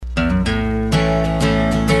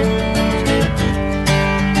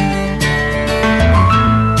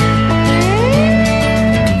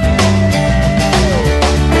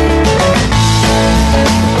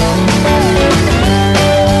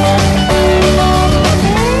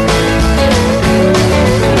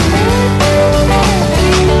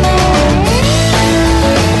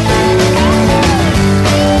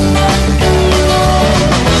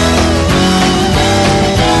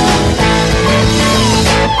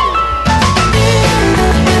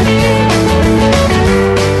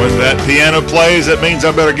piano plays, that means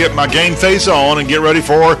I better get my game face on and get ready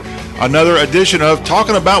for another edition of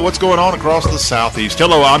talking about what's going on across the Southeast.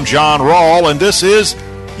 Hello, I'm John Rawl, and this is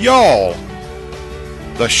Y'all,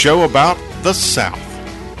 the show about the South.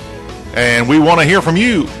 And we want to hear from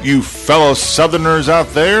you, you fellow Southerners out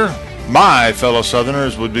there. My fellow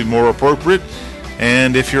Southerners would be more appropriate.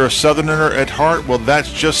 And if you're a Southerner at heart, well,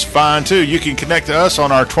 that's just fine, too. You can connect to us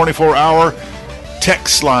on our 24-hour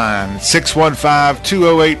text line,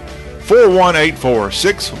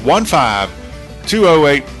 615-208-4184,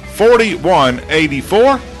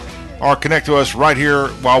 615-208-4184, or connect to us right here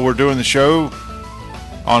while we're doing the show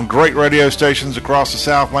on great radio stations across the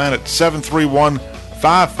Southland at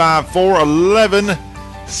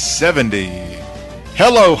 731-554-1170.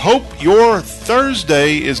 Hello, hope your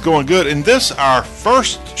Thursday is going good. And this our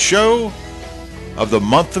first show of the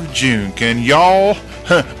month of June. Can y'all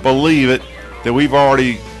believe it that we've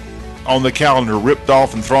already on the calendar ripped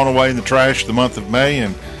off and thrown away in the trash the month of May,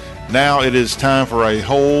 and now it is time for a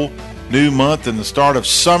whole new month and the start of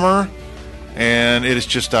summer, and it is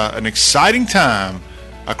just an exciting time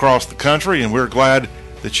across the country, and we're glad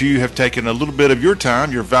that you have taken a little bit of your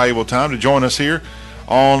time, your valuable time, to join us here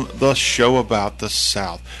on the show about the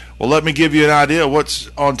South. Well, let me give you an idea of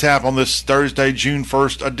what's on tap on this Thursday, June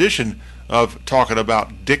 1st edition of Talking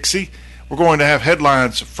About Dixie. We're going to have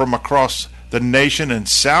headlines from across the nation and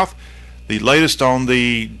South, the latest on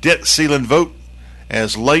the debt ceiling vote,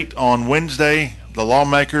 as late on Wednesday, the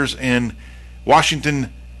lawmakers in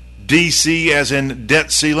Washington, D.C., as in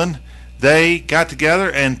debt ceiling, they got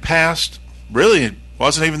together and passed, really, it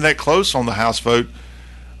wasn't even that close on the House vote,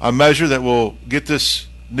 a measure that will get this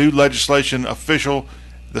new legislation official.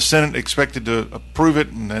 The Senate expected to approve it,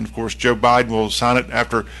 and then, of course, Joe Biden will sign it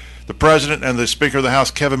after the President and the Speaker of the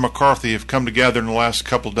House, Kevin McCarthy, have come together in the last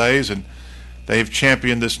couple of days, and they've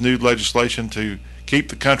championed this new legislation to keep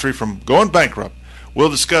the country from going bankrupt. We'll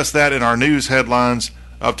discuss that in our news headlines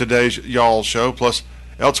of today's Y'all show, plus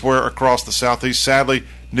elsewhere across the Southeast. Sadly,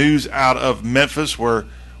 news out of Memphis, where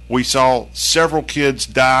we saw several kids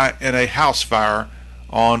die in a house fire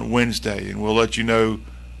on Wednesday, and we'll let you know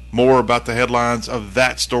more about the headlines of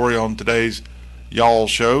that story on today's Y'all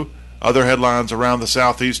show. Other headlines around the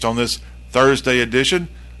Southeast on this Thursday edition: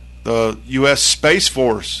 the U.S. Space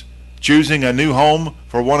Force choosing a new home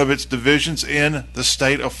for one of its divisions in the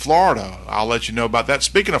state of Florida. I'll let you know about that.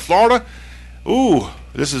 Speaking of Florida,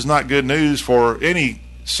 this is not good news for any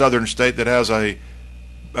southern state that has a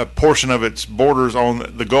portion of its borders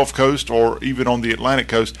on the Gulf Coast or even on the Atlantic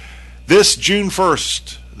coast. This June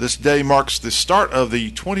 1st, this day marks the start of the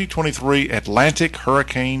 2023 Atlantic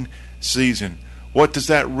hurricane season. What does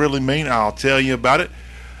that really mean? I'll tell you about it.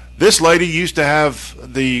 This lady used to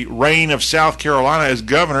have the reign of South Carolina as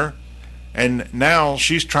governor, and now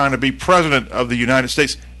she's trying to be president of the United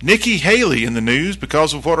States. Nikki Haley in the news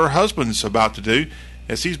because of what her husband's about to do,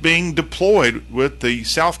 as he's being deployed with the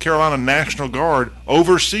South Carolina National Guard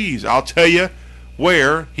overseas. I'll tell you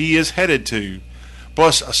where he is headed to.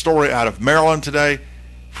 Plus, a story out of Marion today.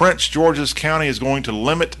 Prince George's County is going to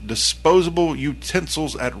limit disposable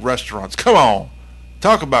utensils at restaurants. Come on.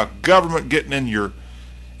 Talk about government getting in your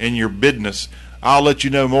business. I'll let you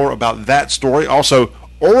know more about that story. Also,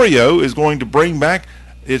 Oreo is going to bring back,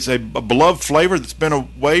 it's a beloved flavor that's been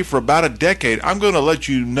away for about a decade. I'm going to let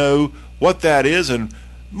you know what that is and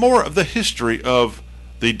more of the history of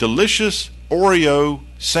the delicious Oreo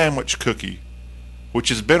sandwich cookie, which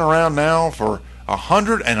has been around now for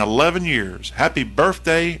 111 years. Happy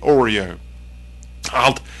birthday, Oreo.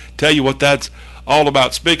 I'll tell you what that's all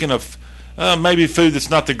about. Speaking of maybe food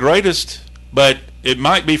that's not the greatest, but it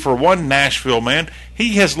might be for one Nashville man.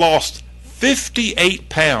 He has lost 58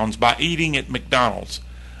 pounds by eating at McDonald's.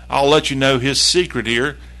 I'll let you know his secret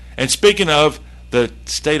here. And speaking of the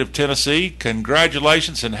state of Tennessee,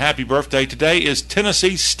 congratulations and happy birthday. Today is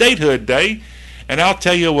Tennessee Statehood Day, and I'll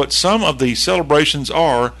tell you what some of the celebrations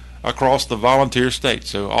are across the volunteer state.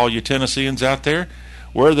 So all you Tennesseans out there,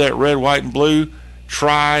 wear that red, white, and blue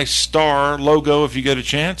tri-star logo if you get a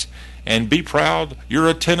chance, and be proud you're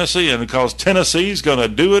a Tennessean, because Tennessee's going to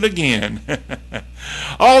do it again.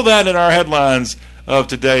 All that in our headlines of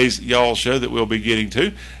today's Y'all show that we'll be getting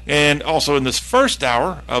to. And also in this first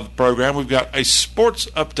hour of the program, we've got a sports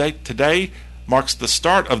update. Today marks the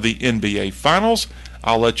start of the NBA Finals.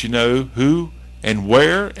 I'll let you know who and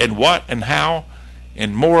where and what and how,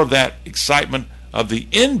 and more of that excitement of the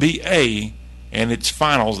NBA and its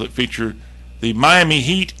finals that feature the Miami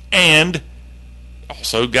Heat, and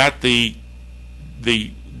also got the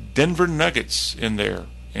Denver Nuggets in there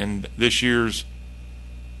in this year's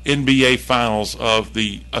NBA Finals of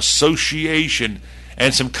the association.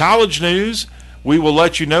 And some college news. we will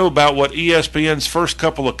let you know about what ESPN's first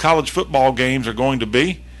couple of college football games are going to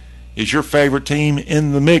be. Is your favorite team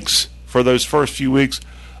in the mix for those first few weeks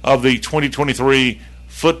of the 2023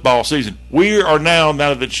 football season? We are now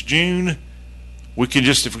that it's June,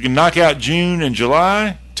 if we can knock out June and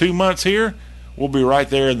July, 2 months here, we'll be right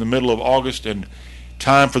there in the middle of August and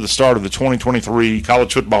time for the start of the 2023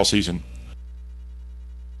 college football season.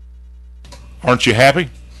 Aren't you happy?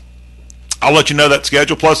 I'll let you know that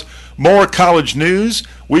schedule, plus more college news.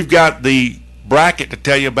 We've got the bracket to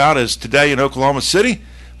tell you about as today in Oklahoma City,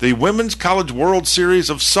 the Women's College World Series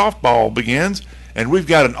of Softball begins, and we've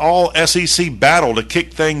got an all-SEC battle to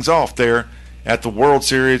kick things off there at the World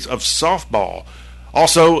Series of Softball.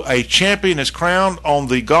 Also, a champion is crowned on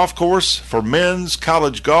the golf course for men's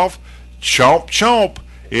college golf. Chomp, chomp.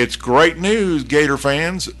 It's great news, Gator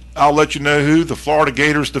fans. I'll let you know who the Florida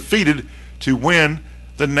Gators defeated to win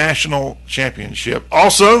the national championship.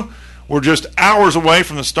 Also, we're just hours away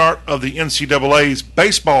from the start of the NCAA's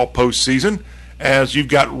baseball postseason, as you've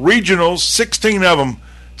got regionals, 16 of them,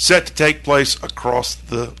 set to take place across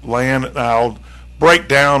the land. I'll break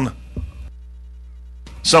down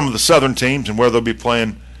some of the southern teams and where they'll be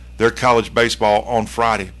playing their college baseball on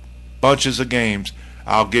Friday. Bunches of games.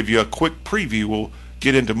 I'll give you a quick preview. We'll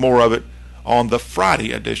get into more of it on the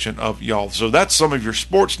Friday edition of Y'all. So that's some of your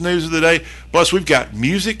sports news of the day. Plus, we've got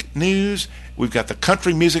music news. We've got the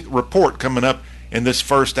country music report coming up in this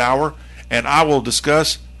first hour. And I will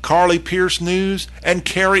discuss Carly Pierce news and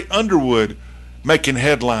Carrie Underwood making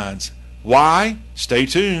headlines. Why? Stay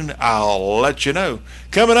tuned. I'll let you know.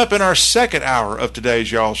 Coming up in our second hour of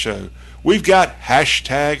today's Y'all Show, we've got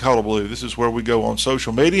hashtag Hullabaloo. This is where we go on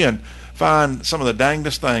social media and find some of the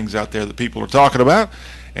dangest things out there that people are talking about.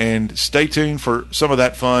 And stay tuned for some of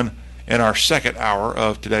that fun in our second hour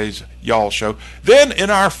of today's Y'all Show. Then in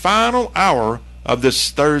our final hour of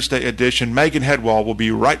this Thursday edition, Megan Hedwall will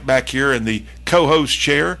be right back here in the co-host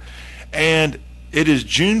chair. And it is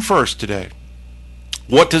June 1st today.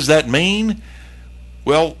 What does that mean?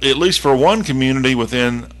 Well, at least for one community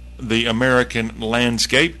within the American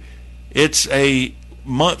landscape, it's a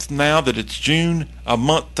month now that it's June, a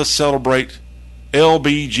month to celebrate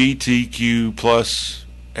LGBTQ plus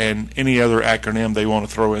and any other acronym they want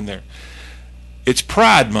to throw in there. It's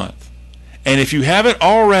Pride Month. And if you haven't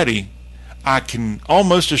already, I can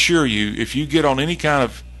almost assure you, if you get on any kind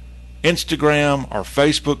of Instagram or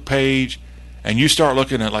Facebook page and you start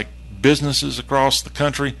looking at like businesses across the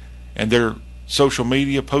country and their social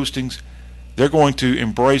media postings, they're going to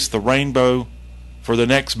embrace the rainbow for the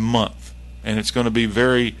next month. And it's going to be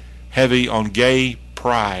very heavy on gay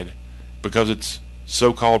pride because it's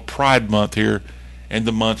so-called Pride Month here in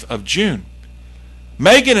the month of June.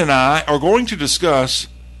 Megan and I are going to discuss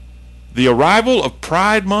the arrival of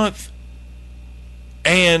Pride Month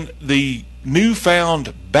and the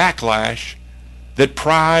newfound backlash that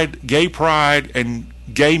pride, and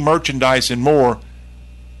gay merchandise and more,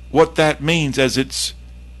 what that means as it's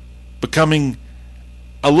becoming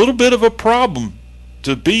a little bit of a problem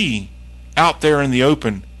to be out there in the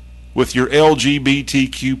open with your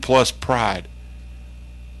LGBTQ plus pride.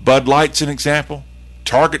 Bud Light's an example.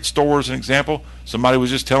 Target store is an example. Somebody was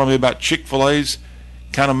just telling me about Chick-fil-A's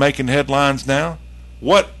kind of making headlines now.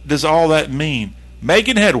 What does all that mean?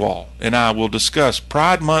 Megan Hedwall and I will discuss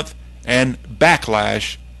Pride Month and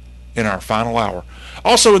backlash in our final hour.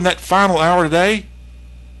 Also in that final hour today,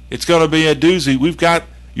 it's going to be a doozy. We've got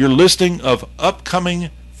your listing of upcoming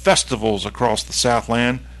festivals across the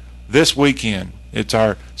Southland this weekend. It's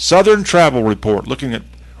our Southern Travel Report, looking at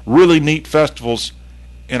really neat festivals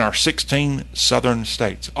in our 16 southern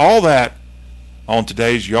states. All that on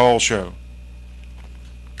today's Y'all Show.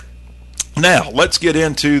 Now, let's get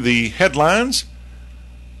into the headlines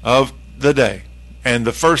of the day. And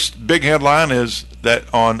the first big headline is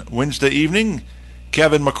that on Wednesday evening,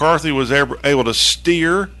 Kevin McCarthy was able to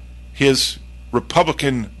steer his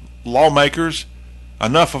Republican lawmakers,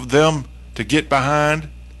 enough of them to get behind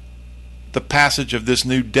the passage of this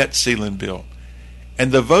new debt ceiling bill.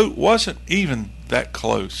 And the vote wasn't even that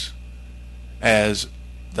close, as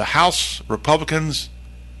the House Republicans,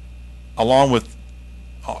 along with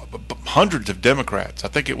hundreds of Democrats, I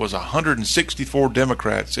think it was 164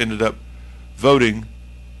 Democrats, ended up voting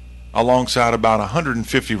alongside about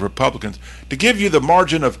 150 Republicans to give you the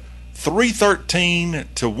margin of 313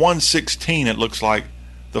 to 116, it looks like,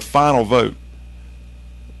 the final vote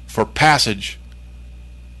for passage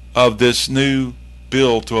of this new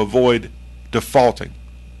bill to avoid defaulting.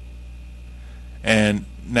 And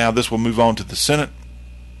now this will move on to the Senate,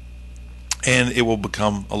 and it will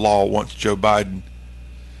become a law once Joe Biden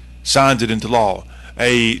signs it into law.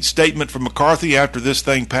 a statement from McCarthy after this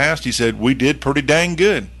thing passed. He said, "We did pretty dang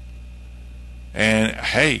good." And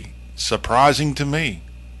hey, surprising to me,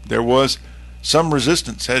 there was some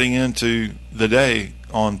resistance heading into the day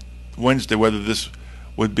on Wednesday whether this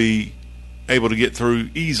would be able to get through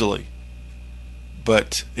easily.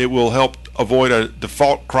 But it will help avoid a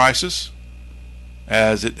default crisis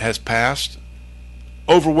as it has passed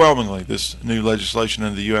overwhelmingly, this new legislation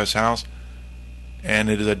in the U.S. House. And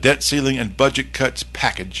it is a debt ceiling and budget cuts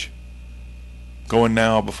package going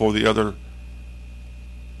now before the other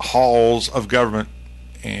halls of government.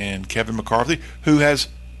 And Kevin McCarthy, who has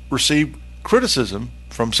received criticism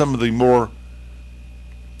from some of the more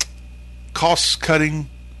cost-cutting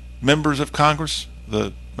members of Congress,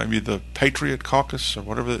 maybe the Patriot Caucus or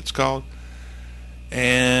whatever it's called.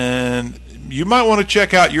 And you might want to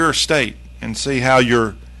check out your state and see how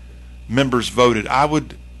your members voted. I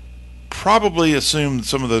would probably assume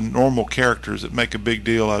some of the normal characters that make a big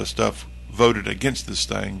deal out of stuff voted against this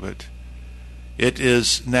thing, but it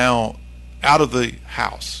is now out of the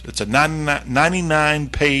House. It's a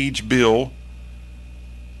 99-page bill,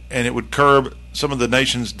 and it would curb some of the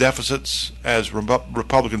nation's deficits as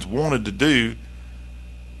Republicans wanted to do.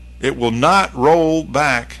 It will not roll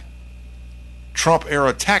back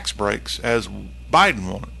Trump-era tax breaks as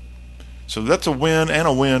Biden wanted. So that's a win and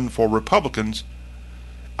a win for Republicans.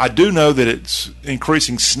 I do know that it's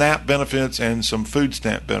increasing SNAP benefits and some food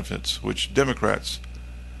stamp benefits, which Democrats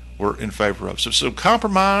were in favor of. So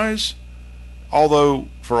compromise, although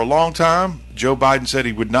for a long time Joe Biden said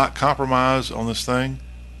he would not compromise on this thing.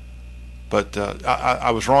 But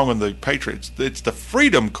I was wrong on the Patriots. It's the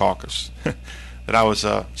Freedom Caucus that I was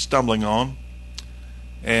stumbling on.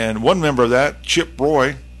 And one member of that, Chip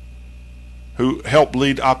Roy, who helped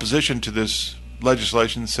lead opposition to this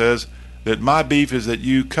legislation, says that my beef is that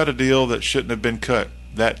you cut a deal that shouldn't have been cut.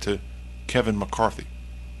 That to Kevin McCarthy.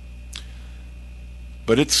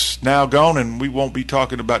 But it's now gone, and we won't be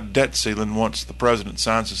talking about debt ceiling once the president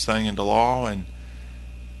signs this thing into law. And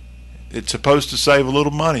it's supposed to save a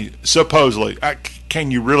little money, supposedly.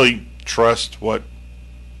 Can you really trust what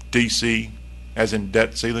D.C., as in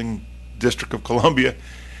debt ceiling, District of Columbia,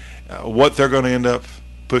 what they're going to end up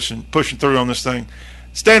pushing through on this thing?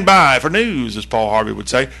 Stand by for news, as Paul Harvey would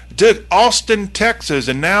say. To Austin, Texas,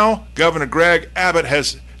 and now Governor Greg Abbott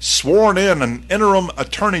has sworn in an interim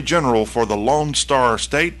attorney general for the Lone Star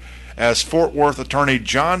State, as Fort Worth attorney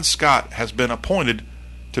John Scott has been appointed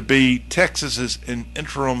to be Texas's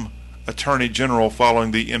interim attorney general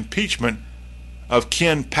following the impeachment of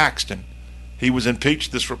Ken Paxton. He was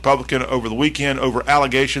impeached, this Republican, over the weekend over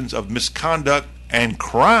allegations of misconduct and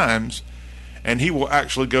crimes, and he will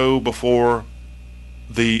actually go before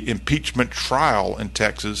the impeachment trial in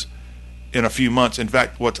Texas in a few months. In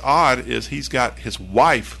fact, what's odd is he's got his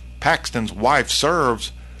wife, Paxton's wife,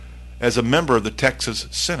 serves as a member of the Texas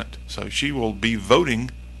Senate. So she will be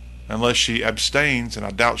voting, unless she abstains, and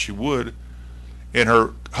I doubt she would, in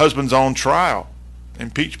her husband's own trial,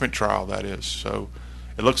 impeachment trial, that is. So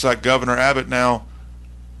it looks like Governor Abbott now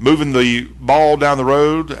moving the ball down the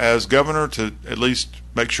road as governor to at least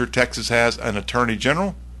make sure Texas has an attorney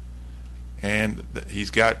general. And he's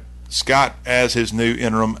got Scott as his new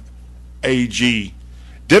interim AG.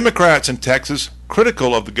 Democrats in Texas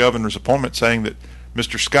critical of the governor's appointment, saying that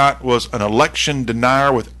Mr. Scott was an election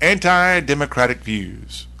denier with anti-democratic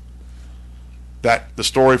views. That the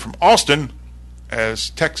story from Austin, as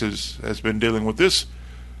Texas has been dealing with this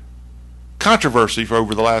controversy for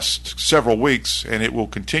over the last several weeks, and it will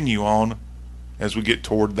continue on as we get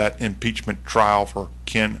toward that impeachment trial for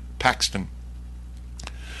Ken Paxton.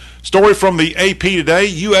 Story from the AP today: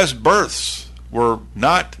 U.S. births were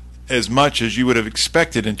not as much as you would have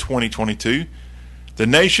expected in 2022. The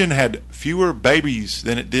nation had fewer babies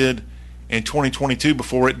than it did in 2022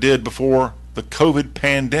 before the COVID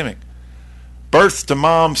pandemic. Births to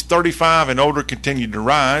moms 35 and older continued to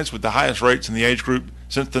rise, with the highest rates in the age group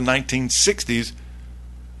since the 1960s.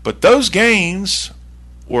 But those gains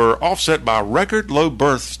were offset by record low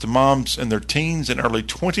births to moms in their teens and early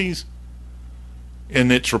 20s. In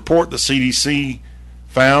its report, the CDC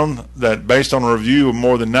found that based on a review of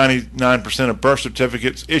more than 99% of birth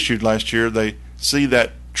certificates issued last year, they see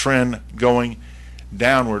that trend going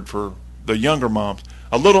downward for the younger moms.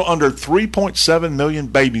 A little under 3.7 million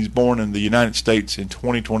babies born in the United States in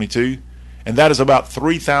 2022, and that is about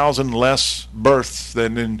 3,000 less births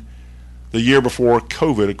than in the year before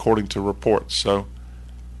COVID, according to reports. So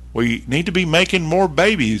we need to be making more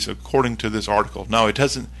babies, according to this article. No, it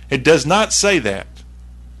doesn't. It does not say that.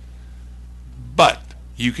 But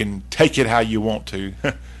you can take it how you want to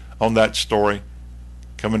on that story.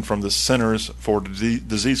 coming from the Centers for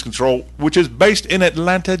Disease Control, which is based in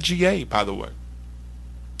Atlanta, GA, by the way.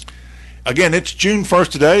 Again, it's June 1st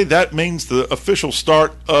today. That means the official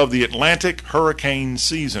start of the Atlantic hurricane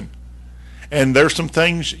season. And there's some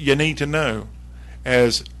things you need to know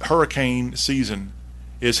as hurricane season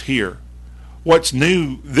is here. What's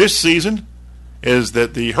new this season is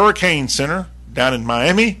that the Hurricane Center down in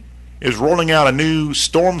Miami is rolling out a new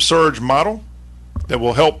storm surge model that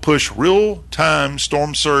will help push real-time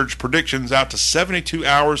storm surge predictions out to 72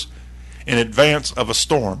 hours in advance of a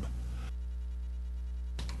storm.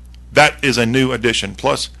 That is a new addition.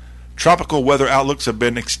 Plus, tropical weather outlooks have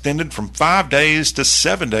been extended from 5 days to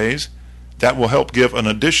 7 days. That will help give an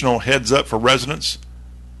additional heads up for residents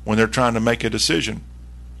when they're trying to make a decision.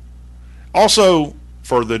 Also,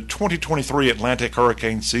 for the 2023 Atlantic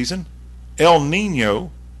hurricane season, El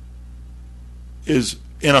Nino is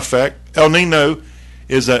in effect. El Nino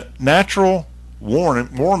is a natural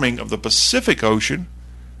warming of the Pacific Ocean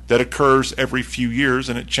that occurs every few years,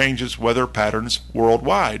 and it changes weather patterns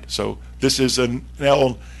worldwide. So this is an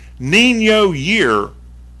El Nino year,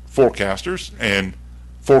 forecasters and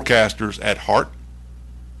forecasters at heart.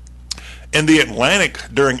 In the Atlantic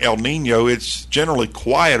during El Nino, it's generally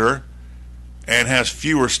quieter and has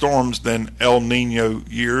fewer storms than El Nino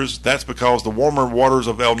years. That's because the warmer waters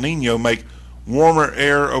of El Nino make warmer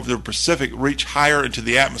air over the Pacific reach higher into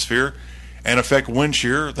the atmosphere and affect wind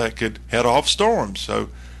shear that could head off storms. So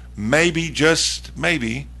maybe, just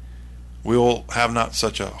maybe, we'll have not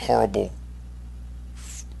such a horrible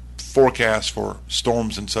forecast for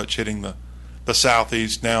storms and such hitting the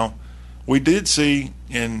southeast. Now, we did see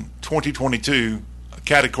in 2022 a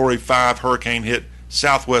Category 5 hurricane hit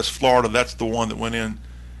southwest Florida. That's the one that went in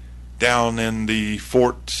down in the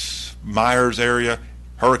Fort Myers area.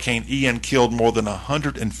 Hurricane Ian killed more than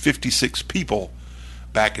 156 people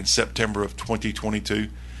back in September of 2022.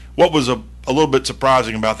 What was a little bit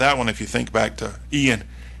surprising about that one, if you think back to Ian,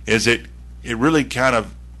 is it really kind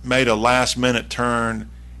of made a last-minute turn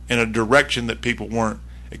in a direction that people weren't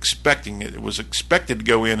expecting. It was expected to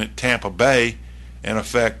go in at Tampa Bay and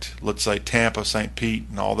affect, let's say, Tampa, St. Pete,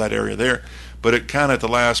 and all that area there. But it kind of at the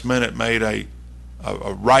last minute made a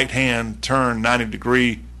right-hand turn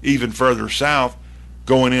 90-degree even further south,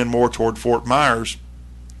 going in more toward Fort Myers,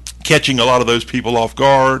 catching a lot of those people off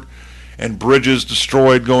guard, and bridges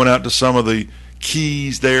destroyed going out to some of the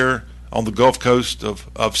keys there on the Gulf Coast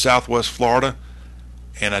of southwest Florida,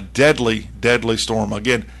 and a deadly, deadly storm.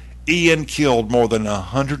 Again, Ian killed more than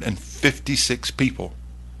 156 people,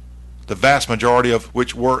 the vast majority of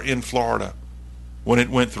which were in Florida when it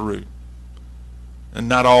went through. And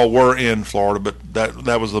not all were in Florida, but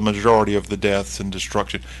that was the majority of the deaths and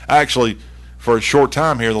destruction. I actually, for a short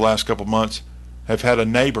time here the last couple of months, have had a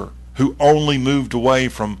neighbor who only moved away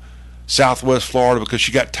from southwest Florida because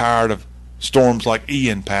she got tired of storms like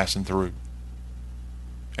Ian passing through.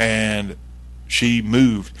 And she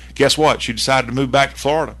moved. Guess what? She decided to move back to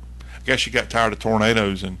Florida. I guess she got tired of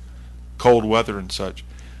tornadoes and cold weather and such.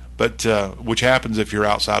 But which happens if you're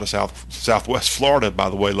outside of southwest Florida, by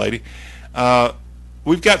the way, lady.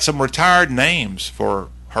 We've got some retired names for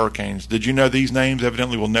hurricanes. Did you know these names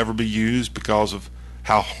evidently will never be used because of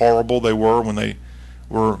how horrible they were when they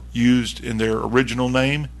were used in their original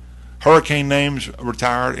name? Hurricane names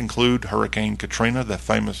retired include Hurricane Katrina, the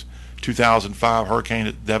famous 2005 hurricane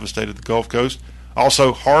that devastated the Gulf Coast.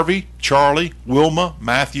 Also Harvey, Charlie, Wilma,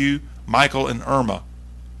 Matthew, Michael, and Irma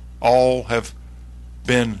all have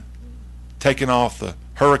been taken off the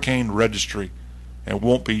hurricane registry and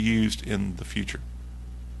won't be used in the future.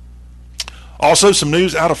 Also, some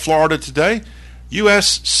news out of Florida today.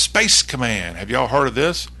 U.S. Space Command. Have y'all heard of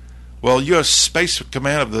this? Well, U.S. Space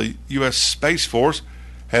Command of the U.S. Space Force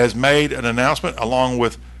has made an announcement along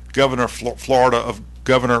with Governor Florida of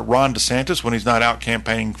Governor Ron DeSantis when he's not out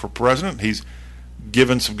campaigning for president. He's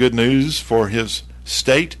given some good news for his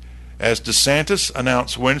state as DeSantis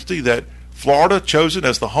announced Wednesday that Florida chosen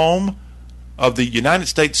as the home of the United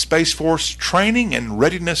States Space Force Training and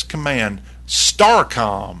Readiness Command,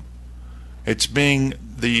 STARCOM. It's the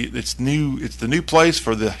new place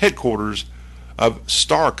for the headquarters of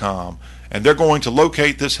STARCOM, and they're going to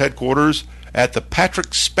locate this headquarters at the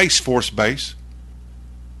Patrick Space Force Base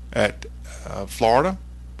at Florida.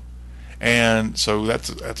 And so that's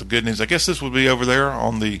a good news. I guess this would be over there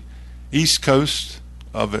on the east coast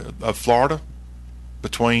of Florida,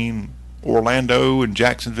 between Orlando and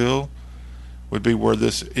Jacksonville would be where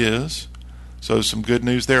this is. So some good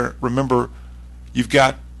news there. Remember, you've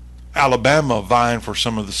got Alabama vying for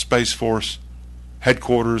some of the Space Force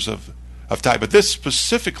headquarters of type. But this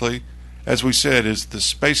specifically, as we said, is the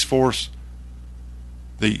Space Force,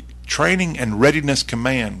 the Training and Readiness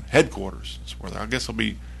Command headquarters. That's where I guess they'll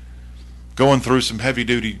be going through some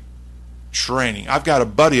heavy-duty training. I've got a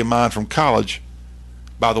buddy of mine from college,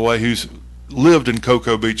 by the way, who's lived in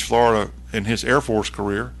Cocoa Beach, Florida in his Air Force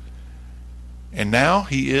career. And now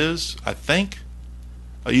he is, I think,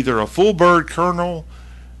 either a full bird colonel.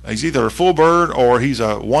 He's either a full bird or he's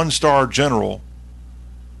a one-star general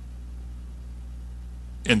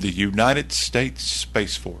in the United States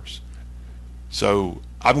Space Force. So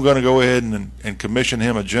I'm going to go ahead and commission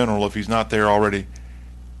him a general if he's not there already.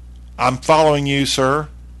 I'm following you, sir,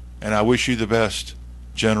 and I wish you the best,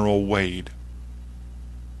 General Wade.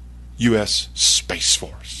 U.S. Space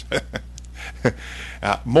Force.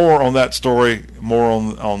 More on that story, more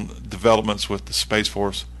on developments with the Space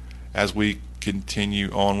Force as we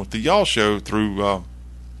continue on with the Y'all Show through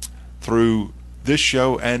this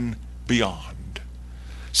show and beyond.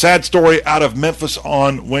 Sad story out of Memphis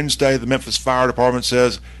on Wednesday. The Memphis Fire Department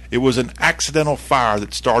says it was an accidental fire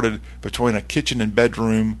that started between a kitchen and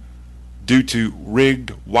bedroom due to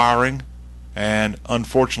rigged wiring, and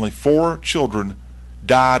unfortunately 4 children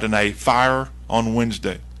died in a fire on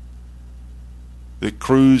Wednesday. The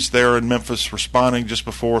crews there in Memphis responding just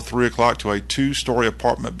before 3 o'clock to a 2-story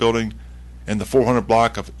apartment building in the 400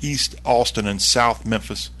 block of East Austin in South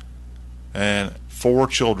Memphis, and 4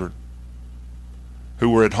 children who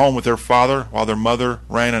were at home with their father while their mother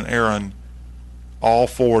ran an errand. All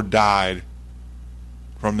 4 died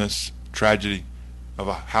from this tragedy of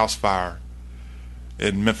a house fire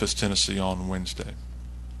in Memphis, Tennessee on Wednesday.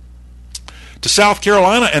 To South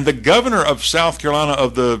Carolina, and the governor of South Carolina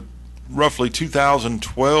of the roughly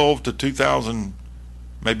 2012 to 2000,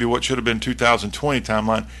 maybe what should have been 2020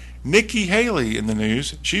 timeline, Nikki Haley in the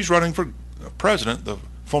news. She's running for president, the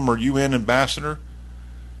former UN ambassador,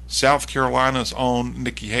 South Carolina's own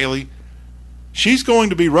Nikki Haley. She's going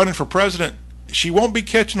to be running for president. She won't be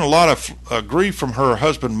catching a lot of grief from her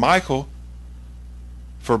husband, Michael,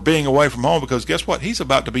 for being away from home, because guess what? He's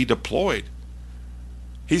about to be deployed.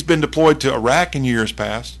 He's been deployed to Iraq in years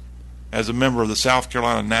past as a member of the South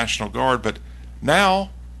Carolina National Guard, but now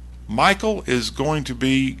Michael is going to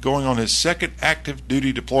be going on his second active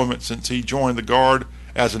duty deployment since he joined the Guard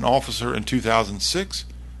as an officer in 2006.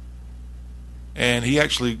 And he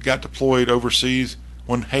actually got deployed overseas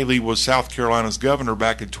when Haley was South Carolina's governor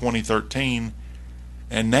back in 2013.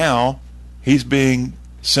 And now he's being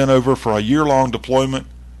sent over for a year-long deployment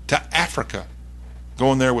to Africa,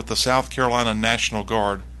 going there with the South Carolina National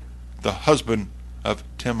Guard, the husband of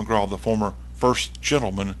Tim McGraw, the former first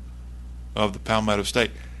gentleman of the Palmetto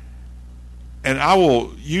State. And I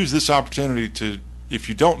will use this opportunity to, if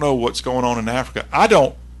you don't know what's going on in Africa, I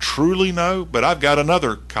don't truly know, but I've got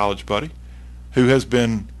another college buddy who has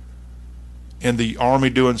been in the Army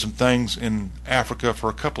doing some things in Africa for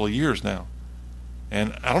a couple of years now.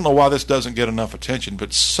 And I don't know why this doesn't get enough attention,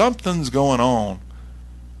 but something's going on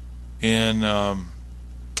in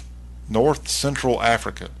North Central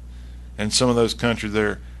Africa and some of those countries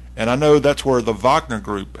there. And I know that's where the Wagner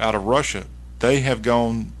Group out of Russia, they have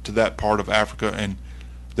gone to that part of Africa, and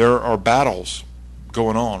there are battles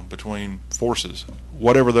going on between forces,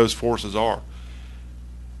 whatever those forces are.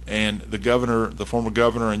 And the governor, the former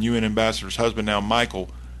governor and UN ambassador's husband now, Michael,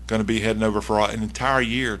 going to be heading over for an entire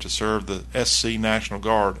year to serve the SC National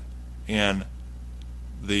Guard in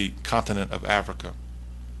the continent of Africa.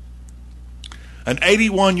 An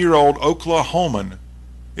 81-year-old Oklahoman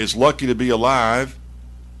is lucky to be alive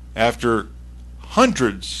after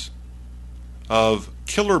hundreds of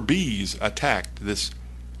killer bees attacked this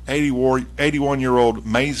 81-year-old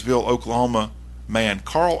Maysville, Oklahoma man.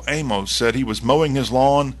 Carl Amos said he was mowing his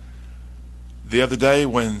lawn the other day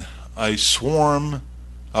when a swarm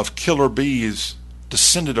of killer bees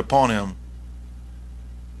descended upon him,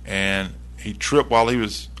 and he tripped while he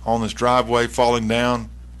was on his driveway, falling down,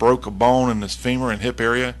 broke a bone in his femur and hip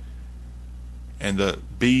area, and the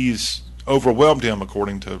bees overwhelmed him,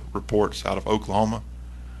 according to reports out of Oklahoma.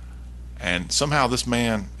 And somehow this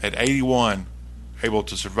man at 81 able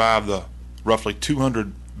to survive the roughly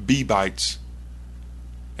 200 bee bites.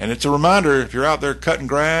 And it's a reminder, if you're out there cutting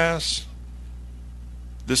grass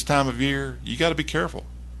this time of year, you got to be careful.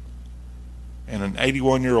 And an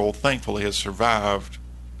 81-year-old thankfully has survived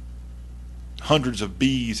hundreds of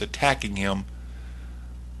bees attacking him.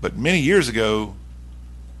 But many years ago,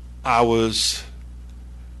 I was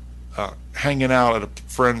hanging out at a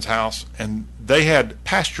friend's house, and they had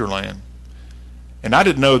pasture land. And I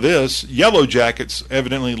didn't know this. Yellow jackets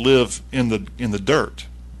evidently live in the dirt.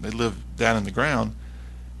 They live down in the ground.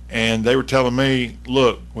 And they were telling me,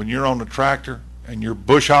 look, when you're on the tractor and you're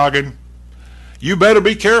bush hogging, you better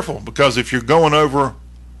be careful, because if you're going over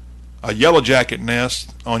a yellow jacket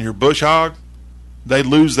nest on your bush hog, they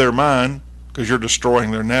lose their mind because you're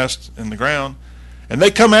destroying their nest in the ground, and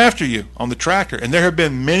they come after you on the tractor. And there have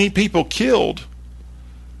been many people killed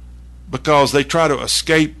because they try to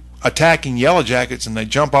escape attacking yellow jackets, and they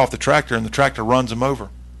jump off the tractor, and the tractor runs them over.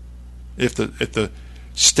 If the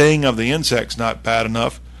sting of the insect's not bad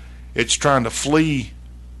enough, it's trying to flee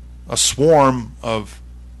a swarm of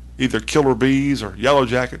either killer bees or yellow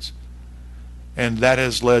jackets, and that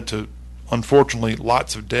has led to, unfortunately,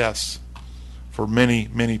 lots of deaths for many,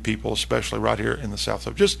 many people, especially right here in the South.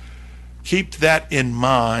 So just keep that in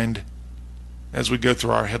mind as we go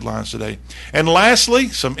through our headlines today. And lastly,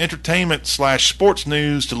 some entertainment/sports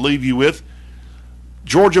news to leave you with.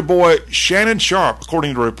 Georgia boy Shannon Sharpe,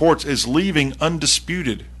 according to reports, is leaving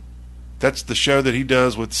Undisputed. That's the show that he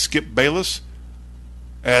does with Skip Bayless,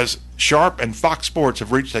 as Sharpe and Fox Sports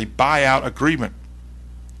have reached a buyout agreement.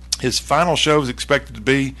 His final show is expected to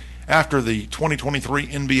be after the 2023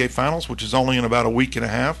 NBA Finals, which is only in about a week and a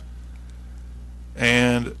half.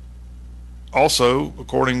 And also,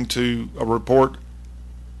 according to a report,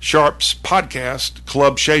 Sharpe's podcast,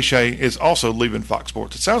 Club Shay Shay, is also leaving Fox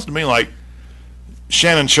Sports. It sounds to me like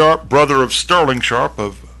Shannon Sharpe, brother of Sterling Sharpe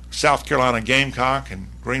of South Carolina Gamecock and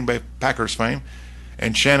Green Bay Packers fame,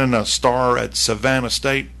 and Shannon, a star at Savannah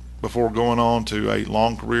State before going on to a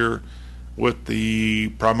long career with the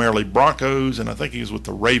primarily Broncos, and I think he was with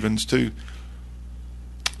the Ravens too.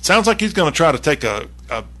 Sounds like he's going to try to take a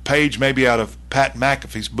page maybe out of Pat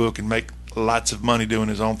McAfee's book and make lots of money doing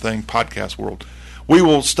his own thing, podcast world. We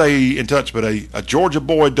will stay in touch, but a Georgia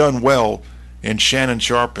boy done well in Shannon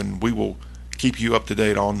Sharpe, and we will keep you up to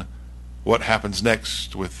date on what happens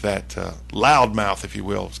next with that loudmouth, if you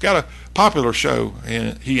will. It's got a popular show,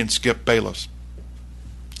 he and Skip Bayless.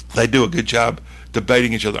 They do a good job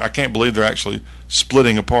debating each other. I can't believe they're actually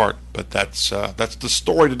splitting apart, but that's the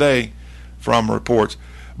story today from reports.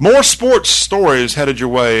 More sports stories headed your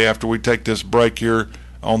way after we take this break here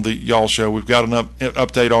on the Y'all Show. We've got an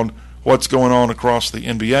update on what's going on across the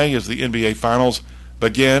NBA as the NBA Finals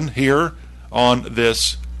begin here on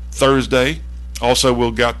this Thursday. Also,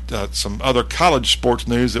 we've got some other college sports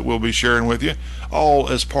news that we'll be sharing with you, all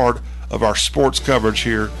as part of our sports coverage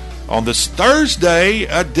here on this Thursday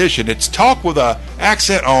edition. It's talk with an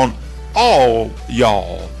accent on all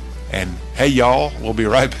y'all. And hey, y'all, we'll be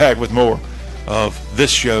right back with more of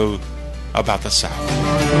this show about the South.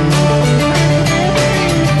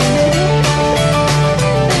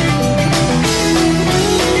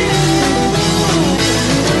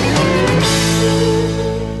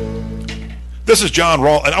 This is John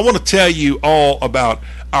Rawl, and I want to tell you all about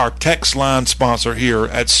our text line sponsor here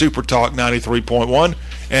at Super Talk 93.1.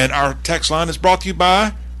 And our text line is brought to you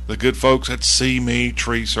by the good folks at See Me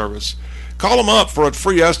Tree Service. Call them up for a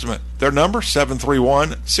free estimate. Their number,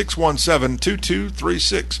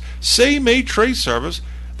 731-617-2236. See Me Tree Service.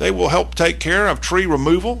 They will help take care of tree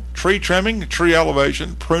removal, tree trimming, tree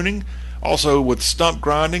elevation, pruning, also with stump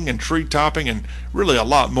grinding and tree topping, and really a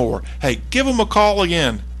lot more. Hey, give them a call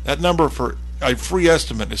again. That number for a free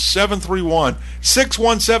estimate is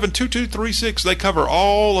 731-617-2236. They cover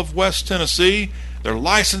all of West Tennessee. They're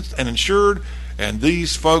licensed and insured, and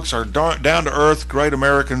these folks are down-to-earth, great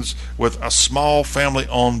Americans with a small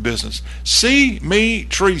family-owned business. See Me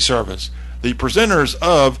Tree Service, the presenters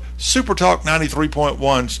of Super Talk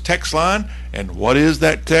 93.1's text line. And what is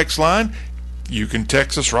that text line? You can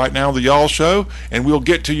text us right now on the Y'all Show, and we'll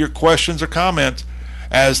get to your questions or comments,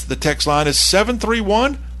 as the text line is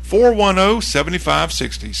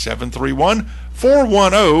 731-410-7560.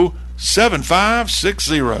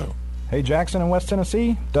 731-410-7560. Hey Jackson in West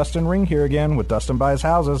Tennessee, Dustin Ring here again with Dustin Buys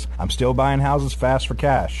Houses. I'm still buying houses fast for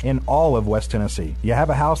cash in all of West Tennessee. You have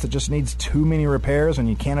a house that just needs too many repairs and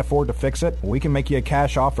you can't afford to fix it? We can make you a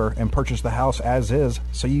cash offer and purchase the house as is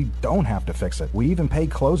so you don't have to fix it. We even pay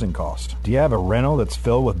closing costs. Do you have a rental that's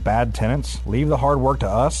filled with bad tenants? Leave the hard work to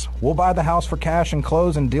us. We'll buy the house for cash and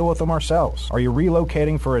close and deal with them ourselves. Are you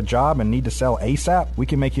relocating for a job and need to sell ASAP? We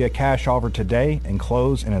can make you a cash offer today and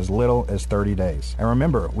close in as little as 30 days. And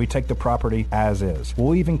remember, we take the property as is.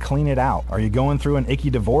 We'll even clean it out. Are you going through an icky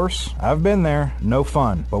divorce? I've been there. No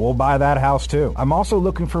fun. But we'll buy that house too. I'm also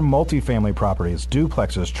looking for multifamily properties,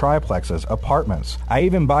 duplexes, triplexes, apartments. I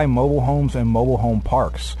even buy mobile homes and mobile home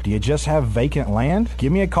parks. Do you just have vacant land?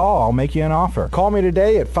 Give me a call. I'll make you an offer. Call me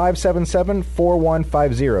today at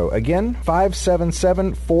 577-4150. Again,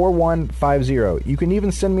 577-4150. You can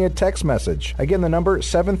even send me a text message. Again, the number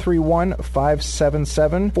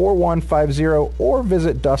 731-577-4150, or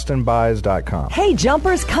visit Dustin DustinBuys.com. Hey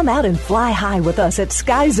jumpers, come out and fly high with us at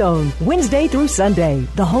Sky Zone, Wednesday through Sunday.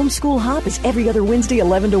 The homeschool hop is every other Wednesday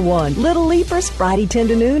 11 to 1. Little Leapers, Friday 10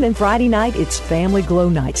 to noon, and Friday night it's Family Glow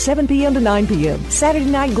Night, 7 p.m. to 9 p.m. Saturday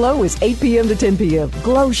Night Glow is 8 p.m. to 10 p.m.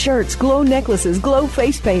 Glow shirts, glow necklaces, glow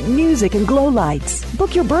face paint, music, and glow lights.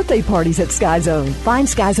 Book your birthday parties at Sky Zone. Find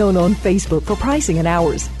Sky Zone on Facebook for pricing and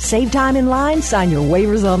hours. Save time in line, sign your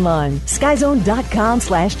waivers online.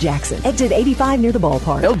 SkyZone.com/Jackson. Exit 85 near the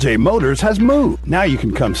ballpark. LJ Motors has moved. Now you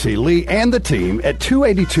can come see Lee and the team at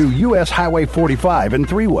 282 U.S. Highway 45 in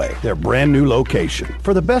Three-Way, their brand new location.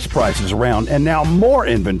 For the best prices around and now more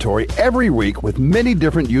inventory every week with many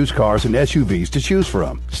different used cars and SUVs to choose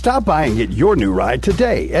from. Stop by and get your new ride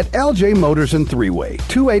today at LJ Motors in Three-Way,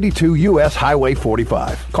 282 U.S. Highway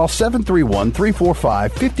 45. Call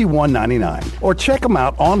 731-345-5199 or check them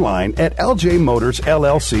out online at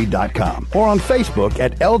ljmotorsllc.com or on Facebook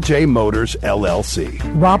at LJ Motors LLC.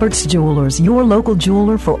 Roberts Jewelers, your local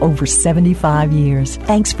jeweler for over 75 years.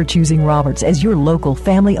 Thanks for choosing Roberts as your local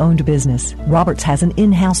family-owned business. Roberts has an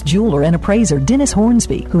in-house jeweler and appraiser, Dennis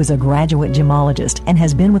Hornsby, who is a graduate gemologist and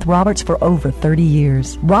has been with Roberts for over 30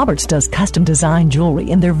 years. Roberts does custom design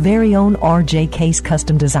jewelry in their very own R.J. Case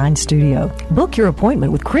Custom Design Studio. Book your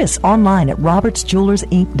appointment with Chris online at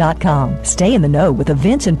robertsjewelersinc.com. Stay in the know with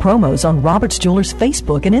events and promos on Roberts Jewelers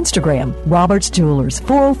Facebook and Instagram. Roberts Jewelers,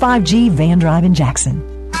 405G Van Drive in Jackson.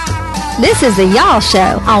 This is the Y'all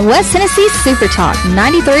Show on West Tennessee Super Talk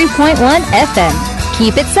 93.1 FM.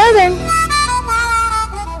 Keep it Southern.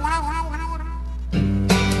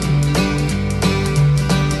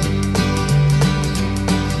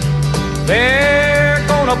 They're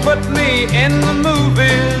gonna put me in the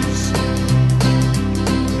movies.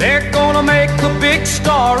 They're gonna make a big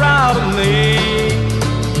star out of me.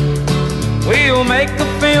 We'll make a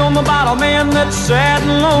film about a man that's sad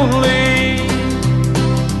and lonely,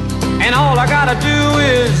 and all I gotta do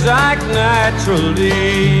is act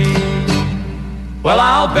naturally. Well,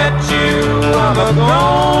 I'll bet you I'm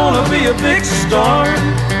gonna be a big star.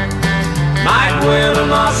 Might win an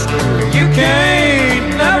Oscar, you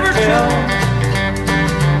can't never tell.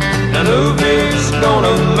 The movie's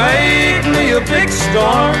gonna make me a big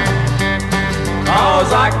star,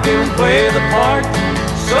 'cause I can play the part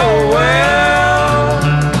so well.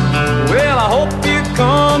 Well, I hope you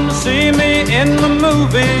come to see me in the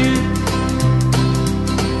movie.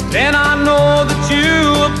 Then I know that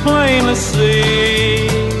you will plainly see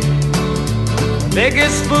the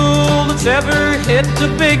biggest fool that's ever hit the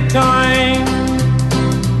big time,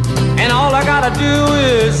 and all I gotta do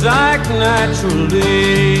is act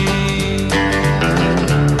naturally.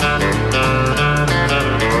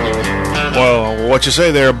 Well, what you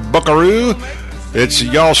say there, buckaroo? It's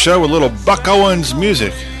Y'all Show with little Buck Owens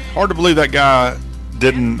music. Hard to believe that guy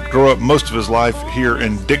didn't grow up most of his life here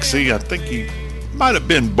in Dixie. I think he might have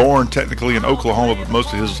been born technically in Oklahoma, but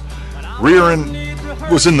most of his rearing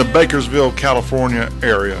was in the Bakersville, California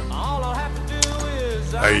area.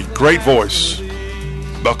 A great voice,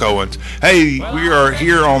 Buck Owens. Hey, we are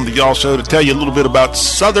here on the Y'all Show to tell you a little bit about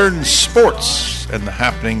Southern sports and the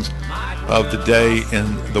happenings of the day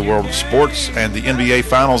in the world of sports. And the NBA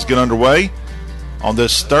Finals get underway. On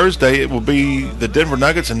this Thursday, it will be the Denver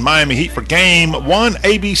Nuggets and Miami Heat for Game 1.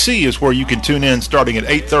 ABC is where you can tune in starting at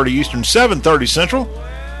 8:30 Eastern, 7:30 Central.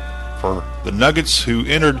 For the Nuggets, who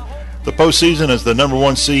entered the postseason as the number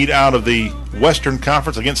 1 seed out of the Western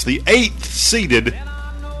Conference against the 8th-seeded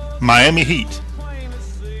Miami Heat.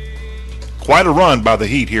 Quite a run by the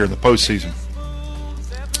Heat here in the postseason.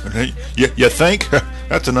 You think?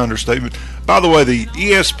 That's an understatement. By the way, the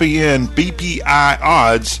ESPN BPI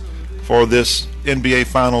odds for this NBA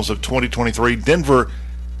Finals of 2023, Denver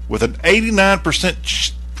with an 89%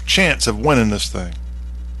 chance of winning this thing.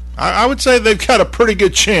 I would say they've got a pretty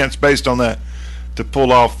good chance based on that to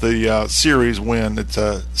pull off the series win. It's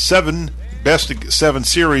a best of 7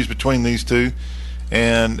 series between these two,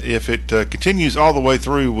 and if it continues all the way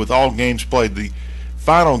through with all games played, the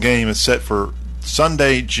final game is set for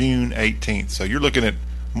Sunday, June 18th. So you're looking at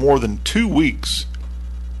more than 2 weeks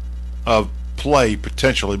of play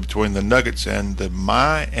potentially between the Nuggets and the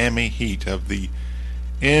Miami Heat of the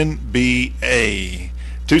NBA.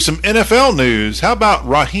 To some NFL news, how about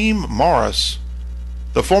Raheem Morris,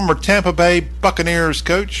 the former Tampa Bay Buccaneers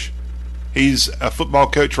coach? He's a football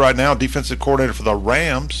coach right now, defensive coordinator for the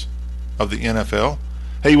Rams of the NFL.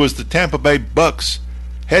 He was the Tampa Bay Bucs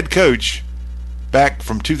head coach back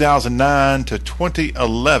from 2009 to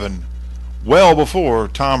 2011, well before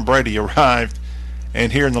Tom Brady arrived.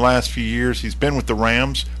 And here in the last few years, he's been with the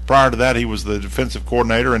Rams. Prior to that, he was the defensive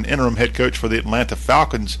coordinator and interim head coach for the Atlanta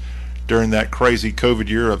Falcons during that crazy COVID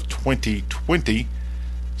year of 2020.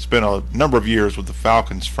 Spent a number of years with the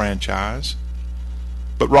Falcons franchise.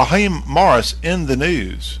 But Raheem Morris in the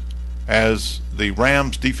news as the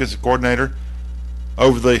Rams defensive coordinator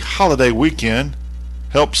over the holiday weekend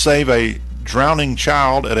helped save a drowning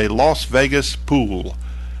child at a Las Vegas pool.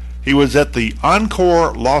 He was at the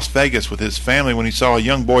Encore Las Vegas with his family when he saw a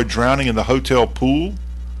young boy drowning in the hotel pool.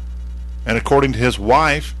 And according to his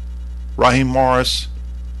wife, Raheem Morris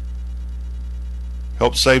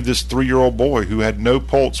helped save this 3-year-old boy who had no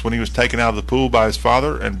pulse when he was taken out of the pool by his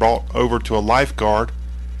father and brought over to a lifeguard.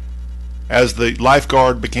 As the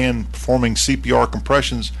lifeguard began performing CPR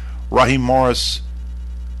compressions, Raheem Morris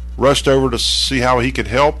rushed over to see how he could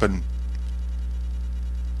help, and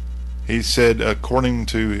he said, according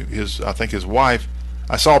to his wife,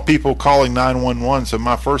 I saw people calling 911, so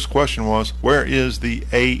my first question was, where is the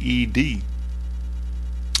AED?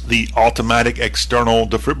 The automatic external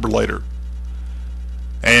defibrillator.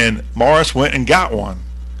 And Morris went and got one,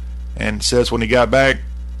 and says when he got back,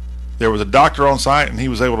 there was a doctor on site, and he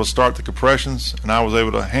was able to start the compressions, and I was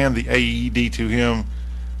able to hand the AED to him,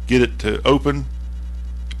 get it to open,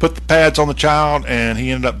 put the pads on the child, and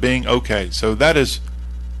he ended up being okay. So that is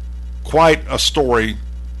quite a story,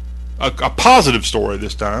 a positive story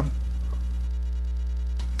this time,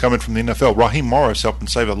 coming from the NFL. Raheem Morris helping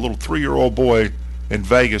save a little 3-year-old boy in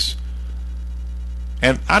Vegas.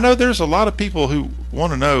 And I know there's a lot of people who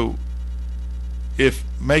want to know if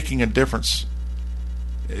making a difference,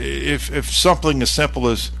 if something as simple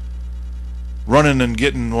as running and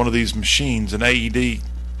getting one of these machines, an AED,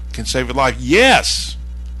 can save a life. Yes,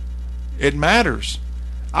 it matters.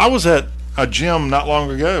 I was at a gym not long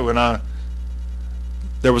ago, and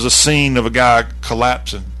there was a scene of a guy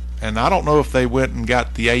collapsing, and I don't know if they went and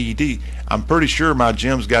got the AED. I'm pretty sure my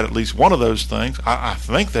gym's got at least one of those things. I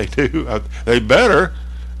think they do. They better,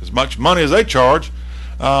 as much money as they charge.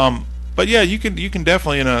 But yeah, you can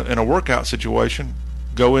definitely in a workout situation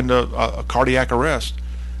go into a cardiac arrest,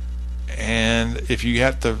 and if you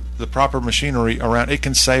have the proper machinery around, it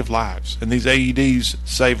can save lives. And these AEDs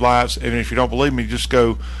save lives. And if you don't believe me, just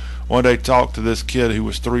go one day talk to this kid who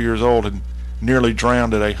was 3 years old and nearly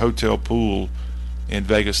drowned at a hotel pool in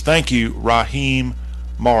Vegas. Thank you, Raheem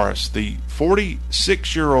Morris, the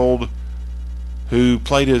 46-year-old who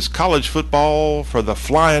played his college football for the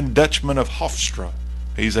Flying Dutchman of Hofstra.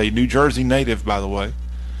 He's a New Jersey native, by the way,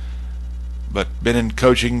 but been in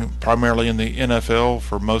coaching primarily in the NFL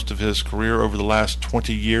for most of his career over the last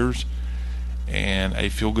 20 years, and a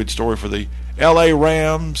feel-good story for the LA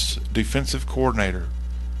Rams defensive coordinator.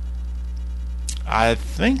 I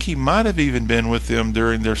think he might have even been with them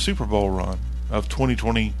during their Super Bowl run of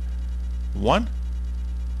 2021.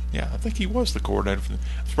 Yeah, I think he was the coordinator for them.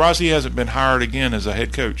 I'm surprised he hasn't been hired again as a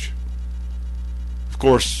head coach. Of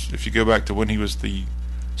course, if you go back to when he was the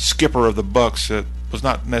skipper of the Bucks, it was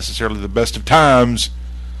not necessarily the best of times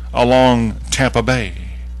along Tampa Bay.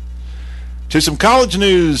 To some college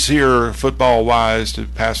news here, football-wise, to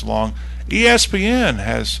pass along. ESPN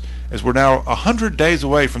has, as we're now 100 days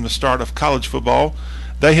away from the start of college football,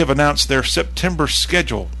 they have announced their September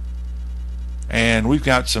schedule. And we've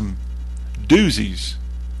got some doozies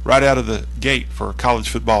right out of the gate for college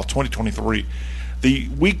football 2023. The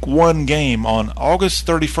Week 1 game on August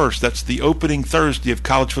 31st, that's the opening Thursday of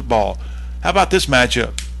college football. How about this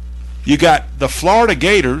matchup? You got the Florida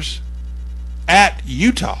Gators at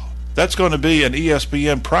Utah. That's going to be an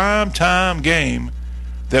ESPN primetime game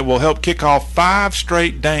that will help kick off 5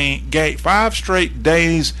 straight days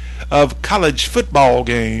of college football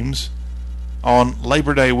games on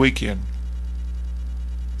Labor Day weekend.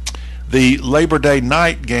 The Labor Day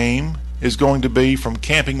night game is going to be from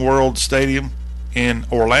Camping World Stadium in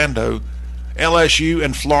Orlando. LSU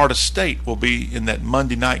and Florida State will be in that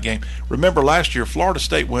Monday night game. Remember last year, Florida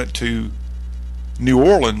State went to New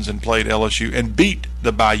Orleans and played LSU and beat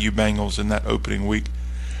the Bayou Bengals in that opening week.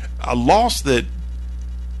 A loss that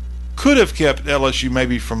could have kept LSU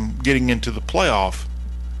maybe from getting into the playoff.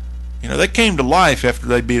 You know, they came to life after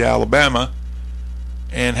they beat Alabama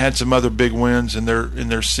and had some other big wins in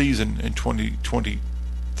their season in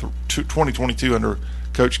 2022 under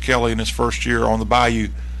Coach Kelly in his first year on the Bayou.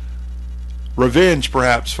 Revenge,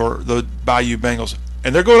 perhaps, for the Bayou Bengals.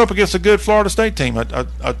 And they're going up against a good Florida State team,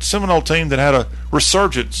 a Seminole team that had a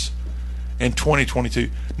resurgence in 2022.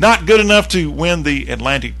 Not good enough to win the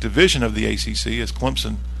Atlantic Division of the ACC, as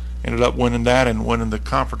Clemson ended up winning that and winning the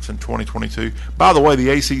conference in 2022. By the way, the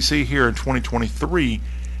ACC here in 2023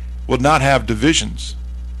 will not have divisions.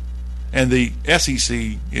 And the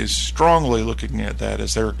SEC is strongly looking at that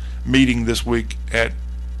as they're meeting this week at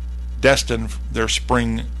Destin, their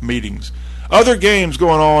spring meetings. Other games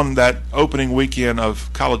going on that opening weekend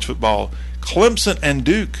of college football. Clemson and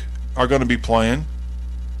Duke are going to be playing.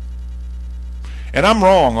 And I'm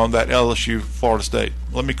wrong on that LSU Florida State.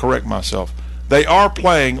 Let me correct myself. They are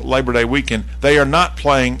playing Labor Day weekend. They are not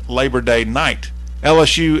playing Labor Day night.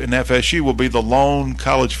 LSU and FSU will be the lone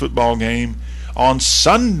college football game on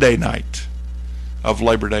Sunday night of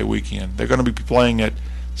Labor Day weekend. They're going to be playing at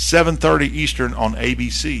 7:30 Eastern on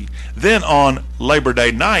ABC. Then on Labor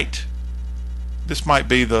Day night, this might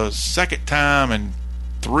be the second time in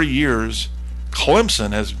 3 years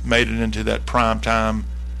Clemson has made it into that primetime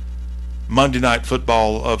Monday Night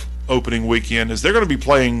Football of opening weekend, as they're going to be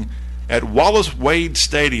playing at Wallace Wade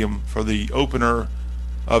Stadium for the opener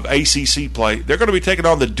of ACC play. They're going to be taking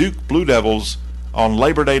on the Duke Blue Devils on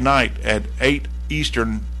Labor Day night at 8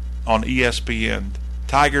 Eastern on ESPN.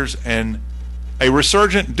 Tigers and a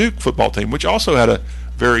resurgent Duke football team, which also had a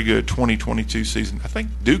very good 2022 season. I think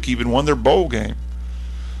Duke even won their bowl game.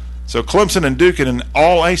 So Clemson and Duke in an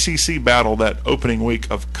all-ACC battle that opening week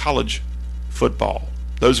of college football.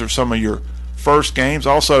 Those are some of your first games.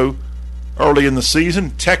 Also, early in the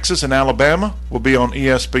season, Texas and Alabama will be on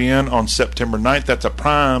ESPN on September 9th. That's a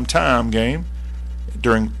prime time game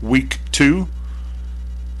during Week 2.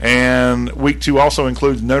 And Week 2 also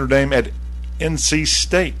includes Notre Dame at NC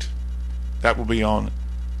State. That will be on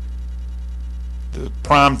the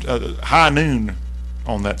prime high noon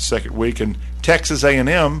on that second week. And Texas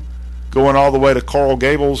A&M going all the way to Coral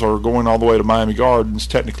Gables, or going all the way to Miami Gardens,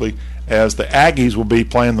 technically, as the Aggies will be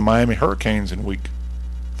playing the Miami Hurricanes in Week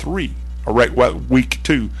 3, or Week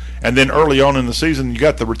 2. And then early on in the season, you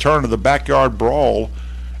got the return of the backyard brawl,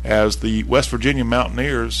 as the West Virginia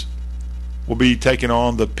Mountaineers will be taking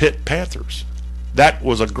on the Pitt Panthers. That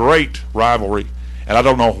was a great rivalry, and I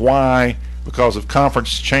don't know why, because of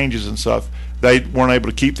conference changes and stuff, they weren't able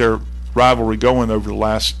to keep their rivalry going over the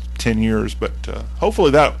last 10 years. But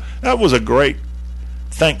hopefully that was a great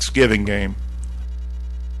Thanksgiving game.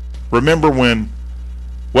 Remember when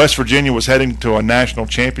West Virginia was heading to a national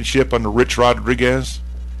championship under Rich Rodriguez,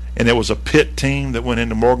 and it was a Pitt team that went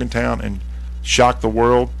into Morgantown and shocked the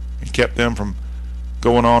world and kept them from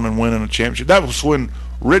going on and winning a championship? That was when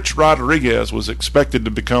Rich Rodriguez was expected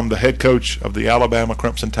to become the head coach of the Alabama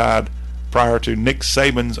Crimson Tide prior to Nick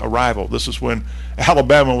Saban's arrival. This is when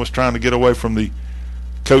Alabama was trying to get away from the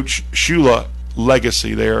Coach Shula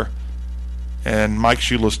legacy there, and Mike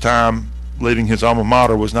Shula's time leading his alma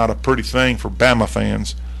mater was not a pretty thing for Bama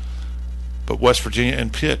fans. But West Virginia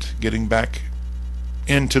and Pitt getting back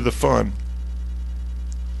into the fun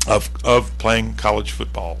of playing college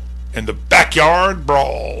football and the backyard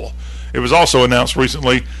brawl. It was also announced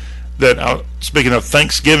recently that, speaking of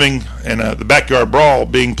Thanksgiving and the backyard brawl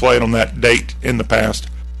being played on that date in the past,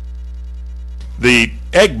 the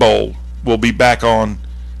Egg Bowl will be back on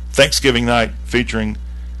Thanksgiving night, featuring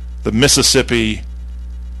the Mississippi,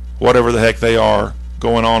 whatever the heck they are,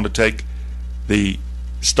 going on to take the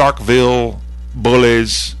Starkville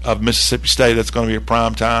Bullies of Mississippi State. That's going to be a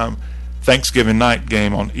prime time Thanksgiving night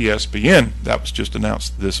game on ESPN. That was just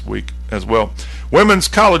announced this week as well. Women's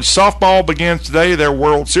college softball begins today, their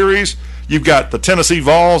World Series. You've got the Tennessee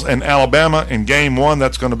Vols and Alabama in Game 1.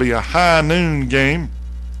 That's going to be a high noon game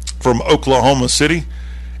from Oklahoma City.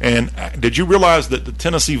 And did you realize that the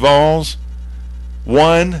Tennessee Vols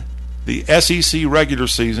won the SEC regular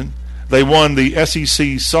season? They won the SEC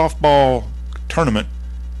softball tournament,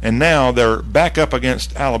 and now they're back up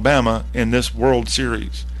against Alabama in this World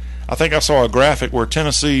Series. I think I saw a graphic where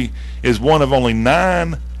Tennessee is one of only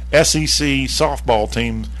 9 SEC softball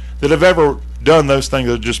teams that have ever done those things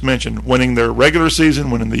I just mentioned, winning their regular season,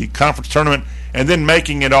 winning the conference tournament, and then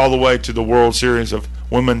making it all the way to the World Series of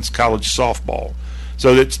women's college softball.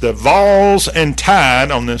 So it's the Vols and Tide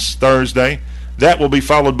on this Thursday. That will be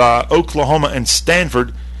followed by Oklahoma and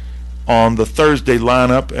Stanford on the Thursday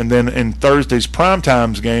lineup, and then in Thursday's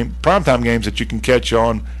primetime games that you can catch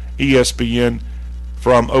on ESPN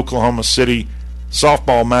from Oklahoma City.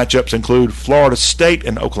 Softball matchups include Florida State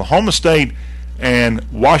and Oklahoma State, and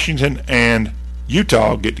Washington and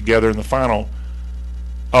Utah get together in the final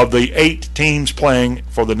of the 8 teams playing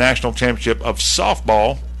for the national championship of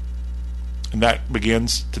softball, and that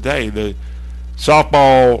begins today. The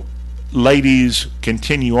softball ladies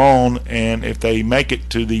continue on, and if they make it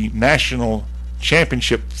to the national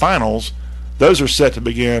championship finals, those are set to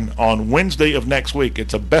begin on Wednesday of next week.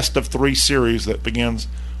 It's a best-of-3 series that begins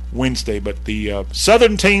Wednesday. But the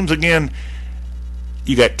southern teams, again,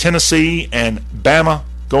 you got Tennessee and Bama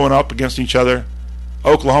going up against each other.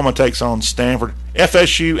 Oklahoma takes on Stanford.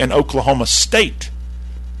 FSU and Oklahoma State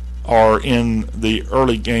are in the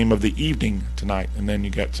early game of the evening tonight. And then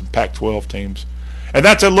you got some Pac-12 teams. And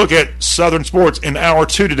that's a look at Southern sports in Hour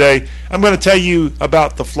 2 today. I'm going to tell you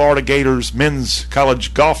about the Florida Gators men's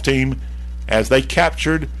college golf team as they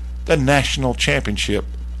captured the national championship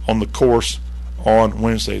on the course on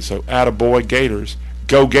Wednesday. So, attaboy Gators.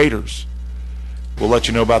 Go Gators. We'll let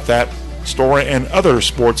you know about that story and other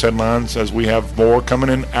sports headlines as we have more coming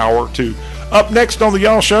in Hour 2. Up next on the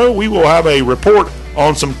Y'all Show, we will have a report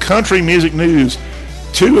on some country music news.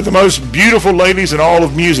 Two of the most beautiful ladies in all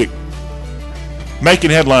of music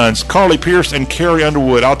making headlines, Carly Pearce and Carrie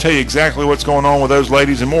Underwood. I'll tell you exactly what's going on with those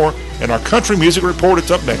ladies and more in our country music report.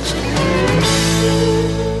 It's up next.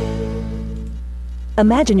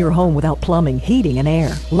 Imagine your home without plumbing, heating, and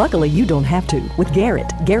air. Luckily, you don't have to. With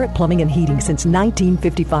Garrett Plumbing and Heating since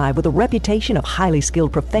 1955, with a reputation of highly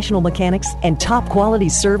skilled professional mechanics and top quality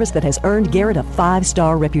service that has earned Garrett a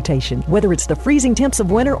 5-star reputation. Whether it's the freezing temps of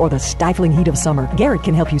winter or the stifling heat of summer, Garrett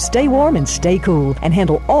can help you stay warm and stay cool and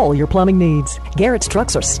handle all your plumbing needs. Garrett's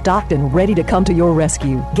trucks are stocked and ready to come to your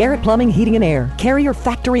rescue. Garrett Plumbing, Heating, and Air. Carrier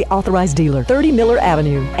Factory Authorized Dealer, 30 Miller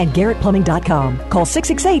Avenue, and GarrettPlumbing.com. Call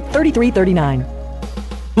 668-3339.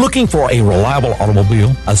 Looking for a reliable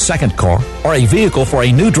automobile, a second car, or a vehicle for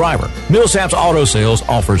a new driver? Millsaps Auto Sales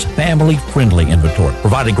offers family-friendly inventory,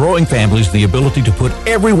 providing growing families the ability to put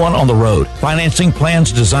everyone on the road. Financing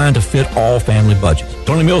plans designed to fit all family budgets.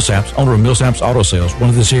 Tony Millsaps, owner of Millsaps Auto Sales, one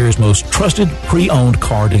of this area's most trusted pre-owned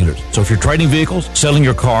car dealers. So if you're trading vehicles, selling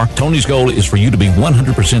your car, Tony's goal is for you to be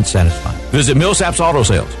 100% satisfied. Visit Millsaps Auto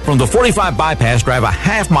Sales. From the 45 bypass, drive a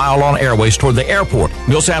half-mile on Airways toward the airport.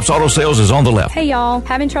 Millsaps Auto Sales is on the left. Hey, y'all.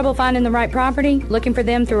 Having trouble finding the right property? Looking for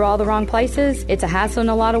them through all the wrong places? It's a hassle and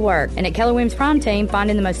a lot of work. And at Keller Williams Prime Team,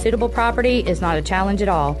 finding the most suitable property is not a challenge at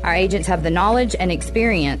all. Our agents have the knowledge and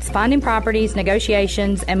experience. Finding properties,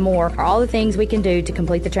 negotiations, and more are all the things we can do to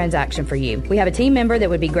complete the transaction for you. We have a team member that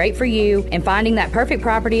would be great for you, and finding that perfect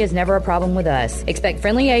property is never a problem with us. Expect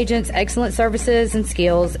friendly agents, excellent services, and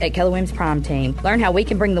skills at Keller Williams Prime Team. Learn how we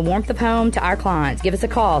can bring the warmth of home to our clients. Give us a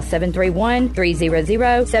call,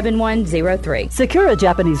 731-300-7103. Sakura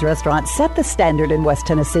Japanese Restaurant set the standard in West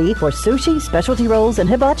Tennessee for sushi, specialty rolls, and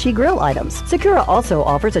hibachi grill items. Sakura also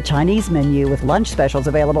offers a Chinese menu with lunch specials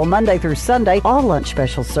available Monday through Sunday. All lunch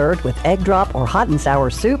specials served with egg drop or hot and sour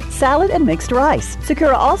soup, salad, and mixed rice.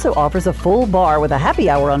 Sakura also offers a full bar with a happy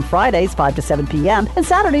hour on Fridays 5 to 7 p.m. and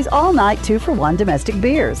Saturdays all night 2-for-1 domestic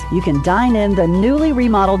beers. You can dine in the newly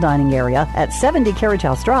remodeled dining area at 70 Carriage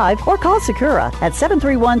House Drive or call Sakura at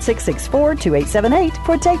 731-664-2878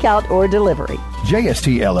 for takeout or delivery.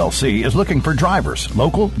 JST LLC is looking for drivers,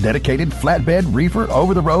 local, dedicated, flatbed, reefer,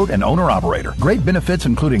 over-the-road, and owner-operator. Great benefits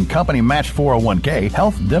including company matched 401k,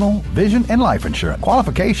 health, dental, vision, and life insurance.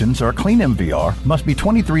 Qualifications are clean MVR, must be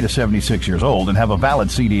 23 to 76 years old and have a valid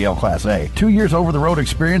CDL Class A, 2 years over-the-road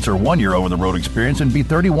experience or 1 year over-the-road experience and be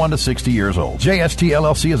 31 to 60 years old. JST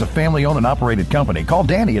LLC is a family-owned and operated company. Call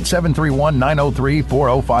Danny at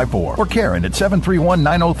 731-903-4054 or Karen at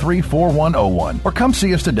 731-903-4101 or come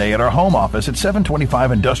see us today at our home office at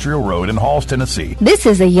 725 Industrial Road in Halls, Tennessee. This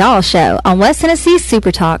is the Y'all Show on West Tennessee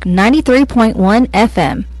Super Talk 93.1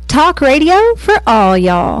 FM. Talk radio for all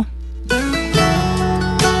y'all.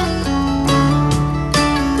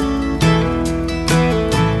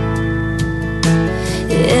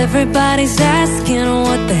 Everybody's asking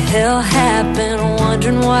what the hell happened,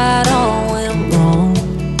 wondering why it all went wrong.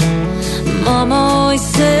 Mama always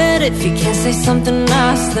said if you can't say something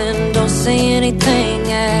nice, then don't say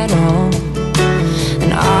anything at all.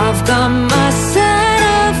 And I've got my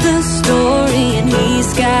side of the story and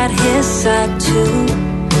he's got his side too.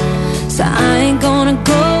 So I ain't gonna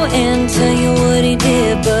go and tell you what he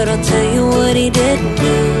did, but I'll tell you what he didn't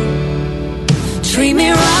do. Treat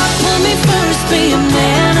me right, put me first, be a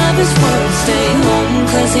man of his word, stay home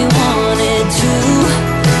cause he wanted to.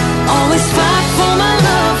 Always fight for my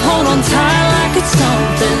love, hold on tight like it's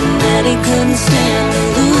something that he couldn't stand to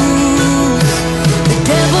lose. The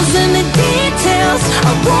devil's in the details,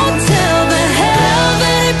 I won't tell the hell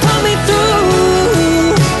that he put me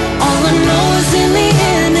through. All I know is in the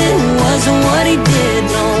end it wasn't what he did,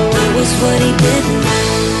 no, it was what he didn't do.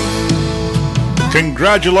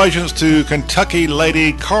 Congratulations to Kentucky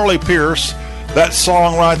lady Carly Pearce. That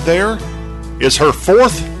song right there is her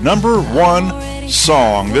fourth #1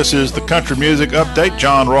 song. This is the Country Music Update.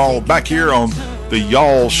 John Rawl back here on the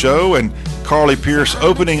Y'all Show, and Carly Pearce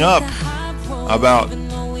opening up about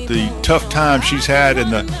the tough time she's had in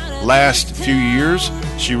the last few years.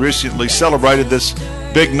 She recently celebrated this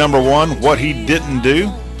big #1, What He Didn't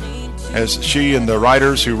Do, as she and the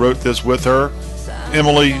writers who wrote this with her,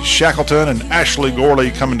 Emily Shackleton and Ashley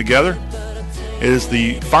Gorley, coming together. It is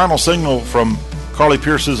the final single from Carly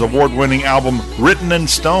Pearce's award-winning album Written in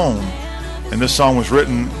Stone. and this song was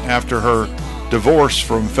written after her divorce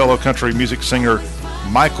from fellow country music singer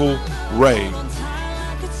Michael Ray.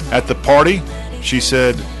 At the party, she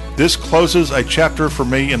said, "This closes a chapter for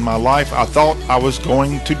me in my life. I thought I was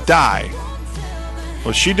going to die."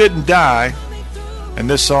 Well, she didn't die, and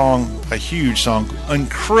this song, a huge song,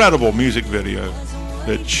 incredible music video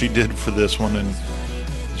that she did for this one, and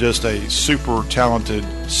just a super talented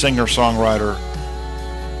singer-songwriter.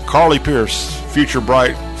 Carly Pearce, future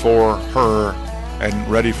bright for her, and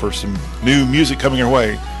ready for some new music coming her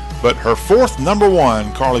way. But her fourth number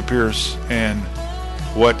one, Carly Pearce, and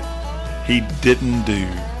What He Didn't Do.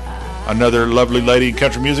 Another lovely lady in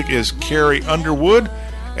country music is Carrie Underwood,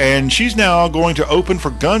 and she's now going to open for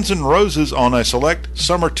Guns N' Roses on a select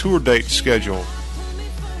summer tour date schedule.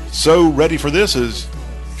 So ready for this is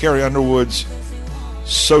Carrie Underwood's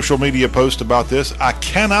social media post about this. "I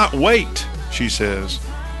cannot wait," she says.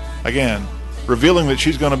 Again, revealing that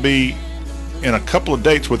she's going to be in a couple of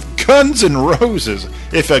dates with Guns N' Roses.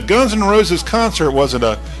 If a Guns N' Roses concert wasn't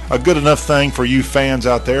a good enough thing for you fans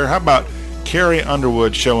out there, how about Carrie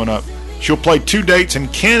Underwood showing up? She'll play 2 dates in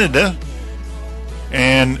Canada,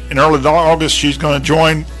 and in early August she's going to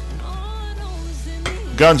join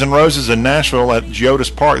Guns N' Roses in Nashville at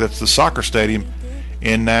Geodis Park. That's the soccer stadium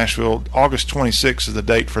in Nashville. August 26th is the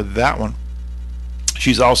date for that one.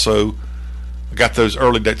 She's also got those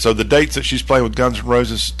early dates. So the dates that she's playing with Guns N'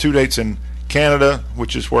 Roses, 2 dates in Canada,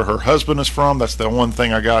 which is where her husband is from. That's the one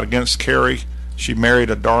thing I got against Carrie. She married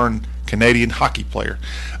a darn Canadian hockey player.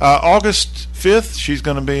 August 5th, she's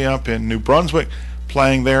going to be up in New Brunswick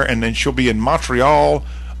playing there, and then she'll be in Montreal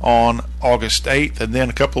on August 8th, and then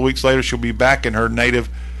a couple of weeks later she'll be back in her native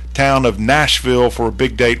town of Nashville for a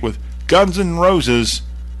big date with Guns N' Roses.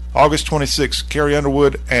 August 26th, Carrie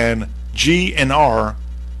Underwood and G&R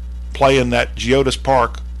playing that Geodis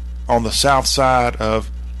Park on the south side of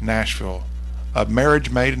Nashville. A marriage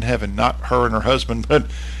made in heaven. Not her and her husband, but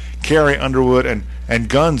Carrie Underwood and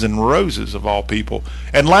Guns N' Roses, of all people.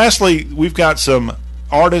 And lastly, we've got some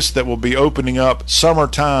artists that will be opening up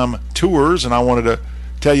summertime tours, and I wanted to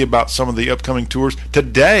tell you about some of the upcoming tours.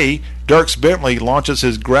 Today, Dierks Bentley launches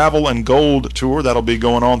his Gravel and Gold tour. That'll be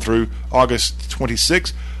going on through August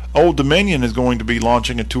 26th. Old Dominion is going to be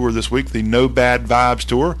launching a tour this week. The No Bad Vibes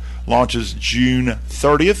tour launches June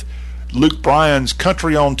 30th. Luke Bryan's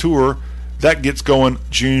Country on Tour, that gets going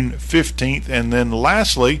June 15th. And then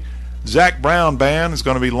lastly, Zach Brown Band is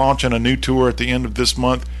going to be launching a new tour at the end of this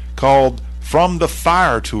month called From the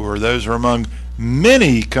Fire Tour. Those are among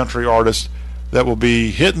many country artists that will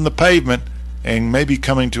be hitting the pavement and maybe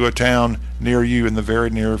coming to a town near you in the very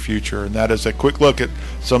near future. And that is a quick look at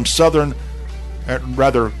some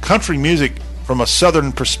country music from a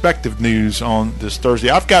southern perspective news on this Thursday.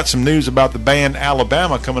 I've got some news about the band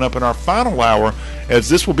Alabama coming up in our final hour, as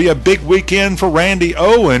this will be a big weekend for Randy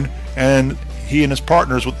Owen and he and his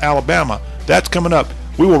partners with Alabama. That's coming up.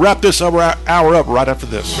 We will wrap this hour up right after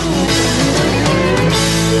this.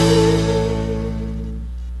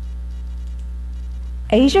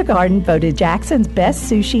 Asia Garden voted Jackson's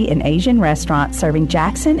best sushi and Asian restaurant, serving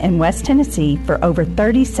Jackson and West Tennessee for over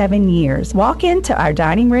 37 years. Walk into our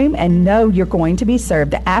dining room and know you're going to be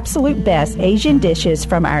served the absolute best Asian dishes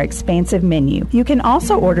from our expansive menu. You can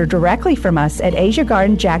also order directly from us at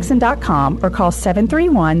AsiaGardenJackson.com or call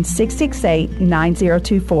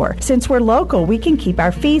 731-668-9024. Since we're local, we can keep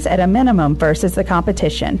our fees at a minimum versus the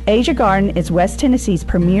competition. Asia Garden is West Tennessee's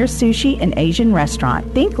premier sushi and Asian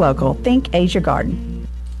restaurant. Think local, think Asia Garden.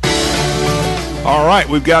 All right,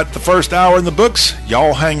 we've got the first hour in the books.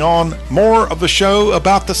 Y'all hang on. More of the show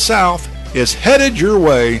about the South is headed your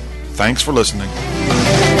way. Thanks for listening.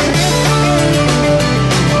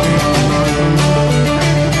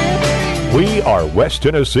 We are West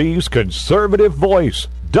Tennessee's conservative voice.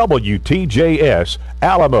 WTJS,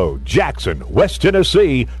 Alamo, Jackson, West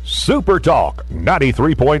Tennessee, Super Talk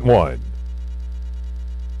 93.1.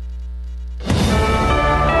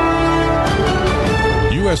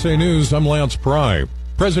 USA News, I'm Lance Pry.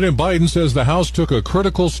 President Biden says the House took a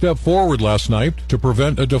critical step forward last night to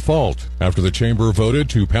prevent a default after the chamber voted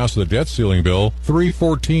to pass the debt ceiling bill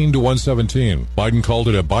 314 to 117. Biden called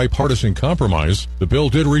it a bipartisan compromise. The bill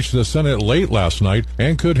did reach the Senate late last night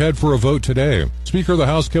and could head for a vote today. Speaker of the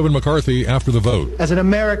House Kevin McCarthy after the vote. As an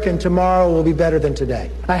American, tomorrow will be better than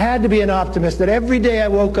today. I had to be an optimist that every day I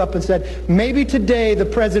woke up and said, maybe today the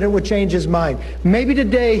president would change his mind. Maybe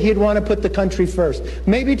today he'd want to put the country first.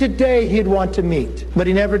 Maybe today he'd want to meet.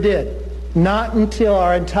 But he never did. Not until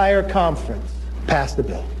our entire conference passed the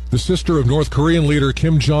bill. The sister of North Korean leader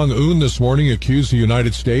Kim Jong-un this morning accused the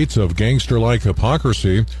United States of gangster-like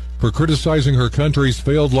hypocrisy. for criticizing her country's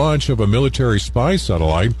failed launch of a military spy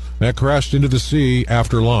satellite that crashed into the sea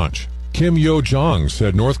after launch. Kim Yo-jong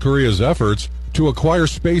said North Korea's efforts to acquire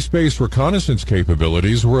space-based reconnaissance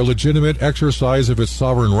capabilities were a legitimate exercise of its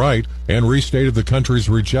sovereign right and restated the country's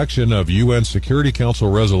rejection of UN Security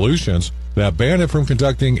Council resolutions that ban it from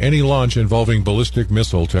conducting any launch involving ballistic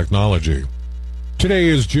missile technology. Today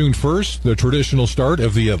is June 1st, the traditional start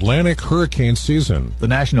of the Atlantic hurricane season. The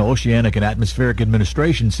National Oceanic and Atmospheric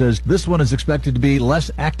Administration says this one is expected to be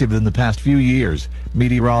less active than the past few years.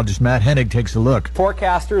 Meteorologist Matt Hennig takes a look.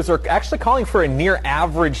 Forecasters are actually calling for a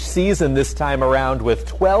near-average season this time around with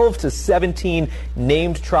 12 to 17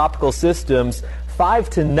 named tropical systems.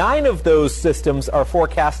 5 to 9 of those systems are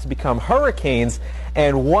forecast to become hurricanes,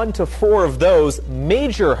 and 1 to 4 of those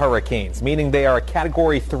major hurricanes, meaning they are a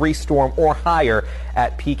Category 3 storm or higher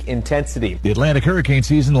at peak intensity. The Atlantic hurricane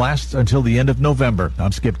season lasts until the end of November.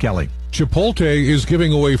 I'm Skip Kelly. Chipotle is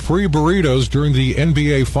giving away free burritos during the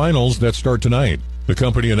NBA Finals that start tonight. The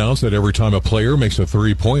company announced that every time a player makes a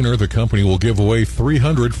three-pointer, the company will give away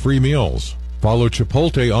 300 free meals. Follow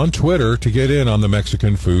Chipotle on Twitter to get in on the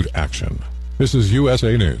Mexican food action. This is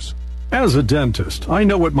USA News. As a dentist, I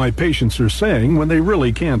know what my patients are saying when they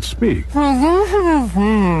really can't speak.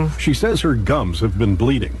 She says her gums have been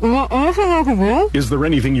bleeding. Is there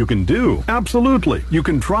anything you can do? Absolutely. You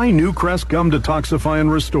can try New Crest Gum Detoxify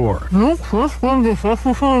and Restore.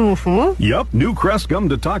 Yep, New Crest Gum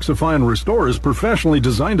Detoxify and Restore is professionally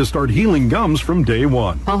designed to start healing gums from day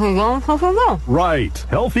one. Right.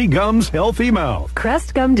 Healthy gums, healthy mouth.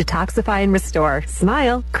 Crest Gum Detoxify and Restore.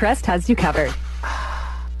 Smile, Crest has you covered.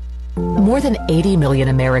 More than 80 million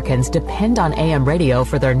Americans depend on AM radio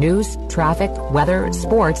for their news, traffic, weather,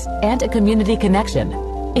 sports, and a community connection.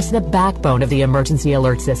 It's the backbone of the emergency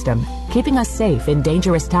alert system, keeping us safe in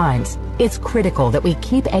dangerous times. It's critical that we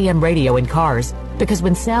keep AM radio in cars, because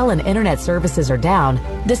when cell and internet services are down,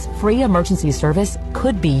 this free emergency service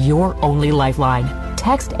could be your only lifeline.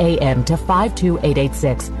 Text AM to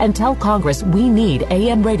 52886 and tell Congress we need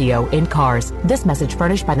AM radio in cars. This message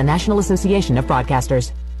furnished by the National Association of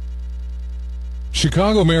Broadcasters.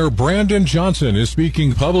 Chicago Mayor Brandon Johnson is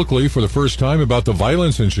speaking publicly for the first time about the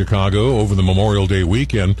violence in Chicago over the Memorial Day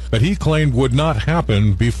weekend that he claimed would not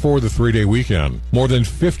happen before the three-day weekend. More than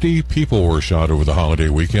 50 people were shot over the holiday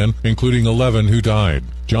weekend, including 11 who died.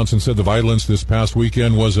 Johnson said the violence this past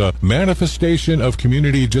weekend was a manifestation of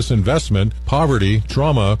community disinvestment, poverty,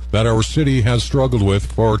 trauma that our city has struggled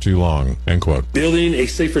with for too long, end quote. Building a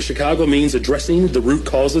safer Chicago means addressing the root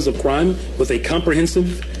causes of crime with a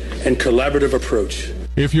comprehensive and collaborative approach.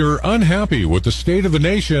 If you're unhappy with the state of the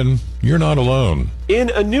nation, you're not alone.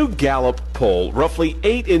 In a new Gallup poll, roughly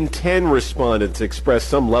 8 in 10 respondents expressed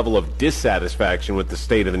some level of dissatisfaction with the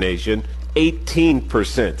state of the nation.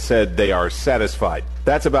 18% said they are satisfied.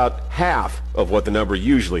 That's about half of what the number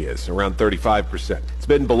usually is, around 35%. It's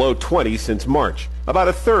been below 20 since March. About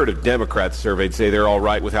a third of Democrats surveyed say they're all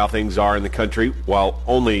right with how things are in the country, while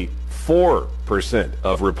only 4%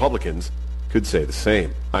 of Republicans could say the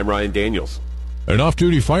same. I'm Ryan Daniels. An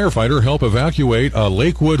off-duty firefighter helped evacuate a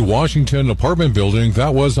Lakewood, Washington apartment building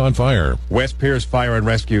that was on fire. West Pierce Fire and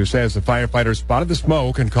Rescue says the firefighters spotted the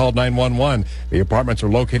smoke and called 911. The apartments are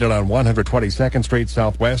located on 122nd Street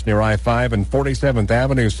Southwest near I-5 and 47th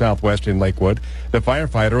Avenue Southwest in Lakewood. The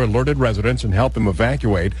firefighter alerted residents and helped them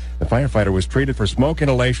evacuate. The firefighter was treated for smoke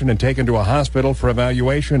inhalation and taken to a hospital for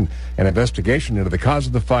evaluation. An investigation into the cause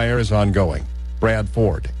of the fire is ongoing. Brad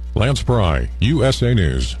Ford. Lance Pry, USA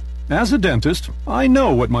News. As a dentist, I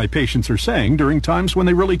know what my patients are saying during times when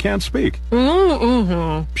they really can't speak.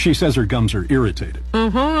 She says her gums are irritated.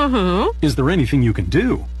 Is there anything you can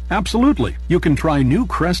do? Absolutely. You can try New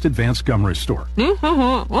Crest Advanced Gum Restore.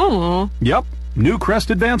 Yep, New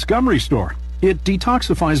Crest Advanced Gum Restore. It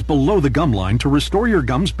detoxifies below the gum line to restore your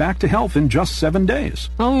gums back to health in just 7 days.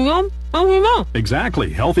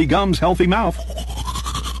 Exactly. Healthy gums, healthy mouth.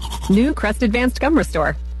 New Crest Advanced Gum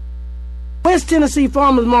Restore. West Tennessee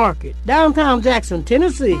Farmers Market, downtown Jackson,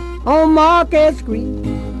 Tennessee, on Market Street.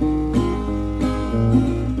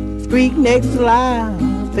 Street next to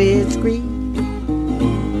Lafayette Street.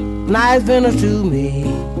 Nice vendors to me.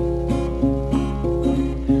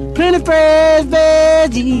 Plenty fresh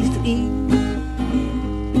veggies to eat.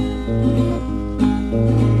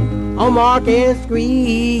 On Market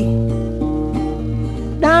Street,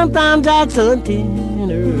 downtown Jackson,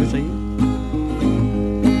 Tennessee.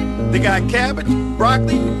 They got cabbage,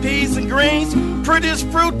 broccoli, peas, and greens. Prettiest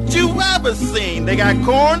fruit you ever seen. They got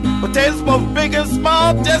corn, potatoes, both big and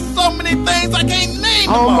small. Just so many things I can't name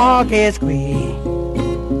them all. On Market Street,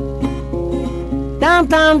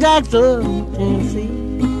 downtown Jackson, Tennessee.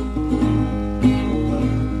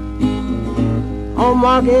 on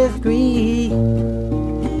Market Street.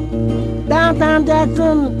 Downtown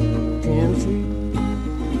Jackson,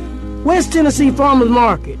 Tennessee. West Tennessee Farmers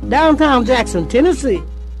Market, downtown Jackson, Tennessee.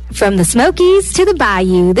 From the Smokies to the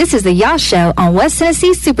Bayou, this is the Y'all Show on West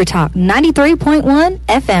Tennessee Super Talk 93.1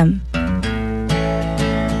 FM.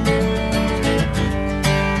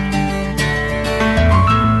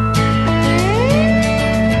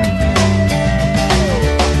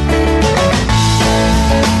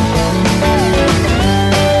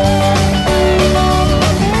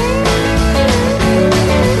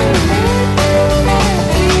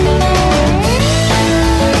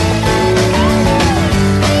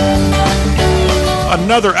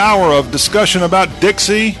 Another hour of discussion about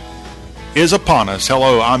Dixie is upon us.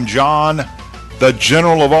 Hello, I'm John, the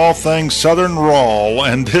general of all things Southern Rawl,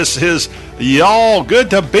 and this is Y'all. Good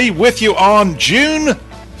to be with you on June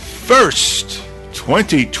 1st,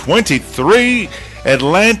 2023.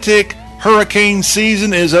 Atlantic hurricane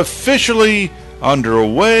season is officially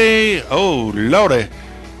underway. Oh, Lordy.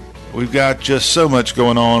 We've got just so much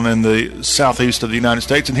going on in the southeast of the United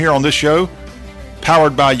States, and here on this show,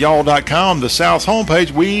 powered by y'all.com, the South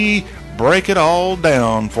homepage, we break it all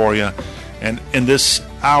down for you. And in this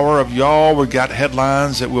hour of Y'all, we've got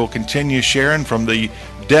headlines that we'll continue sharing, from the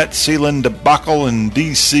debt ceiling debacle in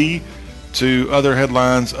D.C. to other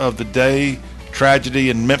headlines of the day.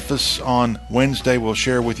 Tragedy in Memphis on Wednesday. We'll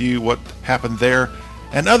share with you what happened there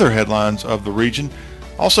and other headlines of the region.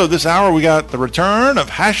 Also this hour, we got the return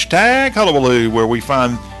of Hashtag Hullabaloo, where we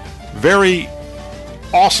find very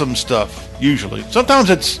awesome stuff. Usually. Sometimes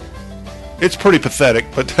it's pretty pathetic,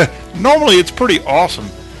 but normally it's pretty awesome.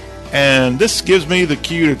 And this gives me the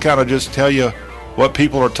cue to kind of just tell you what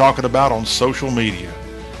people are talking about on social media.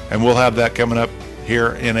 And we'll have that coming up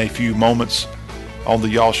here in a few moments on the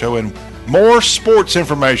Y'all Show. And more sports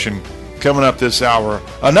information coming up this hour.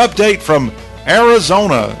 An update from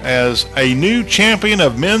Arizona as a new champion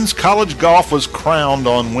of men's college golf was crowned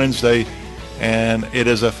on Wednesday. And it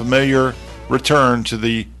is a familiar return to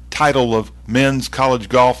the title of men's college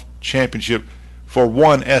golf championship for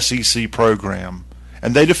one SEC program,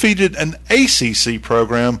 and they defeated an ACC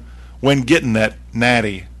program when getting that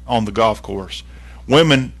natty on the golf course.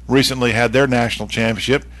 Women recently had their national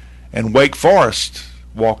championship, and Wake Forest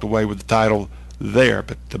walked away with the title there,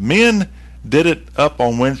 but the men did it up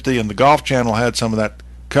on Wednesday, and the Golf Channel had some of that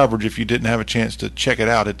coverage. If you didn't have a chance to check it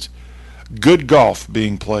out, it's good golf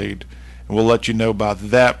being played. We'll let you know about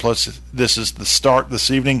that. Plus, this is the start this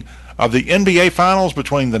evening of the NBA Finals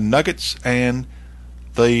between the Nuggets and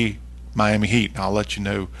the Miami Heat. I'll let you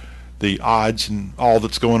know the odds and all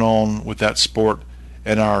that's going on with that sport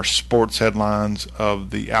in our sports headlines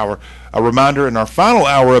of the hour. A reminder, in our final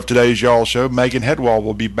hour of today's Y'all Show, Megan Hedwall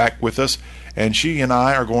will be back with us, and she and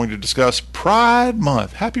I are going to discuss Pride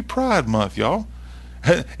Month. Happy Pride Month, y'all.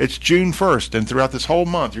 It's June 1st, and throughout this whole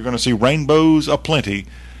month, you're going to see rainbows aplenty.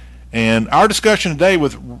 And our discussion today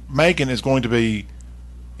with Megan is going to be,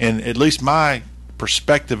 in at least my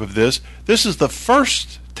perspective of this is the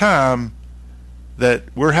first time that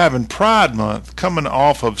we're having Pride Month coming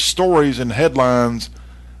off of stories and headlines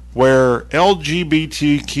where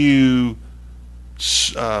LGBTQ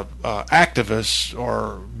activists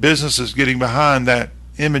or businesses getting behind that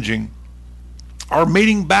imaging are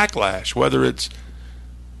meeting backlash, whether it's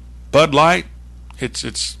Bud Light,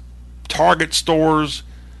 it's Target stores.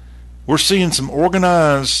 We're seeing some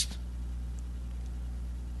organized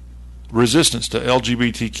resistance to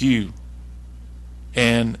LGBTQ.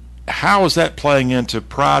 And how is that playing into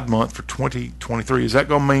Pride Month for 2023? Is that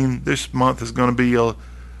going to mean this month is going to be a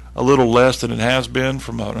little less than it has been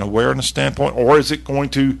from an awareness standpoint? Or is it going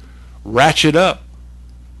to ratchet up?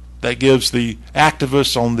 That gives the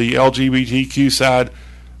activists on the LGBTQ side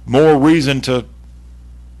more reason to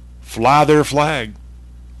fly their flag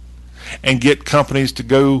and get companies to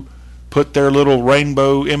go put their little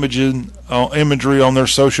rainbow imagery on their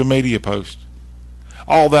social media posts.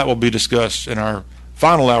 All that will be discussed in our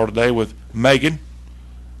final hour today with Megan.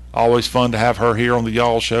 Always fun to have her here on the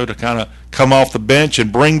Y'all Show to kind of come off the bench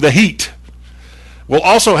and bring the heat. We'll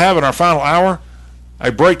also have in our final hour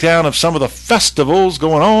a breakdown of some of the festivals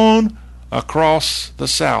going on across the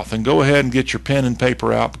South. And go ahead and get your pen and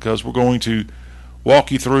paper out, because we're going to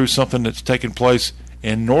walk you through something that's taking place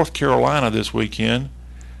in North Carolina this weekend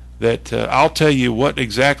that I'll tell you what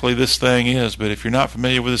exactly this thing is. But if you're not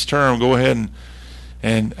familiar with this term, go ahead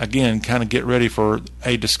and again, kind of get ready for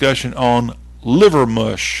a discussion on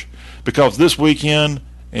Livermush, because this weekend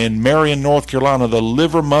in Marion, North Carolina, the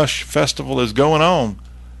Livermush Festival is going on.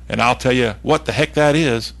 And I'll tell you what the heck that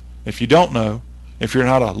is if you don't know, if you're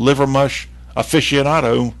not a Livermush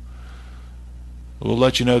aficionado. We'll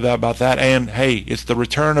let you know about that. And, hey, it's the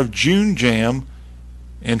return of June Jam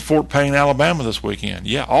in Fort Payne, Alabama this weekend.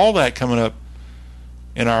 Yeah, all that coming up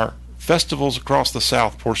in our Festivals Across the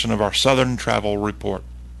South portion of our Southern Travel Report.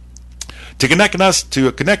 To connect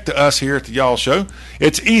to us here at the Y'all Show,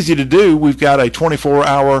 it's easy to do. We've got a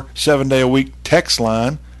 24-hour, 7-day-a-week text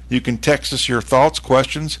line. You can text us your thoughts,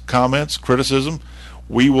 questions, comments, criticism.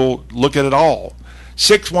 We will look at it all.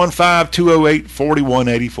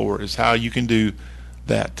 615-208-4184 is how you can do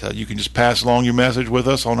that. You can just pass along your message with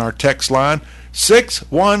us on our text line,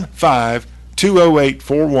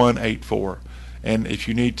 615-208-4184. And if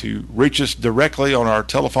you need to reach us directly on our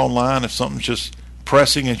telephone line, if something's just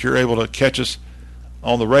pressing and you're able to catch us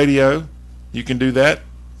on the radio, you can do that.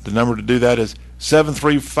 The number to do that is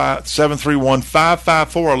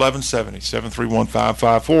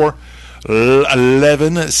 731-554-1170,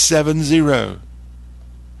 731-554-1170.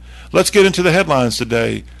 Let's get into the headlines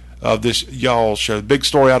today of this Y'all Show. Big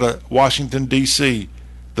story out of Washington, D.C.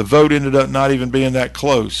 The vote ended up not even being that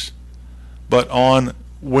close. But on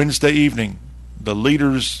Wednesday evening, the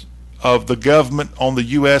leaders of the government on the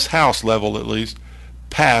U.S. House level, at least,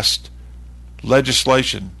 passed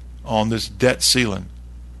legislation on this debt ceiling.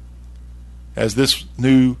 As this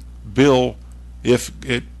new bill, if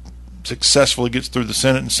it successfully gets through the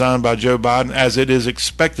Senate and signed by Joe Biden, as it is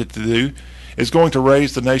expected to do, is going to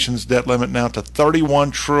raise the nation's debt limit now to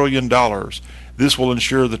 $31 trillion. This will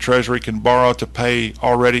ensure the Treasury can borrow to pay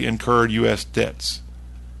already incurred U.S. debts.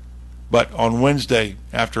 But on Wednesday,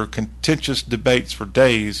 after contentious debates for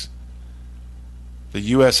days, the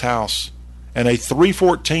U.S. House, and a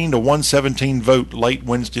 314 to 117 vote late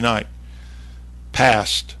Wednesday night,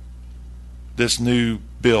 passed this new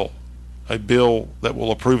bill, a bill that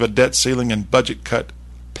will approve a debt ceiling and budget cut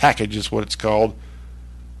package is what it's called.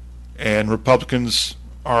 And Republicans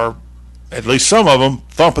are, at least some of them,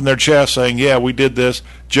 thumping their chest saying, yeah, we did this.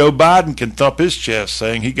 Joe Biden can thump his chest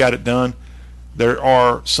saying he got it done. There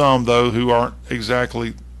are some, though, who aren't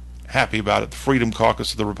exactly happy about it. The Freedom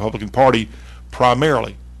Caucus of the Republican Party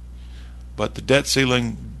primarily. But the debt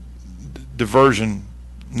ceiling diversion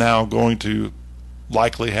now going to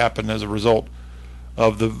likely happen as a result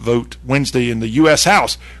of the vote Wednesday in the U.S.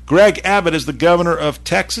 House. Greg Abbott is the governor of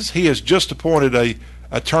Texas. He has just appointed a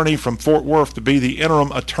attorney from Fort Worth to be the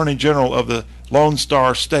interim attorney general of the Lone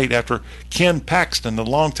Star State after Ken Paxton, the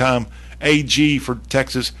longtime AG for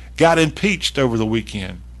Texas, got impeached over the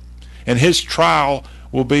weekend. And his trial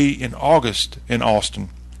will be in August in Austin.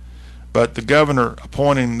 But the governor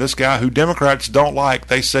appointing this guy who Democrats don't like,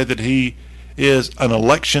 they say that he is an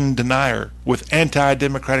election denier with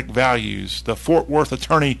anti-democratic values. The Fort Worth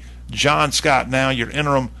attorney, John Scott, now your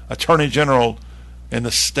interim attorney general in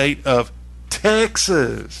the state of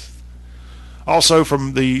Texas. Also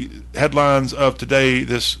from the headlines of today,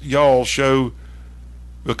 this Y'all Show,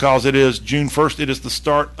 because it is June 1st, it is the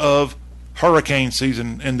start of hurricane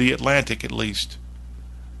season in the Atlantic at least.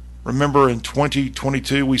 Remember in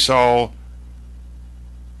 2022 we saw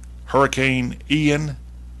Hurricane Ian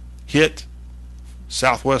hit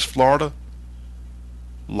Southwest Florida.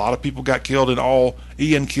 A lot of people got killed in all.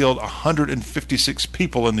 Ian killed 156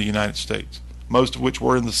 people in the United States, most of which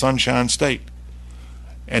were in the Sunshine State.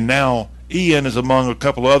 And now Ian is among a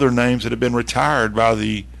couple of other names that have been retired by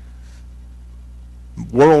the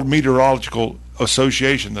World Meteorological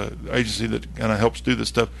Association, the agency that kind of helps do this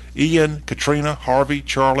stuff. Ian, Katrina, Harvey,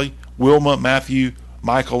 Charlie, Wilma, Matthew,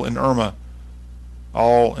 Michael, and Irma,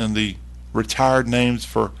 all in the retired names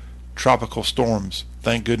for tropical storms.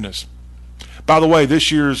 Thank goodness. By the way, this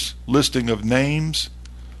year's listing of names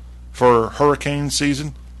for hurricane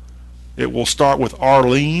season, it will start with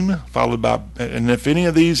Arlene, followed by, and if any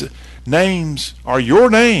of these names are your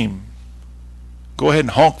name, go ahead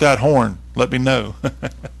and honk that horn. Let me know.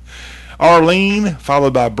 Arlene,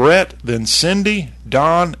 followed by Brett, then Cindy,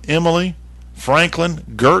 Don, Emily, Franklin,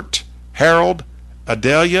 Gert, Harold,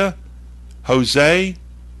 Adelia, Jose,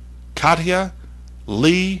 Katia,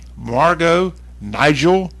 Lee, Margot,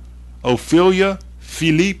 Nigel, Ophelia,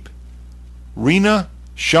 Philippe, Rena,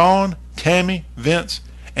 Sean, Tammy, Vince,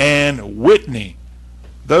 and Whitney.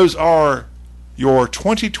 Those are your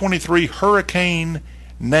 2023 hurricane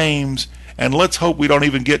names, and let's hope we don't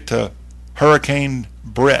even get to Hurricane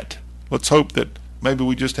Brett. Let's hope that maybe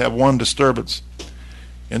we just have one disturbance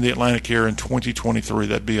in the Atlantic here in 2023.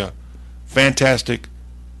 That'd be a fantastic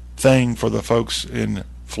thing for the folks in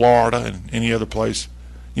Florida and any other place.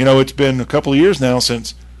 You know, it's been a couple of years now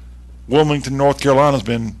since Wilmington, North Carolina has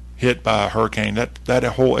been hit by a hurricane. That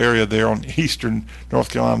whole area there on eastern North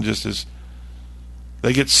Carolina just is,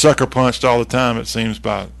 they get sucker punched all the time, it seems,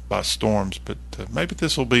 by storms. But maybe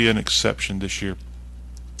this will be an exception this year.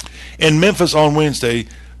 In Memphis on Wednesday,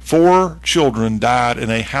 4 children died in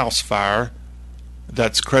a house fire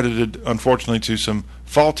that's credited, unfortunately, to some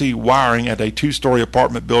faulty wiring at a 2-story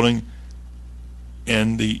apartment building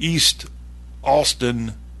in the East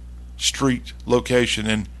Austin Street location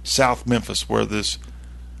in South Memphis, where this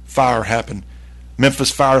fire happened.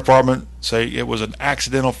 Memphis Fire Department say it was an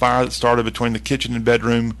accidental fire that started between the kitchen and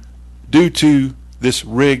bedroom due to this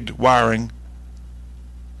rigged wiring,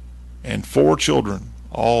 and 4 children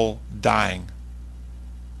all dying.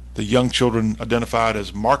 The young children identified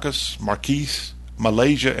as Marcus, Marquise,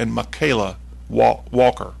 Malaysia, and Michaela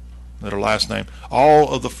Walker, their last name.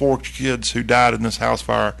 All of the 4 kids who died in this house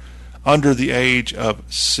fire under the age of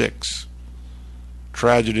 6.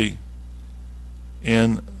 Tragedy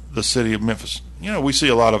in the city of Memphis. You know, we see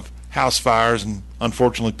a lot of house fires and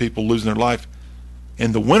unfortunately people losing their life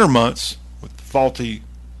in the winter months with faulty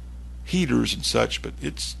heaters and such, but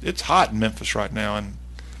it's hot in Memphis right now, and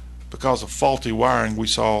because of faulty wiring, we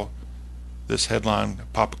saw this headline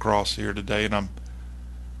pop across here today, and I'm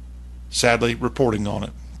sadly reporting on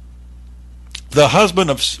it. The husband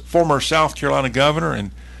of former South Carolina governor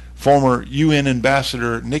and former UN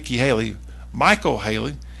ambassador Nikki Haley, Michael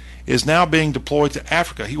Haley, is now being deployed to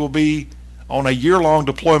Africa. He will be on a year-long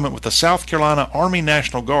deployment with the South Carolina Army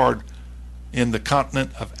National Guard in the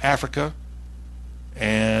continent of Africa,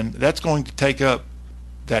 and that's going to take up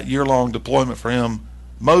that year-long deployment for him.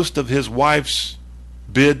 Most of his wife's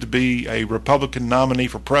bid to be a Republican nominee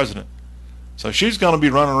for president. So she's going to be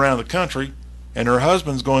running around the country, and her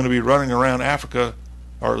husband's going to be running around Africa,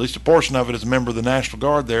 or at least a portion of it, as a member of the National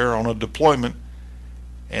Guard there on a deployment.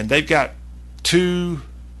 And they've got 2,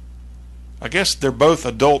 I guess they're both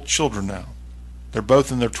adult children now. They're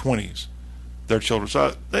both in their 20s, their children.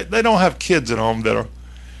 So they don't have kids at home that are,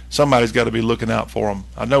 somebody's got to be looking out for them.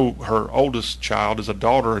 I know her oldest child is a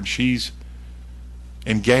daughter, and she's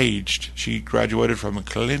engaged. She graduated from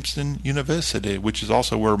Clemson University, which is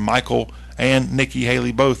also where Michael and Nikki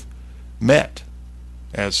Haley both met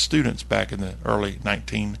as students back in the early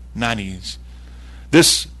 1990s.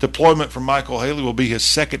 This deployment for Michael Haley will be his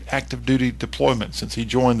second active duty deployment since he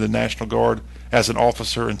joined the National Guard as an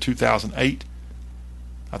officer in 2008.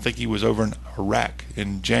 I think he was over in Iraq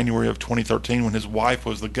in January of 2013 when his wife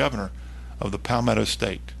was the governor of the Palmetto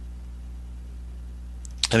State.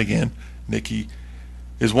 And again, Nikki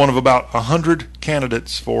is one of about 100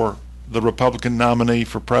 candidates for the Republican nominee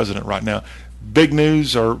for president right now. Big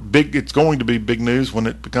news, or big, it's going to be big news when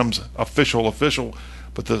it becomes official.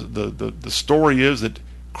 But the story is that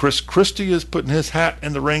Chris Christie is putting his hat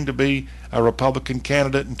in the ring to be a Republican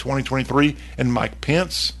candidate in 2023, and Mike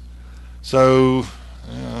Pence. So,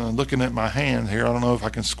 looking at my hand here, I don't know if I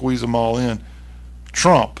can squeeze them all in.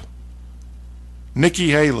 Trump,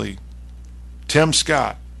 Nikki Haley, Tim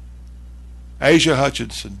Scott, Asia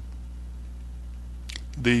Hutchinson,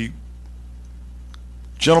 the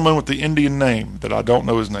gentleman with the Indian name that I don't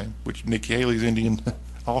know his name, which Nikki Haley's Indian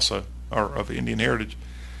also, or of Indian heritage.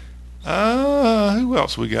 Who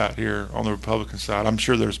else we got here on the Republican side? I'm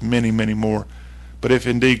sure there's many, many more. But if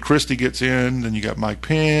indeed Christie gets in, then you got Mike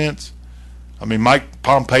Pence. I mean, Mike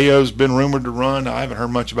Pompeo's been rumored to run. I haven't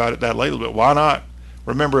heard much about that lately, but why not?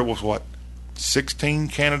 Remember, it was, 16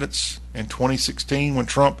 candidates in 2016 when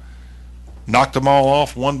Trump knocked them all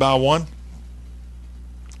off one by one?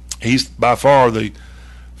 He's by far the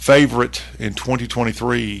favorite in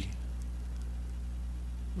 2023.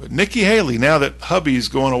 But Nikki Haley, now that hubby's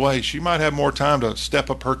going away, she might have more time to step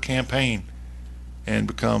up her campaign and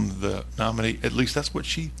become the nominee. At least that's what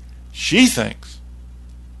she thinks.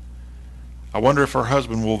 I wonder if her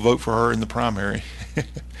husband will vote for her in the primary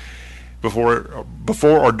before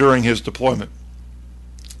or during his deployment.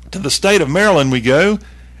 To the state of Maryland we go,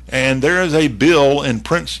 and there is a bill in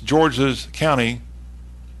Prince George's County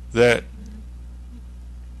that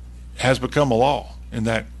has become a law in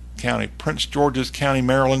that county. Prince George's County,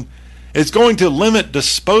 Maryland. It's going to limit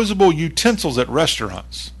disposable utensils at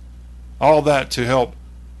restaurants. All that to help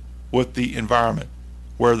with the environment,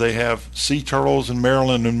 where they have sea turtles in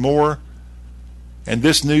Maryland and more. And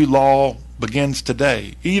this new law begins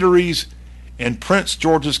today. Eateries in Prince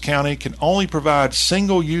George's County can only provide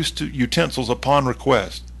single-use utensils upon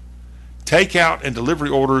request. Takeout and delivery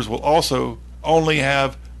orders will also only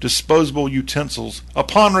have disposable utensils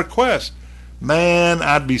upon request. Man,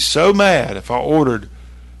 I'd be so mad if I ordered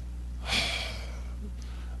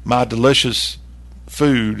my delicious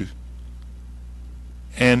food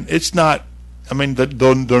and it's not, I mean, the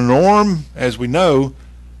norm, as we know,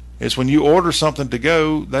 is when you order something to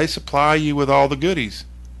go, they supply you with all the goodies.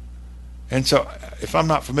 And so if I'm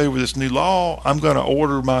not familiar with this new law, I'm going to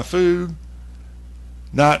order my food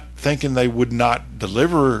not thinking they would not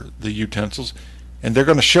deliver the utensils, and they're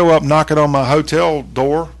going to show up knocking on my hotel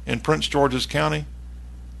door in Prince George's County,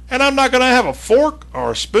 and I'm not going to have a fork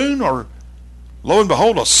or a spoon or, lo and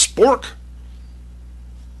behold, a spork.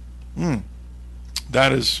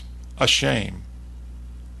 That is a shame.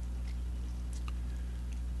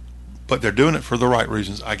 But they're doing it for the right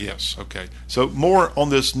reasons, I guess. Okay, so more on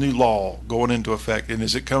this new law going into effect, and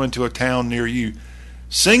is it coming to a town near you?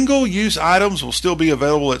 Single-use items will still be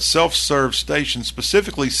available at self-serve stations.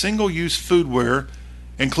 Specifically, single-use foodware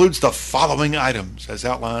includes the following items, as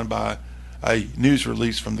outlined by a news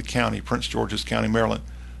release from the county, Prince George's County, Maryland.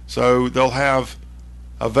 So they'll have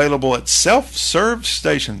available at self-serve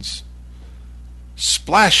stations: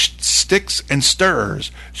 splash sticks and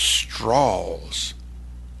stirrers, straws.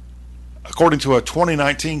 According to a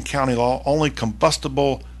 2019 county law, only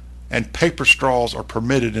combustible and paper straws are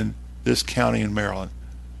permitted in this county in Maryland.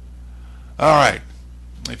 All right,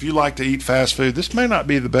 if you like to eat fast food, this may not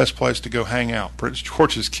be the best place to go hang out. Prince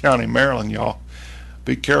George's County, Maryland, y'all.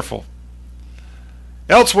 Be careful.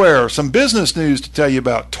 Elsewhere, some business news to tell you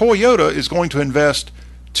about. Toyota is going to invest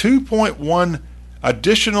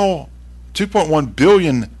 $2.1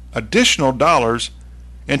 billion additional dollars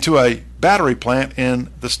into a battery plant in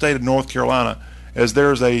the state of North Carolina, as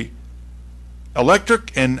there's a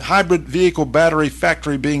electric and hybrid vehicle battery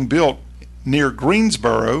factory being built near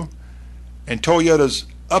Greensboro, and Toyota's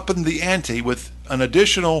upping the ante with an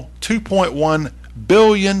additional $2.1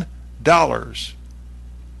 billion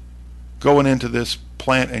going into this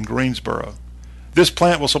plant in Greensboro. This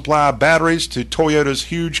plant will supply batteries to Toyota's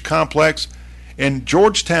huge complex in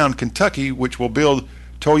Georgetown, Kentucky, which will build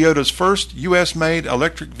Toyota's first U.S.-made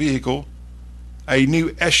electric vehicle, a new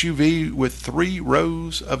SUV with 3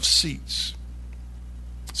 rows of seats.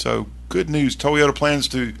 So, good news. Toyota plans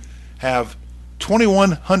to have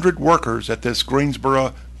 2,100 workers at this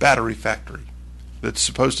Greensboro battery factory that's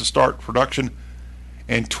supposed to start production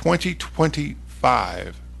in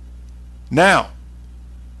 2025. Now,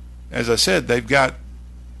 as I said, they've got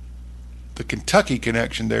the Kentucky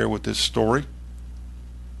connection there with this story.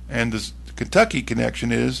 And the Kentucky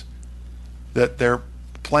connection is that their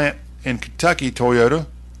plant in Kentucky, Toyota,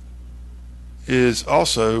 is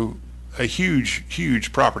also a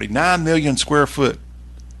huge property, 9 million square foot,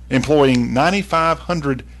 employing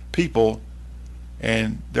 9,500 people,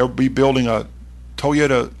 and they'll be building a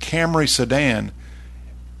Toyota Camry sedan.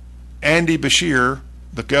 Andy Beshear,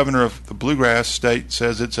 the governor of the Bluegrass State,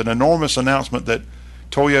 says it's an enormous announcement that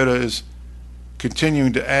Toyota is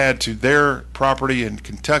continuing to add to their property in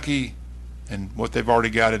Kentucky and what they've already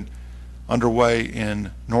got underway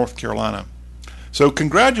in North Carolina. So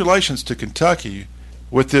congratulations to Kentucky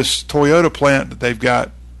with this Toyota plant that they've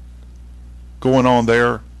got going on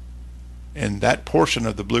there in that portion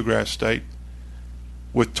of the Bluegrass State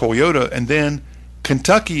with Toyota. And then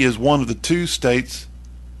Kentucky is one of the 2 states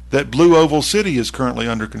that Blue Oval City is currently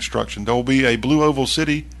under construction. There will be a Blue Oval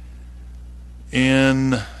City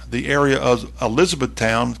in the area of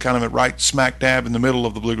Elizabethtown, kind of right smack dab in the middle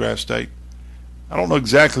of the Bluegrass State. I don't know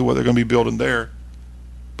exactly what they're going to be building there,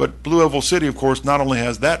 but Blue Oval City, of course, not only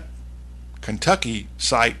has that Kentucky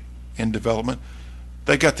site in development,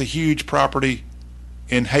 they got the huge property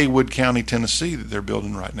in Haywood County, Tennessee that they're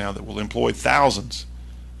building right now that will employ thousands,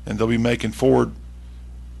 and they'll be making Ford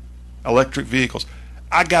electric vehicles.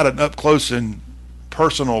 I got an up close and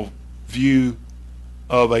personal view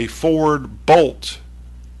of a Ford Bolt.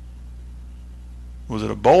 Was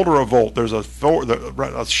it a Bolt or a Volt? There's a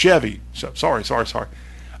Chevy. Sorry.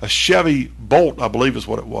 A Chevy Bolt, I believe is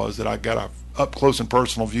what it was, that I got a up close and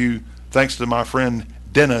personal view thanks to my friend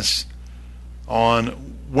Dennis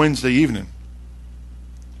on Wednesday evening.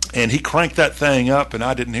 And he cranked that thing up and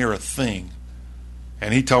I didn't hear a thing.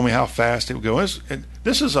 And he told me how fast it would go.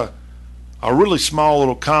 This is a really small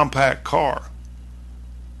little compact car.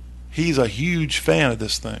 He's a huge fan of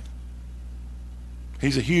this thing.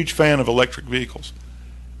 He's a huge fan of electric vehicles.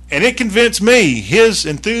 And it convinced me, his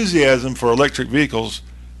enthusiasm for electric vehicles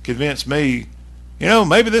convinced me,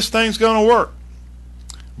 maybe this thing's going to work.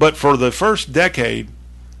 But for the first decade,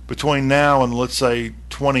 between now and let's say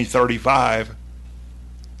 2035,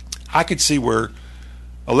 I could see where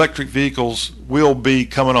electric vehicles will be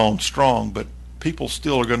coming on strong, but people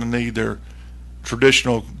still are going to need their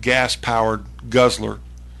traditional gas-powered guzzler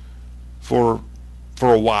for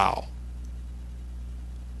a while.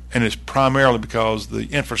 And it's primarily because the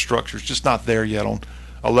infrastructure is just not there yet on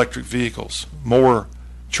electric vehicles. More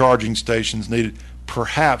charging stations needed.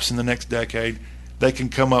 Perhaps in the next decade, they can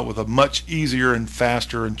come up with a much easier and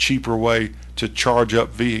faster and cheaper way to charge up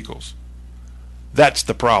vehicles. That's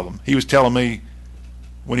the problem. He was telling me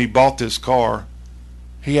when he bought this car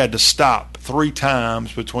he had to stop 3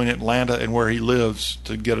 times between Atlanta and where he lives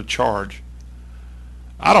to get a charge.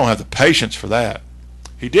 I don't have the patience for that.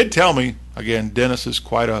 He did tell me, again, Dennis is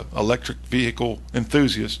quite an electric vehicle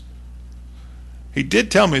enthusiast. He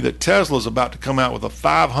did tell me that Tesla's about to come out with a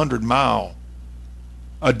 500-mile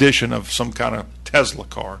edition of some kind of Tesla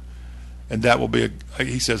car. And that will be,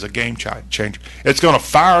 he says, a game changer. It's going to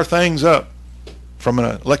fire things up from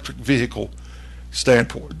an electric vehicle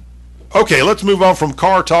standpoint. Okay, let's move on from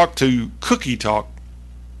car talk to cookie talk.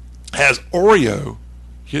 Has Oreo,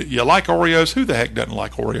 you like Oreos? Who the heck doesn't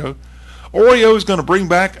like Oreo? Oreo is going to bring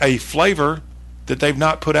back a flavor that they've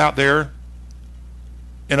not put out there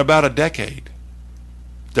in about a decade.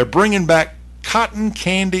 They're bringing back cotton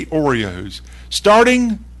candy Oreos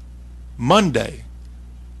starting Monday.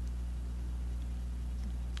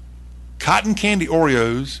 Cotton candy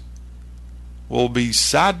Oreos will be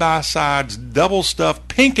side-by-sides, double-stuffed,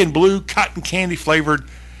 pink and blue cotton candy-flavored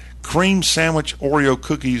cream sandwich Oreo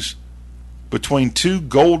cookies between 2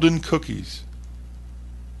 golden cookies.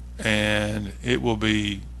 And it will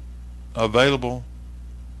be available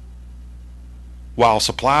while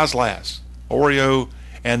supplies last. Oreo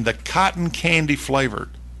and the cotton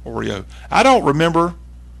candy-flavored Oreo. I don't remember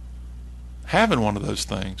having one of those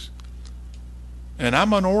things. And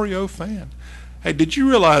I'm an Oreo fan. Hey, did you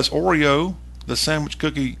realize Oreo, the sandwich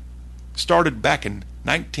cookie, started back in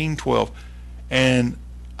 1912? And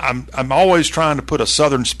I'm always trying to put a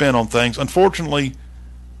southern spin on things. Unfortunately,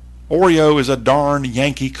 Oreo is a darn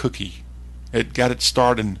Yankee cookie. It got its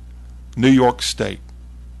start in New York State,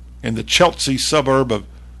 in the Chelsea suburb of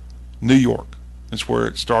New York. That's where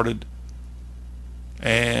it started.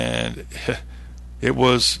 And it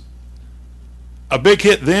was a big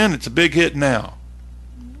hit then. It's a big hit now.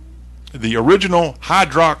 The original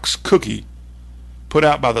Hydrox cookie put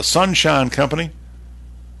out by the Sunshine Company,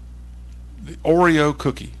 the Oreo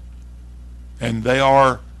cookie. And they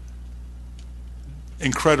are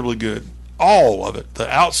incredibly good. All of it. The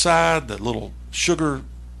outside, the little sugar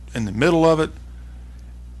in the middle of it,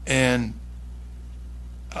 and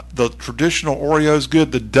the traditional Oreo is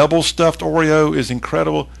good. The double stuffed Oreo is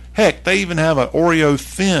incredible. Heck, they even have an Oreo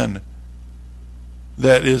thin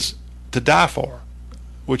that is to die for,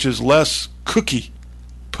 which is less cookie,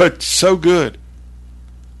 but so good.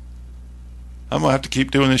 I'm going to have to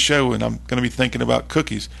keep doing this show, and I'm going to be thinking about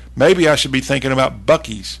cookies. Maybe I should be thinking about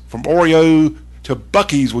Buc-ee's. From Oreo to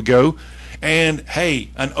Buc-ee's we go. And,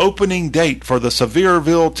 hey, an opening date for the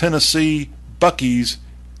Sevierville, Tennessee Buc-ee's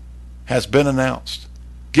has been announced.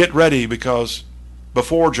 Get ready, because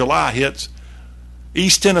before July hits,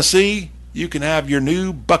 East Tennessee, you can have your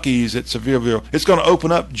new Buc-ee's at Sevierville. It's going to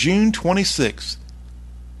open up June 26th.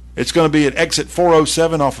 It's going to be at exit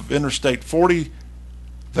 407 off of Interstate 40.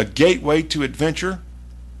 The gateway to adventure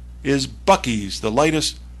is Buc-ee's, the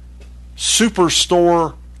latest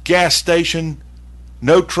superstore, gas station,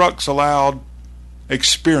 no trucks allowed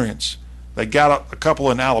experience. They got a couple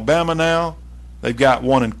in Alabama now. They've got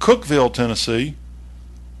one in Cookeville, Tennessee.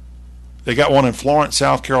 They got one in Florence,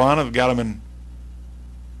 South Carolina. They've got them in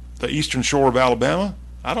the eastern shore of Alabama.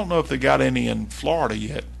 I don't know if they got any in Florida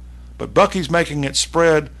yet. But Buc-ee's making it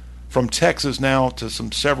spread from Texas now to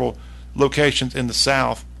several locations in the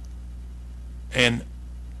South. And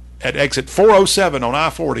at exit 407 on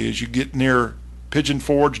I-40, as you get near Pigeon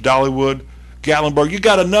Forge, Dollywood, Gatlinburg, you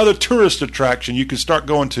got another tourist attraction you can start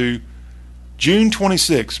going to. June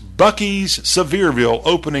 26th, Buc-ee's Sevierville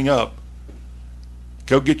opening up.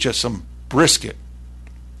 Go get you some brisket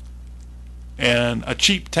and a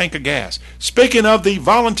cheap tank of gas. Speaking of the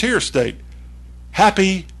volunteer state,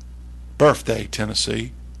 happy birthday,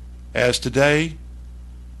 Tennessee, as today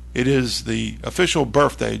it is the official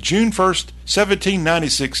birthday. June 1st,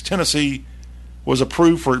 1796, Tennessee was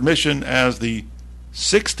approved for admission as the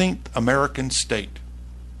 16th American state.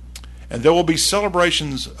 And there will be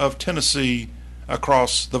celebrations of Tennessee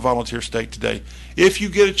across the volunteer state today. If you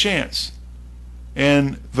get a chance,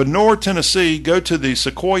 in Vonore, Tennessee, go to the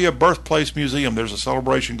Sequoia Birthplace Museum. There's a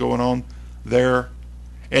celebration going on there.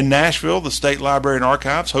 In Nashville, the State Library and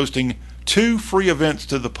Archives hosting 2 free events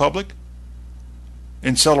to the public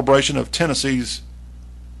in celebration of Tennessee's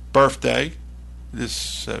birthday.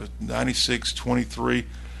 This 96, 23,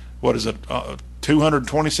 what is it,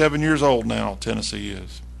 227 years old now, Tennessee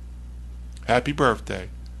is. Happy birthday.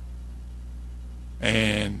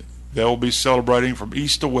 And they'll be celebrating from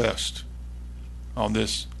east to west on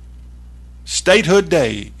this Statehood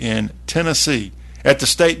Day in Tennessee. At the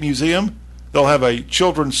State Museum, they'll have a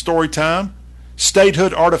children's story time,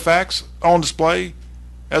 statehood artifacts on display,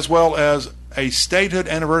 as well as a statehood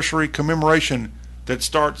anniversary commemoration that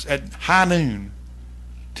starts at high noon.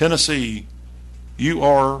 Tennessee, you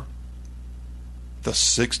are the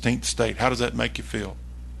 16th state. How does that make you feel?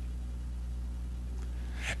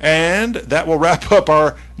 And that will wrap up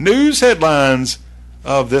our news headlines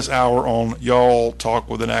of this hour on Y'all Talk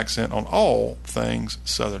with an Accent on all things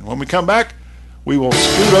Southern. When we come back, we will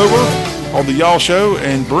scoot over on the Y'all Show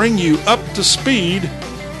and bring you up to speed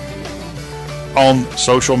on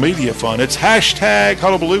social media fun. It's hashtag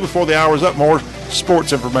Hullabaloo before the hour is up. More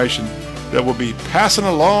sports information that will be passing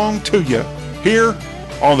along to you here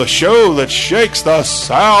on the show that shakes the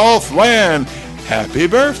Southland. Happy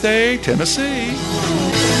birthday, Tennessee.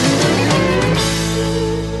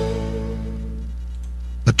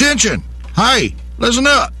 Attention! Hey, listen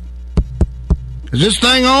up. Is this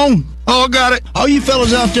thing on? Oh, I got it. All you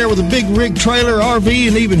fellas out there with a big rig trailer, RV,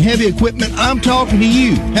 and even heavy equipment, I'm talking to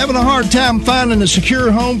you. Having a hard time finding a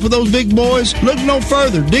secure home for those big boys? Look no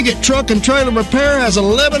further. Diggett Truck and Trailer Repair has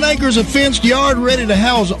 11 acres of fenced yard ready to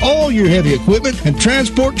house all your heavy equipment and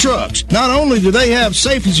transport trucks. Not only do they have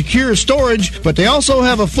safe and secure storage, but they also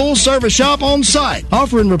have a full-service shop on site,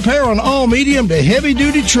 offering repair on all medium to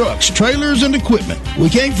heavy-duty trucks, trailers, and equipment. We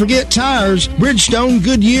can't forget tires. Bridgestone,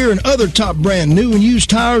 Goodyear, and other top brand new and used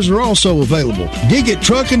tires are also available. Diggett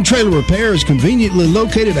Truck and Trailer Repair is conveniently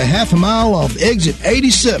located a half a mile off exit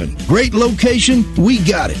 87. Great location, we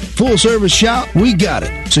got it. Full service shop, we got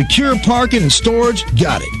it. Secure parking and storage,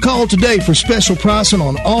 got it. Call today for special pricing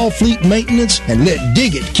on all fleet maintenance and let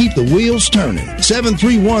Diggett keep the wheels turning.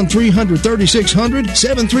 731-300-3600,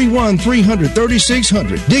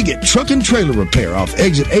 731-300-3600. Diggett Truck and Trailer Repair off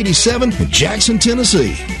exit 87 in Jackson,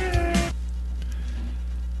 Tennessee.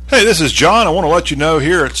 Hey, this is John. I want to let you know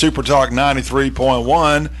here at Super Talk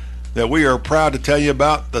 93.1 that we are proud to tell you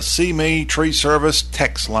about the See Me Tree Service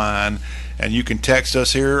text line. And you can text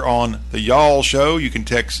us here on the Y'all Show. You can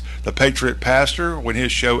text the Patriot Pastor when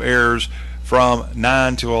his show airs from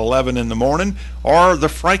 9 to 11 in the morning, or the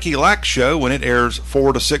Frankie Lack Show when it airs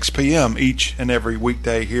 4 to 6 p.m. each and every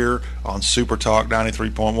weekday here on Super Talk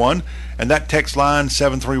 93.1. And that text line,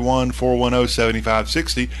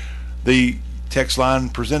 731-410-7560. The text line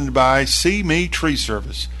presented by See Me Tree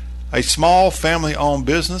Service, a small family-owned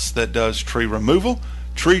business that does tree removal,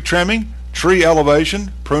 tree trimming, tree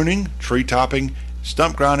elevation, pruning, tree topping,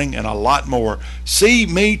 stump grinding, and a lot more. See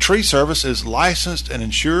Me Tree Service is licensed and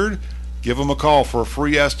insured. Give them a call for a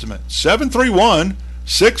free estimate.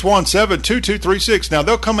 731-617-2236. Now,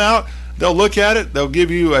 they'll come out, they'll look at it, they'll give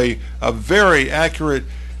you a very accurate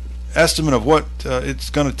estimate of what it's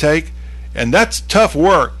going to take. And that's tough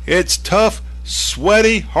work. It's tough,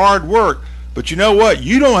 sweaty, hard work. But you know what?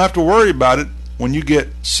 You don't have to worry about it when you get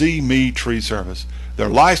See Me Tree Service. They're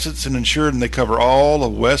licensed and insured, and they cover all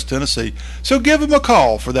of West Tennessee. So give them a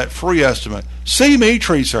call for that free estimate. See Me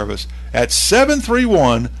Tree Service at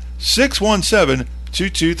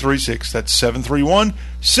 731-617-2236. That's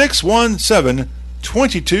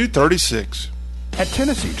 731-617-2236. At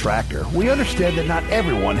Tennessee Tractor, we understand that not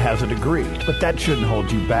everyone has a degree, but that shouldn't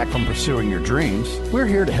hold you back from pursuing your dreams. We're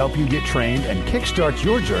here to help you get trained and kickstart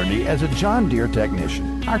your journey as a John Deere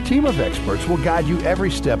technician. Our team of experts will guide you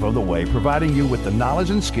every step of the way, providing you with the knowledge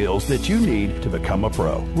and skills that you need to become a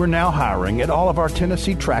pro. We're now hiring at all of our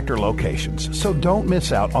Tennessee Tractor locations, so don't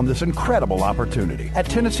miss out on this incredible opportunity. At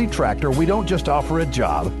Tennessee Tractor, we don't just offer a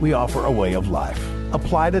job, we offer a way of life.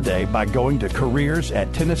 Apply today by going to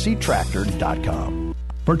careers@TennesseeTractor.com.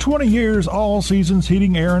 For 20 years, All Seasons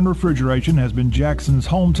Heating, Air, and Refrigeration has been Jackson's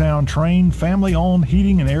hometown trained, family-owned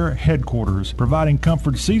heating and air headquarters, providing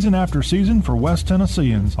comfort season after season for West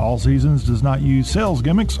Tennesseans. All Seasons does not use sales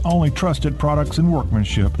gimmicks, only trusted products and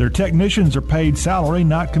workmanship. Their technicians are paid salary,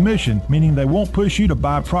 not commission, meaning they won't push you to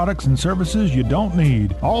buy products and services you don't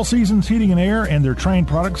need. All Seasons Heating and Air and their trained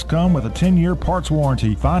products come with a 10-year parts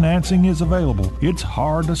warranty. Financing is available. It's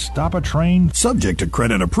hard to stop a train. Subject to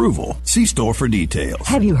credit approval. See store for details.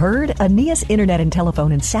 Have you heard? Aeneas Internet and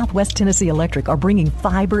Telephone and Southwest Tennessee Electric are bringing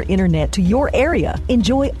fiber internet to your area.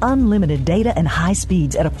 Enjoy unlimited data and high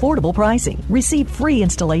speeds at affordable pricing. Receive free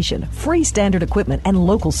installation, free standard equipment, and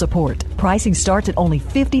local support. Pricing starts at only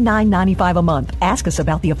 $59.95 a month. Ask us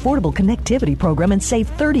about the Affordable Connectivity Program and save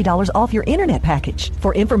 $30 off your internet package.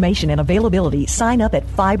 For information and availability, sign up at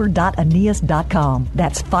fiber.aeneas.com.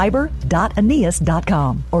 That's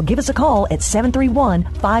fiber.aeneas.com. Or give us a call at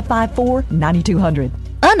 731-554-9200.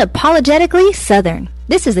 Unapologetically Southern.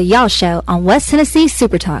 This is the Y'all Show on West Tennessee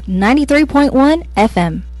Super Talk 93.1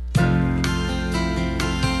 FM.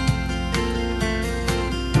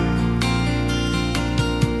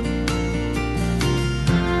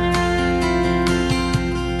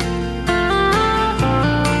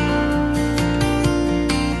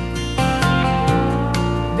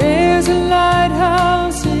 There's a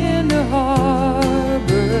lighthouse in the heart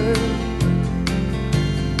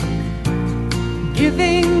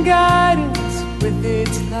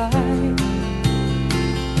its light.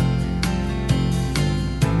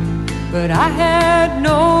 But I had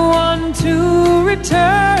no one to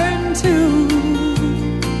return to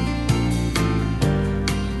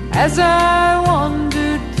as I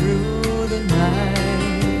wandered through the night.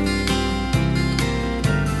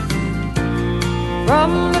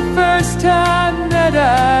 From the first time that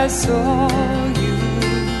I saw you,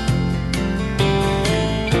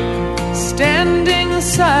 standing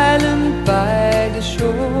silent by the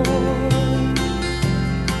shore,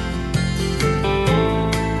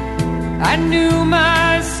 I knew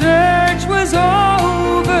my search was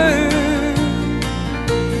over,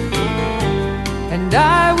 and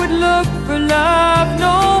I would look for love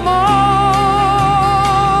no more.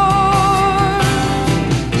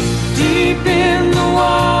 Deep in the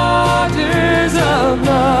waters of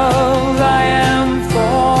love I am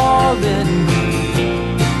falling,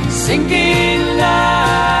 sinking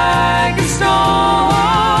like a stone.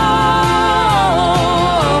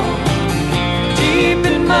 Deep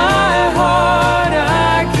in my heart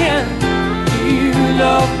I can hear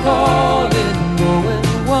love calling,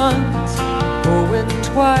 going once, going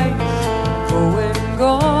twice, going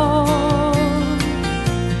gone.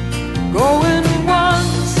 Going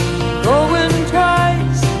once, going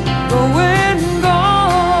twice, going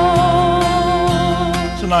gone.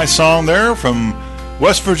 It's a nice song there from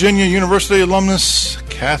West Virginia University alumnus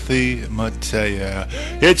Kathy Mattea.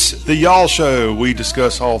 It's the Y'all Show. We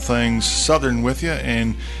discuss all things Southern with you,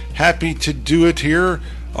 and happy to do it here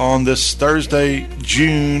on this Thursday,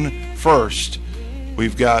 June 1st.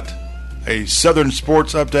 We've got a Southern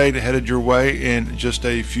sports update headed your way in just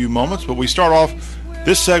a few moments, but we start off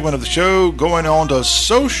this segment of the show going on to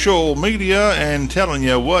social media and telling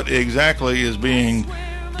you what exactly is being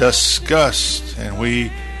discussed. And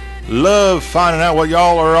we love finding out what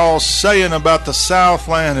y'all are all saying about the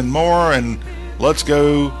Southland and more, and let's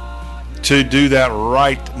go to do that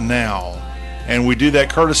right now. And we do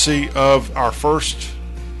that courtesy of our first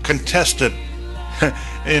contestant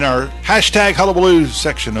in our hashtag Hullabaloo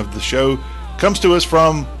section of the show. Comes to us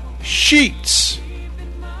from Sheetz.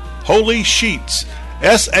 Holy Sheetz.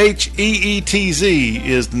 SHEETZ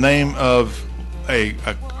is the name of I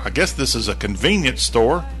guess this is a convenience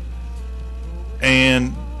store,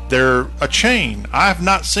 and they're a chain. I have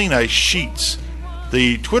not seen a Sheetz.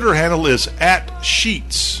 The Twitter handle is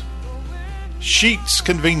 @Sheetz. Sheetz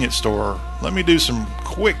convenience store. Let me do some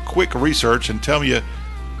quick research and tell you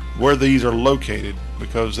where these are located,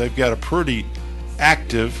 because they've got a pretty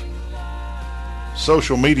active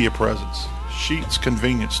social media presence. Sheetz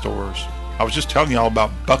convenience stores. I was just telling you all about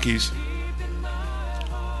Buc-ee's,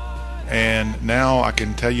 and now I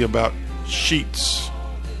can tell you about Sheetz.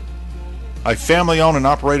 A family-owned and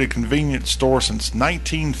operated convenience store since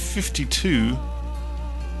 1952,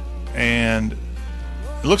 and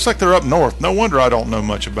it looks like they're up north. No wonder I don't know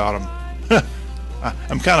much about them.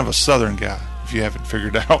 I'm kind of a Southern guy, if you haven't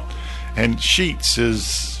figured out. And Sheetz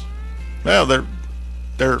is, well, they're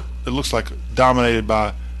it looks like dominated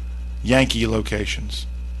by Yankee locations,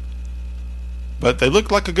 but they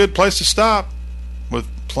look like a good place to stop with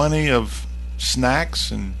plenty of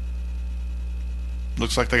snacks, and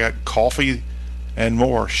looks like they got coffee and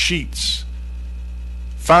more. Sheetz.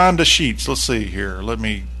 Find a Sheetz. Let's see here. Let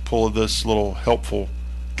me pull this little helpful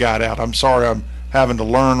guide out. I'm sorry I'm having to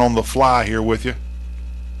learn on the fly here with you,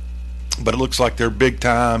 but it looks like they're big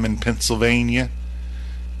time in Pennsylvania.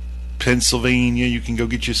 You can go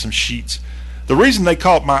get you some Sheetz. The reason they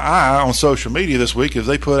caught my eye on social media this week is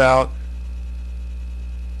they put out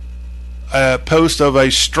a post of a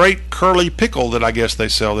straight curly pickle that I guess they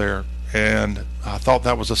sell there, and I thought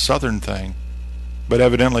that was a Southern thing, but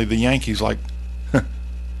evidently the Yankees like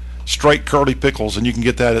straight curly pickles, and you can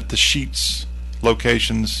get that at the Sheetz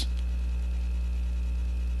locations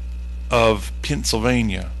of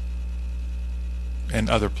Pennsylvania and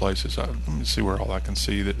other places. Let me see where all I can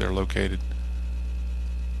see that they're located.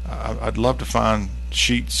 I'd love to find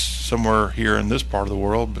Sheetz somewhere here in this part of the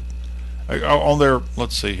world, but on their,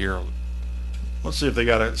 let's see here. Let's see if they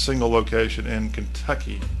got a single location in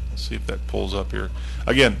Kentucky. Let's see if that pulls up here.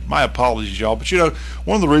 Again, my apologies, y'all, but you know,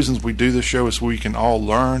 one of the reasons we do this show is so we can all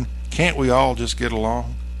learn. Can't we all just get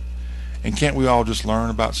along? And can't we all just learn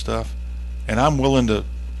about stuff? And I'm willing to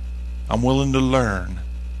learn.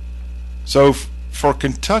 So for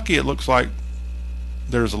Kentucky, it looks like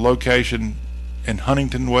there's a location in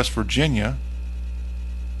Huntington, West Virginia.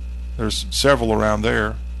 There's several around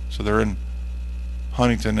there. So they're in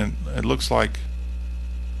Huntington, and it looks like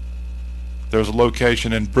there's a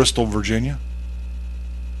location in Bristol, Virginia.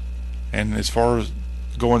 And as far as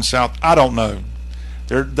going south, I don't know.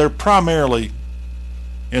 They're primarily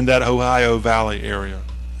in that Ohio Valley area.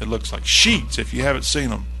 It looks like Sheetz, if you haven't seen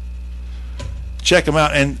them. Check them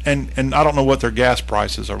out, and I don't know what their gas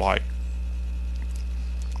prices are like.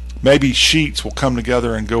 Maybe Sheetz will come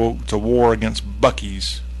together and go to war against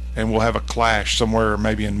Buc-ee's, and we'll have a clash somewhere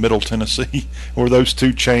maybe in Middle Tennessee where those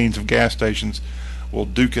two chains of gas stations will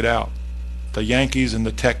duke it out. The Yankees and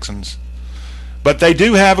the Texans. But they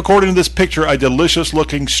do have, according to this picture, a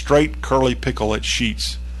delicious-looking straight curly pickle at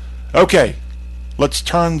Sheetz. Okay, let's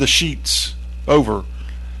turn the sheets over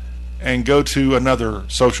and go to another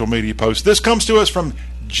social media post. This comes to us from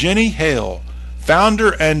Jenny Hale,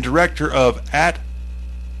 founder and director of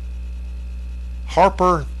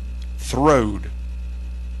 @Harper Throde.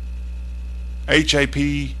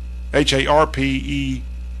 HARPE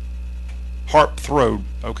Harp Throde.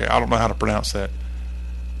 Okay, I don't know how to pronounce that,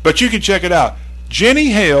 but you can check it out. Jenny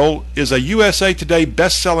Hale is a USA Today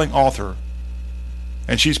best-selling author,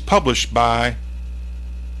 and she's published by,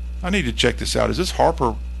 I need to check this out. Is this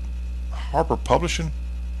Harper Publishing?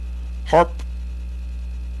 Harp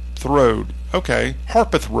Throde. Okay,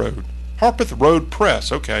 Harpeth Road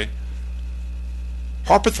Press. Okay.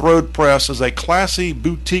 Harpeth Road Press is a classy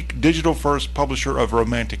boutique digital-first publisher of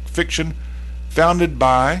romantic fiction, founded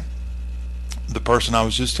by the person I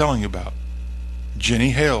was just telling you about,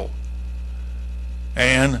 Jenny Hale.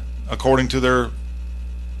 And according to their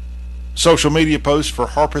social media post for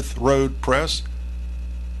Harpeth Road Press,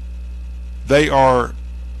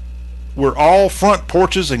 we're all front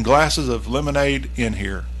porches and glasses of lemonade in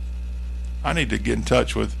here. I need to get in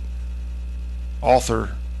touch with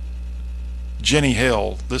author Jenny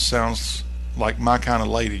Hale. This sounds like my kind of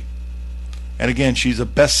lady. And again, she's a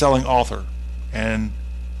best-selling author, and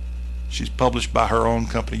she's published by her own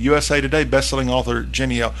company. USA Today best-selling author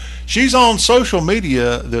Jenny Hale. She's on social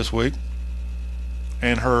media this week,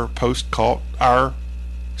 and her post caught our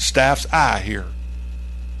staff's eye here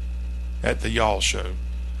at the Y'all Show.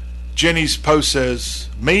 Jenny's post says,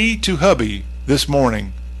 "Me to hubby this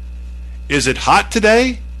morning. Is it hot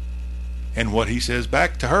today?" And what he says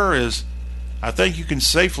back to her is, "I think you can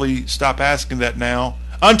safely stop asking that now.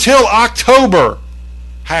 Until October.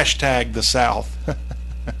 Hashtag the South."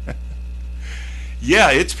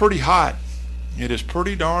 Yeah, it's pretty hot. It is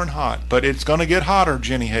pretty darn hot. But it's going to get hotter,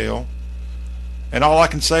 Jenny Hale. And all I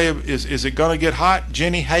can say is it going to get hot,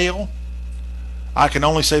 Jenny Hale? I can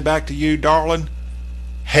only say back to you, darling,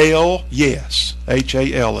 hell yes.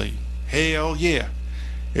 H-A-L-E. Hell yeah.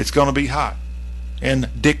 It's going to be hot. And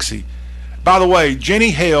Dixie. By the way,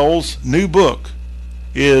 Jenny Hale's new book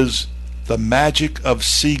is The Magic of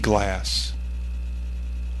Sea Glass.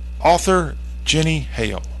 Author Jenny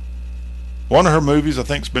Hale. One of her movies, I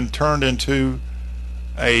think, has been turned into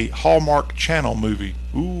a Hallmark Channel movie.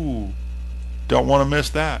 Ooh, don't want to miss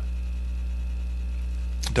that.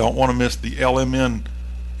 Don't want to miss the LMN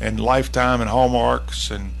and Lifetime and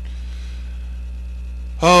Hallmarks and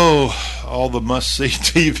all the must-see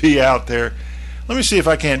TV out there. Let me see if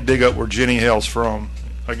I can't dig up where Jenny Hale's from.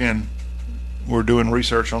 Again, we're doing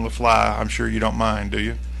research on the fly. I'm sure you don't mind, do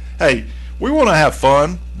you? Hey, we want to have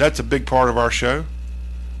fun. That's a big part of our show.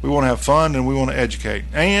 We want to have fun and we want to educate.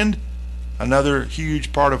 And another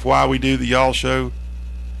huge part of why we do the Y'all Show,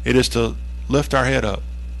 it is to lift our head up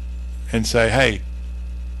and say, hey,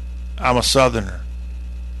 I'm a Southerner.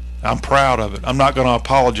 I'm proud of it. I'm not going to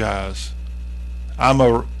apologize. I'm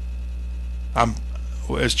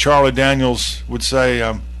as Charlie Daniels would say,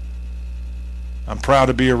 I'm proud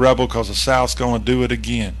to be a rebel because the South's going to do it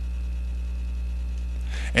again.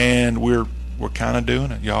 And we're kind of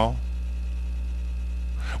doing it, y'all.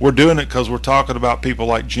 We're doing it because we're talking about people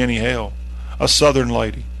like Jenny Hale, a Southern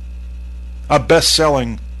lady, a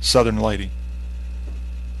best-selling Southern lady.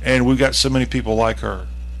 And we've got so many people like her,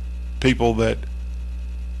 people that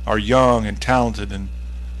are young and talented and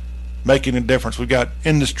making a difference. We've got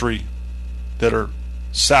industry that are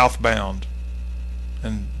southbound,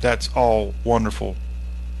 and that's all wonderful,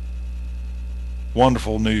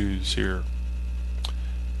 wonderful news here.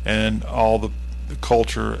 And all the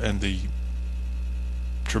culture and the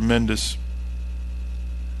tremendous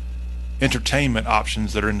entertainment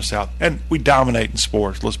options that are in the South. And we dominate in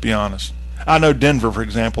sports, let's be honest. I know Denver, for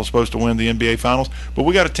example, is supposed to win the NBA Finals, but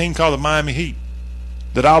we got a team called the Miami Heat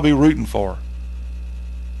that I'll be rooting for.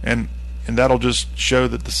 And that'll just show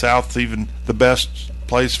that the South's even the best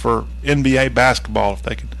place for NBA basketball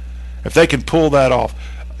if they can pull that off.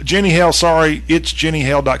 Jenny Hale, sorry, it's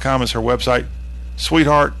jennyhale.com is her website.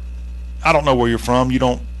 Sweetheart, I don't know where you're from. You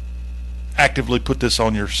don't actively put this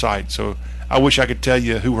on your site, so I wish I could tell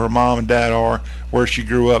you who her mom and dad are, where she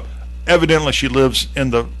grew up. Evidently she lives in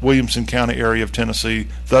the Williamson County area of Tennessee,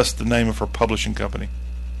 thus the name of her publishing company.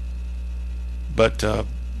 But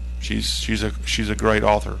She's a great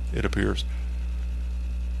author, it appears.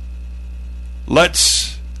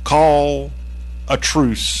 Let's call a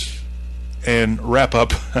truce and wrap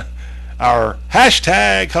up our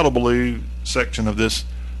hashtag Hullabaloo section of this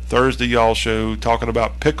Thursday Y'all Show, talking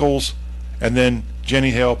about pickles, and then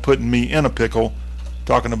Jenny Hale putting me in a pickle,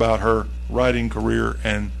 talking about her writing career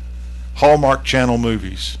and Hallmark Channel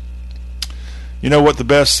movies. You know what the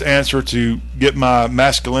best answer to get my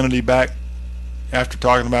masculinity back after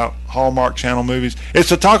talking about Hallmark Channel movies is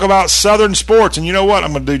to talk about Southern sports. And you know what?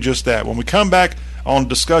 I'm going to do just that. When we come back on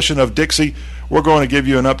discussion of Dixie, we're going to give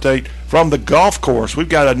you an update from the golf course. We've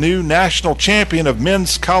got a new national champion of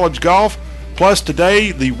men's college golf. Plus,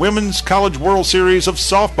 today, the Women's College World Series of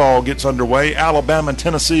softball gets underway. Alabama and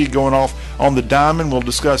Tennessee going off on the diamond. We'll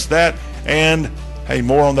discuss that. And, hey,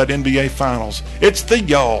 more on that NBA Finals. It's the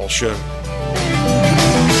Y'all Show.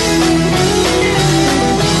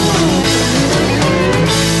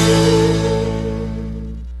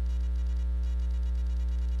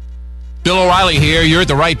 Bill O'Reilly here. You're at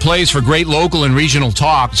the right place for great local and regional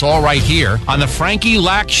talk. It's all right here on the Frankie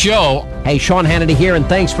Lack Show. Hey, Sean Hannity here, and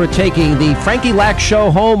thanks for taking the Frankie Lack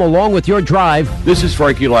Show home along with your drive. This is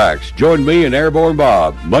Frankie Lax. Join me and Airborne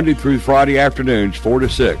Bob Monday through Friday afternoons 4 to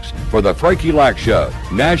 6 for the Frankie Lack Show.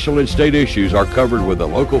 National and state issues are covered with a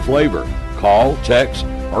local flavor. Call, text,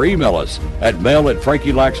 or email us at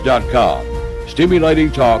mail@frankielax.com.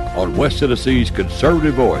 Stimulating talk on West Tennessee's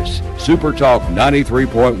conservative voice, Super Talk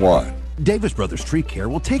 93.1. Davis Brothers Tree Care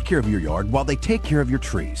will take care of your yard while they take care of your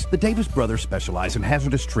trees. The Davis Brothers specialize in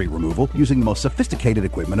hazardous tree removal using the most sophisticated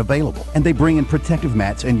equipment available. And they bring in protective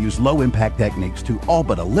mats and use low-impact techniques to all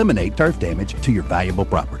but eliminate turf damage to your valuable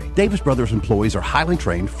property. Davis Brothers employees are highly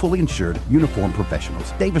trained, fully insured, uniformed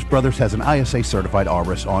professionals. Davis Brothers has an ISA-certified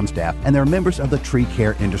arborist on staff, and they're members of the Tree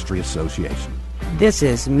Care Industry Association. This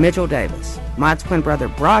is Mitchell Davis. My twin brother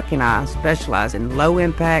Brock and I specialize in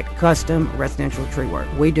low-impact, custom residential tree work.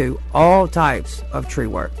 We do all types of tree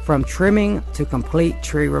work, from trimming to complete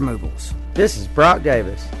tree removals. This is Brock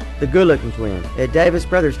Davis, the good-looking twin. At Davis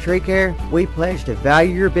Brothers Tree Care, we pledge to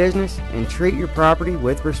value your business and treat your property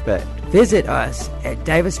with respect. Visit us at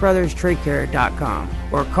davisbrotherstreecare.com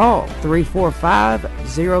or call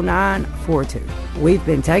 345-0942. We've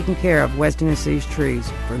been taking care of West Tennessee's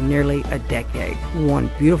trees for nearly a decade,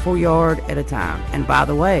 one beautiful yard at a time. And by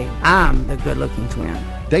the way, I'm the good-looking twin.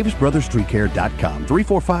 DavisBrothersTreeCare.com,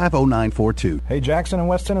 345-0942. Hey, Jackson in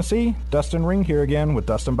West Tennessee, Dustin Ring here again with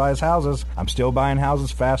Dustin Buys Houses. I'm still buying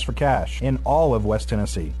houses fast for cash in all of West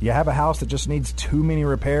Tennessee. You have a house that just needs too many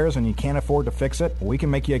repairs and you can't afford to fix it? We can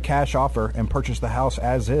make you a cash offer and purchase the house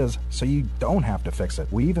as is so you don't have to fix it.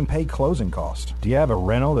 We even pay closing costs. Do you have a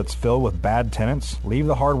rental that's filled with bad tenants? Leave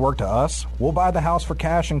the hard work to us. We'll buy the house for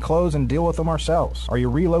cash and close and deal with them ourselves. Are you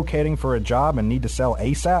relocating for a job and need to sell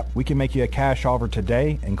ASAP? We can make you a cash offer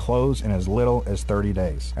today and close in as little as 30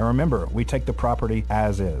 days. And remember, we take the property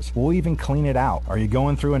as is. We'll even clean it out. Are you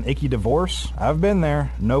going through an icky divorce? I've been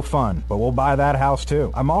there. No fun. But we'll buy that house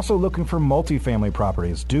too. I'm also looking for multifamily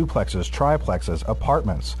properties, duplexes, triplexes,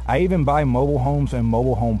 apartments. I even buy mobile homes and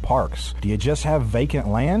mobile home parks. Do you just have vacant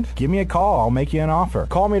land? Give me a call. I'll make you an offer.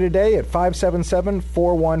 Call me today at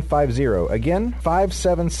 577-4150. Again,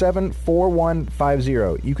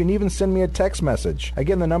 577-4150. You can even send me a text message.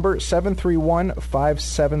 Again, the number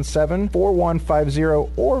 731-577-4150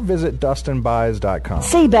 or visit DustinBuys.com.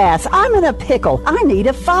 Seabass, I'm in a pickle. I need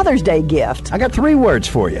a Father's Day gift. I got 3 words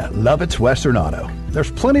for you. Love It's Western Auto.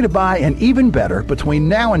 There's plenty to buy, and even better, between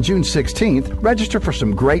now and June 16th, register for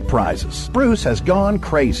some great prizes. Bruce has gone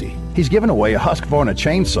crazy. He's given away a Husqvarna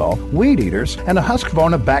chainsaw, weed eaters, and a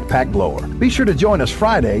Husqvarna backpack blower. Be sure to join us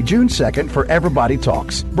Friday, June 2nd for Everybody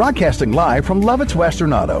Talks, broadcasting live from Love It's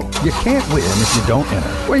Western Auto. You can't win if you don't enter.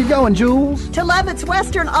 Where you going, Jules? To Love It's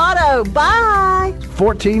Western Auto. Bye.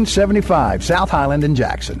 1475 South Highland in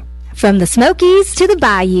Jackson. From the Smokies to the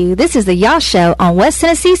Bayou, this is the Y'all Show on West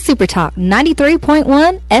Tennessee Super Talk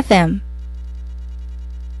 93.1 FM.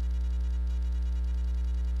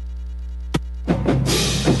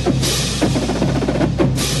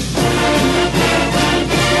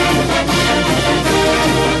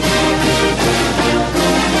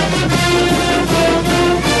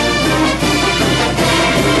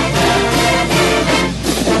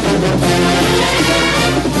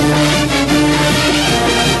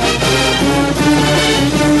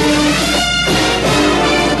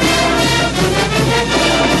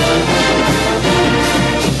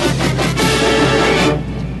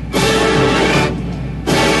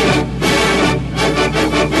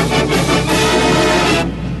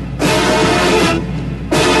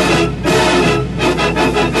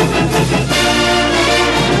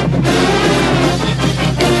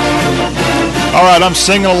 All right, I'm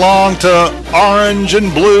singing along to Orange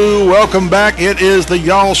and Blue. Welcome back. It is the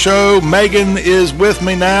Y'all Show. Megan is with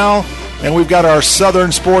me now, and we've got our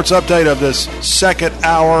Southern Sports update of this second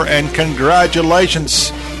hour. And congratulations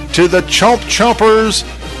to the Chompers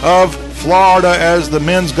of Florida as the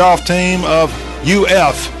men's golf team of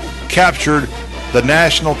UF captured the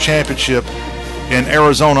national championship in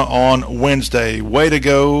Arizona on Wednesday. Way to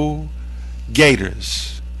go,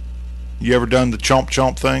 Gators. You ever done the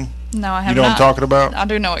chomp thing? No, I have not. You know what I'm talking about? I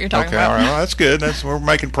do know what you're talking about. Okay, all right. Well, that's good. We're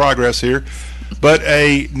making progress here. But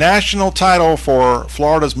a national title for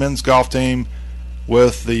Florida's men's golf team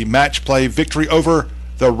with the match play victory over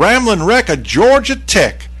the Ramblin' Wreck of Georgia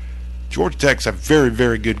Tech. Georgia Tech's a very,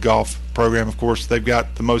 very good golf program. Of course, they've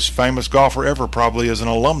got the most famous golfer ever, probably as an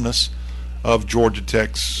alumnus of Georgia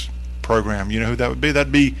Tech's program. You know who that would be?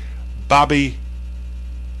 That'd be Bobby.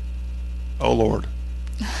 Oh, Lord.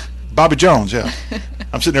 Bobby Jones, yeah.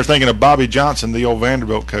 I'm sitting there thinking of Bobby Johnson, the old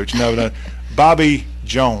Vanderbilt coach. No, Bobby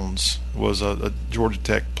Jones was a Georgia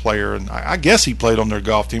Tech player, and I guess he played on their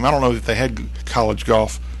golf team. I don't know if they had college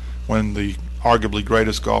golf when the arguably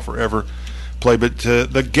greatest golfer ever played. But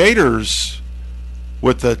the Gators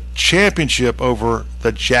with the championship over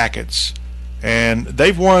the Jackets. And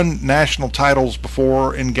they've won national titles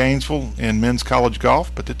before in Gainesville in men's college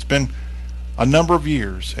golf, but it's been a number of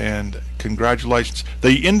years, and congratulations.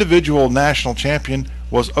 The individual national champion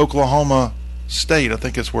was Oklahoma State. I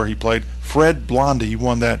think that's where he played. Fred Blondie, he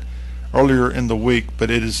won that earlier in the week,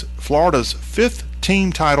 but it is Florida's fifth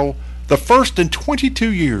team title, the first in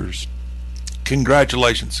 22 years.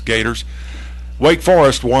 Congratulations, Gators. Wake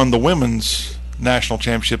Forest won the women's national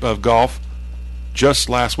championship of golf just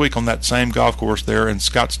last week on that same golf course there in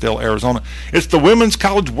Scottsdale, Arizona. It's the Women's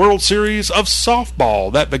College World Series of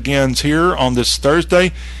Softball. That begins here on this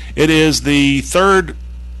Thursday. It is the third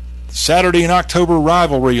Saturday in October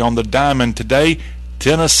rivalry on the diamond today.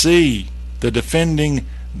 Tennessee, the defending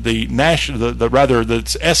the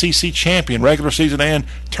SEC champion, regular season and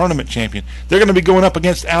tournament champion. They're going to be going up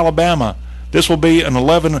against Alabama. This will be an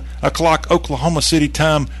 11 o'clock Oklahoma City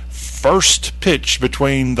time first pitch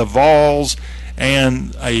between the Vols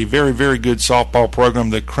and a very, very good softball program,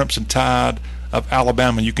 the Crimson Tide of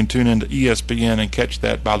Alabama. You can tune into ESPN and catch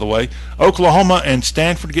that, by the way. Oklahoma and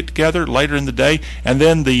Stanford get together later in the day, and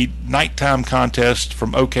then the nighttime contest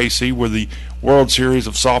from OKC where the World Series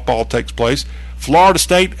of Softball takes place. Florida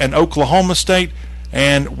State and Oklahoma State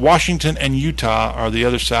and Washington and Utah are the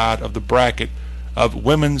other side of the bracket of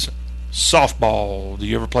women's softball. Do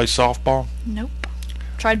you ever play softball? Nope.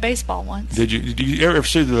 Tried baseball once. Did you ever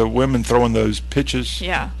see the women throwing those pitches?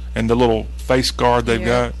 Yeah. And the little face guard they've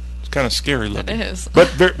got? It's kind of scary looking. It is.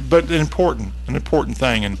 But an important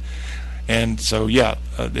thing, and so yeah,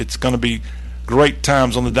 it's going to be great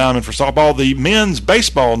times on the diamond for softball. The men's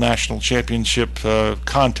baseball national championship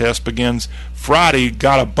contest begins Friday.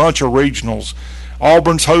 Got a bunch of regionals.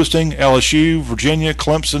 Auburn's hosting LSU, Virginia,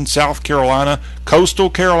 Clemson, South Carolina,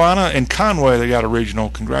 Coastal Carolina, and Conway. They got a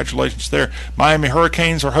regional. Congratulations there. Miami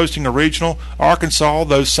Hurricanes are hosting a regional. Arkansas,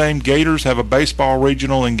 those same Gators, have a baseball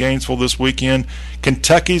regional in Gainesville this weekend.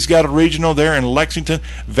 Kentucky's got a regional there in Lexington.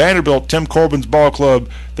 Vanderbilt, Tim Corbin's ball club,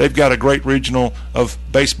 they've got a great regional of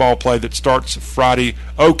baseball play that starts Friday.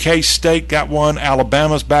 OK State got one.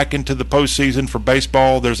 Alabama's back into the postseason for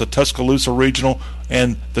baseball. There's a Tuscaloosa regional.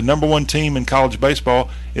 And the number one team in college baseball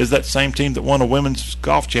is that same team that won a women's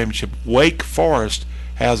golf championship. Wake Forest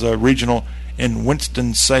has a regional in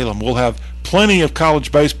Winston-Salem. We'll have plenty of college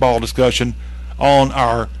baseball discussion on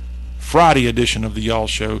our Friday edition of the Y'all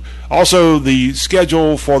Show. Also, the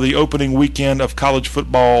schedule for the opening weekend of college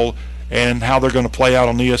football and how they're going to play out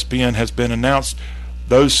on ESPN has been announced.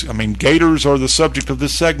 Gators are the subject of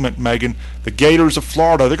this segment, Megan. The Gators of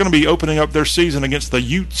Florida, they're going to be opening up their season against the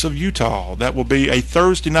Utes of Utah. That will be a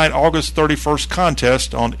Thursday night, August 31st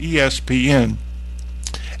contest on ESPN.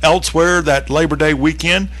 Elsewhere, that Labor Day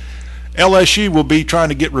weekend, LSU will be trying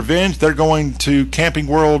to get revenge. They're going to Camping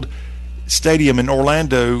World Stadium in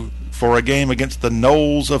Orlando for a game against the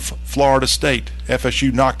Noles of Florida State.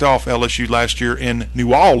 FSU knocked off LSU last year in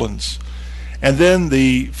New Orleans. And then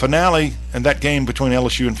the finale, and that game between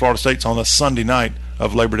LSU and Florida State's on the Sunday night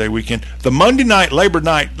of Labor Day weekend. The Monday night, Labor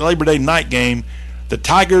Day night game, the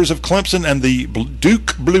Tigers of Clemson and the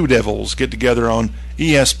Duke Blue Devils get together on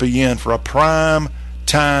ESPN for a prime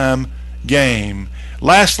time game.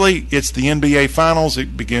 Lastly, it's the NBA Finals.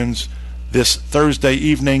 It begins this Thursday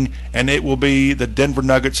evening, and it will be the Denver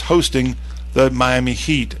Nuggets hosting the Miami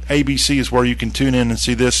Heat. ABC is where you can tune in and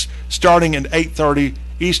see this starting at 8:30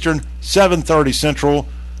 Eastern, 7:30 Central.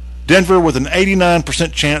 Denver with an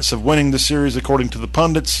 89% chance of winning the series according to the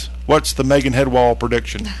pundits. What's the Megan Hedwall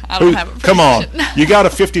prediction? I don't have a prediction. Come on. You got a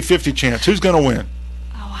 50-50 chance. Who's going to win?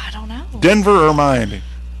 Oh, I don't know. Denver or Miami?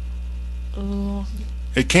 Ooh.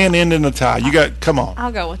 It can end in a tie. Come on.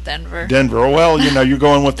 I'll go with Denver. Denver. Well, you're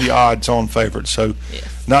going with the odds-on favorite, so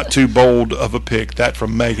not too bold of a pick. That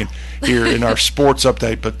from Megan here in our sports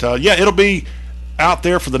update. But, it'll be out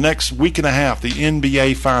there for the next week and a half, the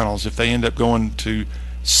NBA Finals, if they end up going to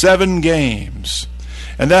 7 games.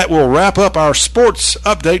 And that will wrap up our sports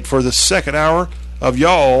update for the second hour of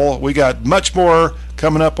Y'all. We got much more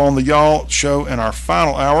coming up on the Y'all show in our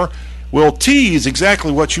final hour. We'll tease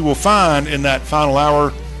exactly what you will find in that final hour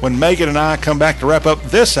when Megan and I come back to wrap up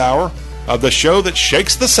this hour of the show that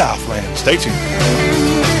shakes the Southland. Stay tuned.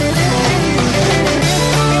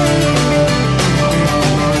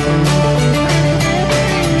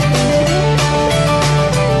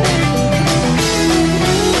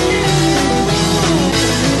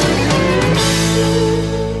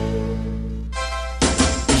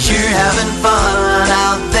 You're having fun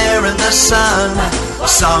out there in the sun.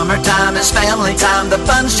 Summertime is family time, the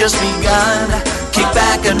fun's just begun. Kick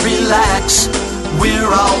back and relax,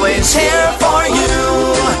 we're always here for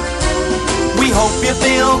you. We hope you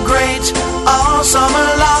feel great all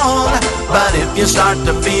summer long, but if you start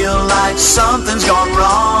to feel like something's gone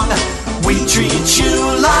wrong, we treat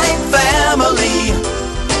you like family.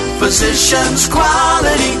 Physicians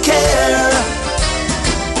Quality Care.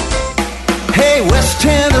 Hey, West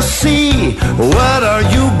Tennessee, what are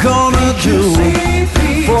you gonna do?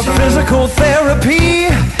 For physical therapy,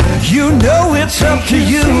 you know it's up to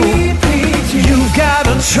you. You've got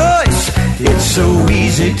a choice, it's so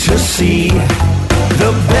easy to see.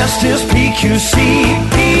 The best is PQC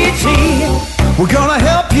PT. We're gonna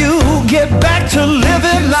help you get back to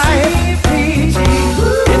living life.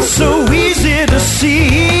 It's so easy to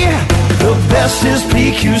see. The best is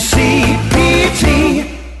PQC PT.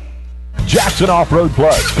 Jackson Off-Road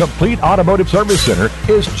Plus Complete Automotive Service Center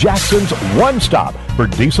is Jackson's one-stop for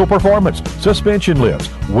diesel performance, suspension lifts,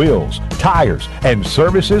 wheels, tires, and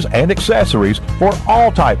services and accessories for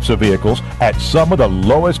all types of vehicles at some of the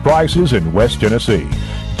lowest prices in West Tennessee.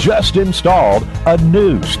 Just installed a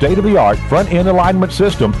new state-of-the-art front-end alignment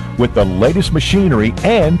system with the latest machinery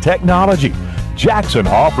and technology. Jackson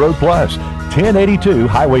Off-Road Plus, 1082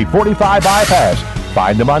 Highway 45 Bypass.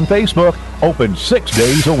 Find them on Facebook, open 6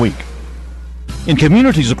 days a week. In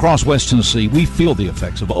communities across West Tennessee, we feel the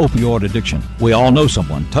effects of opioid addiction. We all know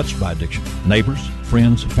someone touched by addiction. Neighbors,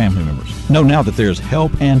 friends, family members. Know now that there's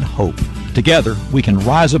help and hope. Together, we can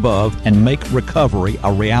rise above and make recovery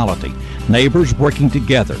a reality. Neighbors working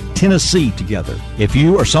together. Tennessee together. If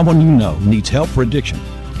you or someone you know needs help for addiction,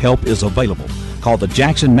 help is available. Call the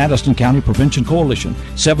Jackson-Madison County Prevention Coalition,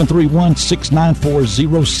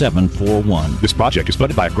 731-694-0741. This project is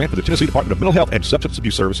funded by a grant from the Tennessee Department of Mental Health and Substance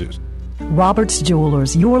Abuse Services. Roberts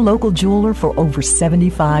Jewelers, your local jeweler for over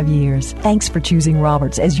 75 years. Thanks for choosing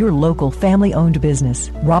Roberts as your local family-owned business.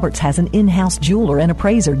 Roberts has an in-house jeweler and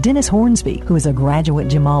appraiser, Dennis Hornsby, who is a graduate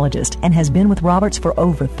gemologist and has been with Roberts for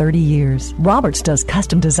over 30 years. Roberts does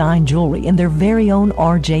custom design jewelry in their very own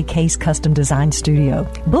R.J. Case Custom Design Studio.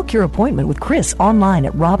 Book your appointment with Chris online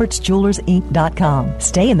at robertsjewellersinc.com.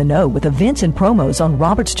 Stay in the know with events and promos on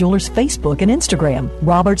Roberts Jewelers Facebook and Instagram.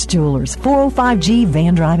 Roberts Jewelers, 405G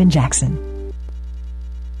Van Drive in Jackson.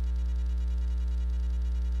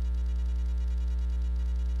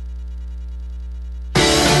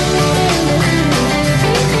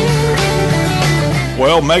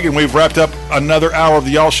 Well, Megan, we've wrapped up another hour of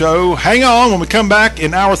the Y'all Show. Hang on. When we come back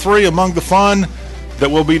in hour 3, among the fun that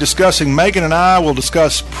we'll be discussing, Megan and I will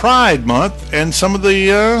discuss Pride Month and some of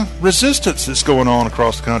the resistance that's going on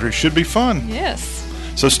across the country. Should be fun. Yes.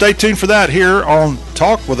 So stay tuned for that here on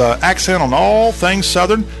Talk with an accent on all things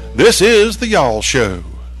Southern. This is the Y'all Show.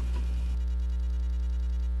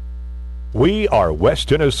 We are West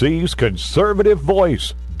Tennessee's conservative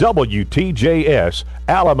voice. WTJS,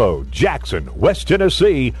 Alamo, Jackson, West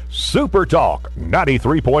Tennessee, Super Talk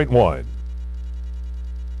 93.1.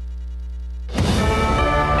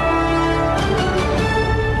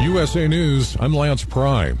 USA News, I'm Lance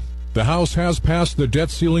Pry. The House has passed the debt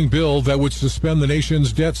ceiling bill that would suspend the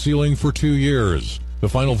nation's debt ceiling for 2 years. The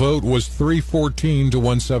final vote was 314 to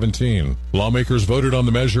 117. Lawmakers voted on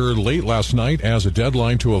the measure late last night as a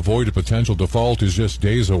deadline to avoid a potential default is just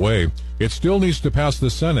days away. It still needs to pass the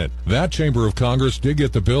Senate. That chamber of Congress did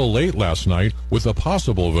get the bill late last night with a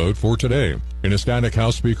possible vote for today. In a static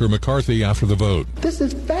House, Speaker McCarthy after the vote. This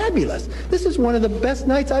is fabulous. This is one of the best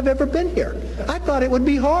nights I've ever been here. I thought it would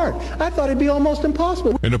be hard. I thought it'd be almost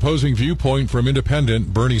impossible. An opposing viewpoint from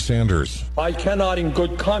independent Bernie Sanders. I cannot in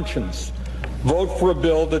good conscience vote for a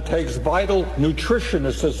bill that takes vital nutrition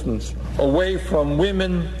assistance away from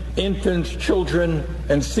women, infants, children,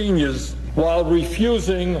 and seniors while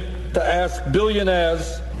refusing to ask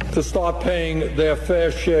billionaires to start paying their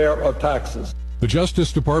fair share of taxes. The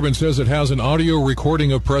Justice Department says it has an audio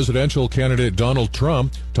recording of presidential candidate Donald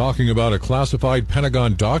Trump talking about a classified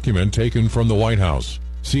Pentagon document taken from the White House.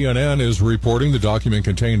 CNN is reporting the document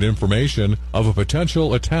contained information of a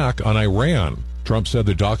potential attack on Iran. Trump said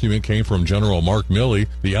the document came from General Mark Milley,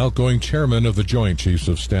 the outgoing chairman of the Joint Chiefs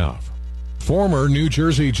of Staff. Former New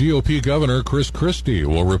Jersey GOP Governor Chris Christie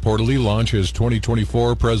will reportedly launch his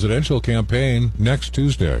 2024 presidential campaign next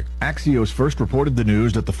Tuesday. Axios first reported the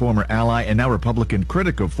news that the former ally and now Republican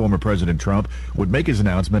critic of former President Trump would make his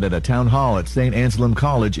announcement at a town hall at St. Anselm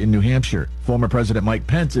College in New Hampshire. Former President Mike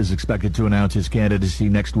Pence is expected to announce his candidacy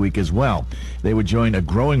next week as well. They would join a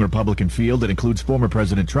growing Republican field that includes former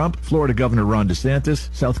President Trump, Florida Governor Ron DeSantis,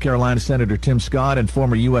 South Carolina Senator Tim Scott, and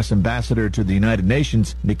former U.S. Ambassador to the United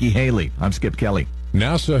Nations, Nikki Haley. I'm Skip Kelly.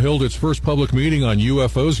 NASA held its first public meeting on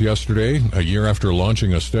UFOs yesterday, a year after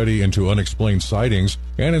launching a study into unexplained sightings,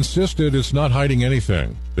 and insisted it's not hiding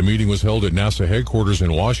anything. The meeting was held at NASA headquarters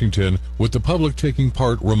in Washington, with the public taking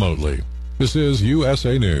part remotely. This is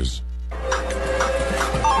USA News.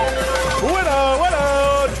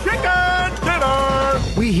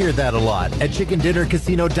 We hear that a lot at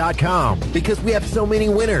chickendinnercasino.com because we have so many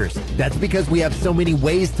winners. That's because we have so many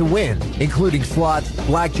ways to win, including slots,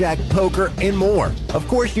 blackjack, poker, and more. Of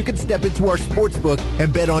course, you can step into our sportsbook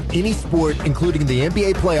and bet on any sport, including the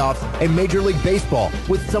NBA playoffs and Major League Baseball,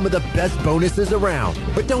 with some of the best bonuses around.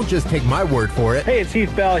 But don't just take my word for it. Hey, it's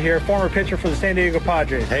Heath Bell here, former pitcher for the San Diego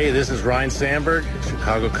Padres. Hey, this is Ryan Sandberg,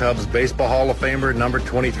 Chicago Cubs Baseball Hall of Famer, number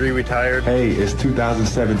 23 retired. Hey, it's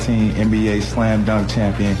 2017 NBA Slam Dunk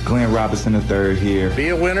champion Glenn Robinson III here. Be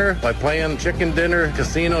a winner by playing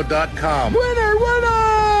chickendinnercasino.com. Winner,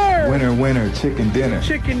 winner! Winner, winner, chicken dinner.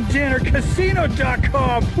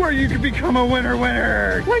 Chickendinnercasino.com, where you can become a winner,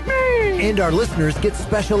 winner, like me! And our listeners get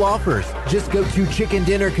special offers. Just go to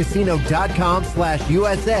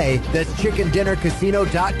chickendinnercasino.com/USA. That's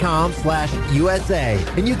chickendinnercasino.com/USA.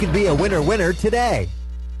 And you can be a winner, winner today.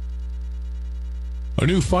 A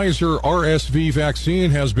new Pfizer RSV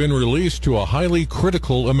vaccine has been released to a highly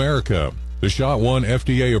critical America. The shot won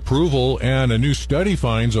FDA approval, and a new study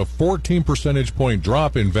finds a 14 percentage point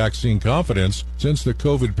drop in vaccine confidence since the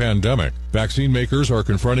COVID pandemic. Vaccine makers are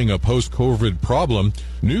confronting a post-COVID problem.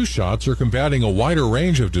 New shots are combating a wider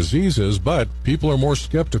range of diseases, but people are more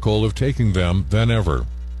skeptical of taking them than ever.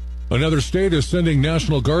 Another state is sending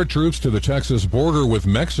National Guard troops to the Texas border with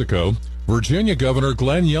Mexico. Virginia Governor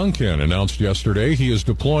Glenn Youngkin announced yesterday he is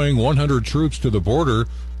deploying 100 troops to the border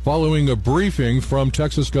following a briefing from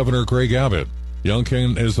Texas Governor Greg Abbott.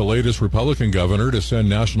 Youngkin is the latest Republican governor to send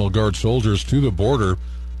National Guard soldiers to the border,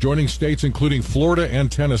 joining states including Florida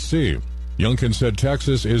and Tennessee. Youngkin said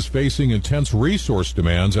Texas is facing intense resource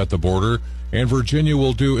demands at the border, and Virginia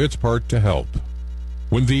will do its part to help.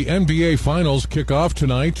 When the NBA Finals kick off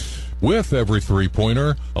tonight, with every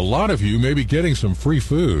three-pointer, a lot of you may be getting some free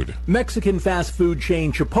food. Mexican fast food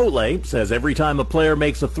chain Chipotle says every time a player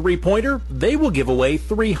makes a three-pointer, they will give away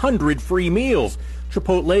 300 free meals.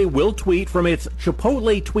 Chipotle will tweet from its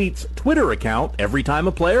Chipotle Tweets Twitter account every time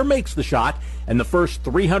a player makes the shot, and the first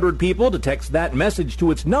 300 people to text that message to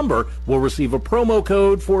its number will receive a promo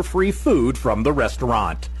code for free food from the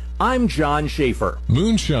restaurant. I'm John Schaefer.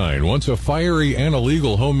 Moonshine, once a fiery and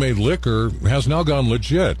illegal homemade liquor, has now gone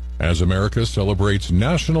legit as America celebrates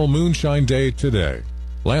National Moonshine Day today.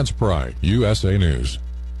 Lance Pry, USA News.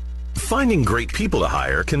 Finding great people to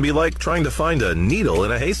hire can be like trying to find a needle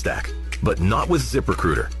in a haystack, but not with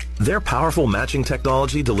ZipRecruiter. Their powerful matching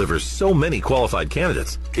technology delivers so many qualified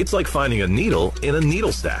candidates, it's like finding a needle in a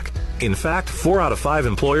needle stack. In fact, 4 out of 5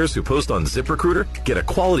 employers who post on ZipRecruiter get a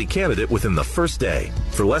quality candidate within the first day.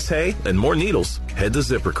 For less hay and more needles, head to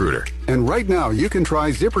ZipRecruiter. And right now, you can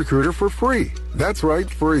try ZipRecruiter for free. That's right,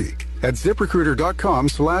 free. At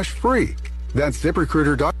ZipRecruiter.com/free. That's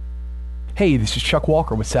ZipRecruiter.com. Hey, this is Chuck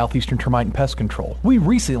Walker with Southeastern Termite and Pest Control. We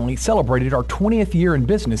recently celebrated our 20th year in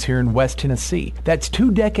business here in West Tennessee. That's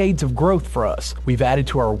 2 decades of growth for us. We've added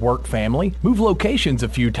to our work family, moved locations a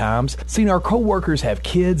few times, seen our co-workers have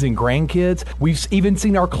kids and grandkids. We've even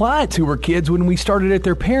seen our clients who were kids when we started at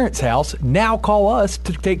their parents' house now call us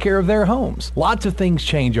to take care of their homes. Lots of things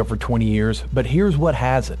change over 20 years, but here's what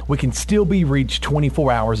hasn't. We can still be reached 24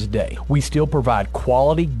 hours a day. We still provide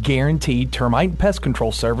quality, guaranteed termite and pest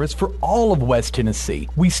control service for all all of West Tennessee.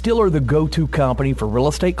 We still are the go-to company for real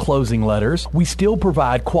estate closing letters. We still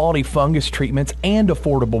provide quality fungus treatments and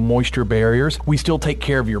affordable moisture barriers. We still take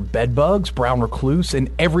care of your bed bugs, brown recluse, and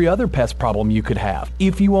every other pest problem you could have.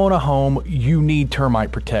 If you own a home, you need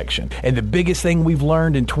termite protection. And the biggest thing we've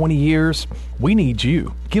learned in 20 years, we need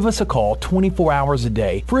you. Give us a call 24 hours a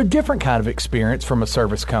day for a different kind of experience from a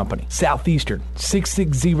service company. Southeastern,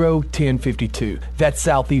 660-1052. That's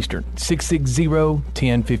Southeastern,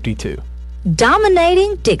 660-1052.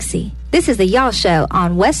 Dominating Dixie. This is the Y'all Show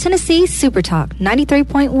on West Tennessee Super Talk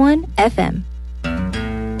 93.1 FM.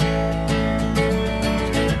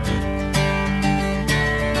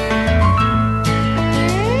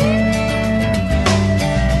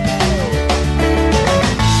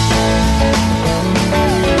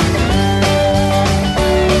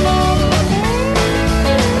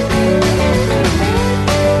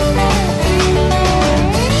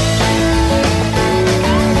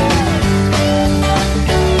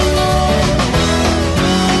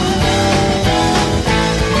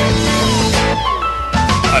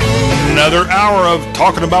 Another hour of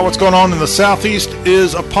talking about what's going on in the Southeast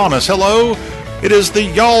is upon us. Hello, it is the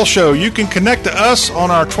Y'all Show. You can connect to us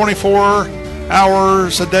on our 24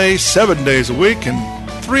 hours a day, 7 days a week,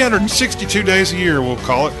 and 362 days a year, we'll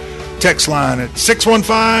call it. Text line at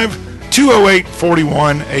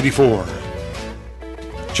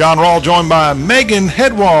 615-208-4184. John Rawl joined by Megan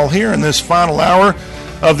Hedwall here in this final hour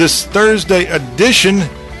of this Thursday edition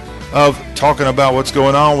of talking about what's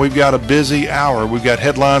going on. We've got a busy hour. We've got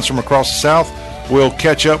headlines from across the South. We'll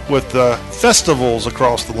catch up with festivals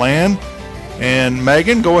across the land. And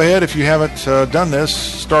Megan, go ahead, if you haven't done this,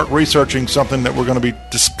 start researching something that we're going to be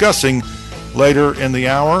discussing later in the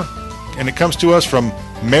hour. And it comes to us from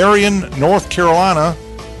Marion, North Carolina.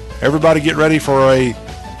 Everybody get ready for a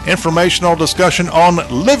informational discussion on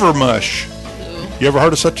livermush. You ever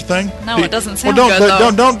heard of such a thing? No, it doesn't sound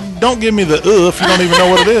good, though. Don't give me the if you don't even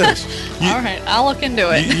know what it is. All right, I'll look into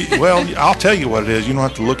it. Well, I'll tell you what it is. You don't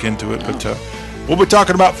have to look into it. But we'll be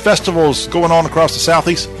talking about festivals going on across the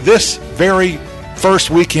Southeast this very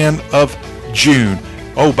first weekend of June.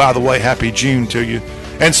 Oh, by the way, happy June to you.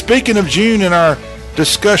 And speaking of June, in our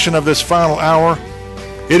discussion of this final hour,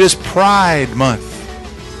 it is Pride Month.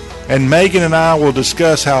 And Megan and I will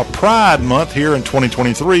discuss how Pride Month here in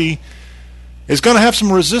 2023 is going to have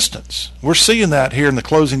some resistance. We're seeing that here in the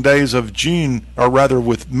closing days of June, or rather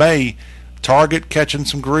with May. Target catching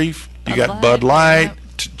some grief. You got Bud Light.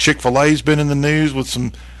 Chick-fil-A's been in the news with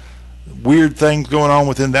some weird things going on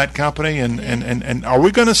within that company. And are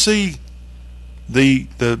we going to see the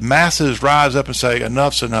masses rise up and say,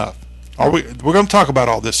 enough's enough? We're going to talk about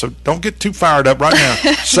all this, so don't get too fired up right now.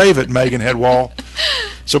 Save it, Megan Hedwall.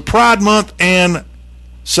 So Pride Month and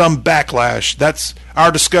some backlash. That's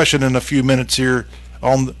our discussion in a few minutes here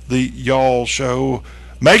on the Y'all Show.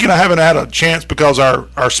 Megan, I haven't had a chance because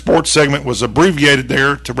our sports segment was abbreviated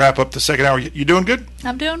there to wrap up the second hour. You doing good?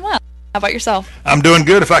 I'm doing well. How about yourself? I'm doing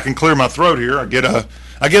good. If I can clear my throat here, I get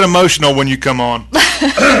emotional when you come on.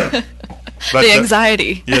 But, the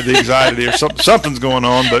anxiety. The anxiety. Or something's going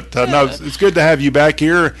on. But no, it's good to have you back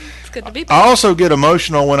here. It's good to be back. I also get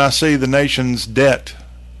emotional when I see the nation's debt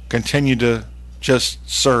continue to just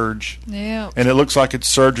surge. Yeah. And it looks like it's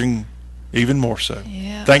surging even more so.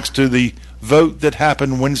 Yeah. Thanks to the vote that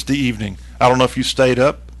happened Wednesday evening. I don't know if you stayed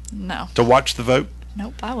up to watch the vote.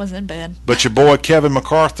 Nope, I was in bed. But your boy Kevin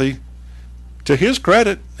McCarthy, to his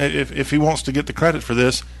credit, if he wants to get the credit for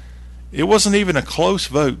this, it wasn't even a close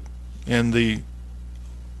vote in the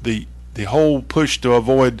whole push to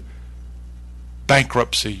avoid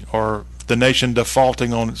bankruptcy or the nation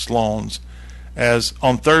defaulting on its loans. As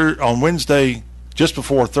on Wednesday, just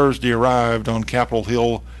before Thursday arrived on Capitol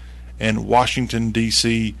Hill in Washington,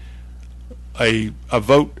 D.C., a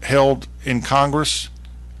vote held in Congress,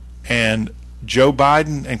 and Joe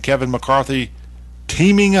Biden and Kevin McCarthy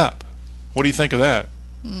teaming up. What do you think of that?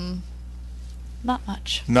 Not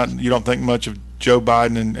much. You don't think much of Joe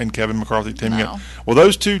Biden and Kevin McCarthy teaming up? Well,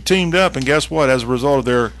 those two teamed up, and guess what? As a result of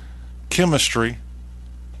their chemistry,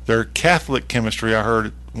 their Catholic chemistry, I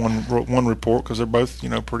heard one report, because they're both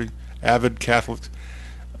pretty avid Catholics.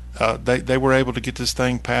 They were able to get this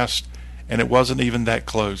thing passed, and it wasn't even that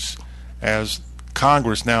close. As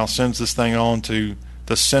Congress now sends this thing on to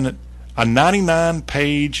the Senate, a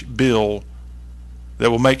 99-page bill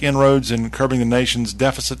that will make inroads in curbing the nation's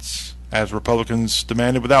deficits, as Republicans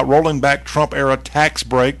demanded, without rolling back Trump-era tax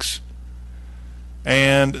breaks.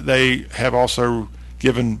 And they have also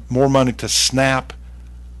given more money to SNAP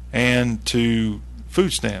and to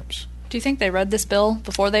food stamps. Do you think they read this bill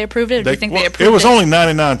before they approved it? Or do you think they approved it? It was only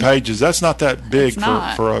 99 pages. That's not that big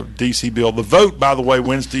for a D.C. bill. The vote, by the way,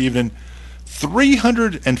 Wednesday evening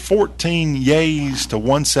 314 yays to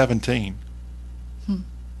 117.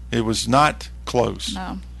 It was not close.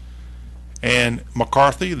 No. And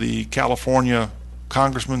McCarthy, the California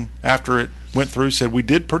congressman, after it went through, said we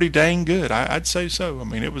did pretty dang good. I'd say so. I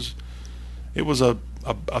mean, it was a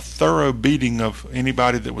thorough beating of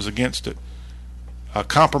anybody that was against it. A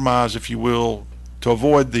compromise, if you will, to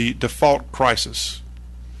avoid the default crisis.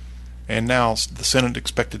 And now the Senate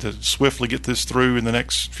expected to swiftly get this through in the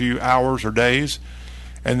next few hours or days,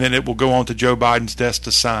 and then it will go on to Joe Biden's desk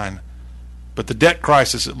to sign. But the debt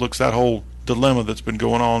crisis, it looks, that whole dilemma that's been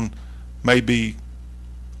going on may be,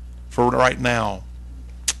 for right now,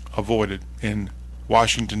 avoided in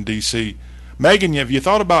Washington, D.C. Megan, have you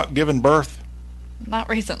thought about giving birth? Not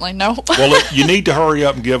recently, no. Well, you need to hurry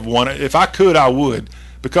up and give one. If I could, I would,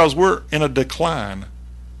 because we're in a decline.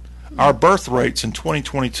 Our birth rates in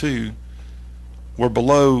 2022 were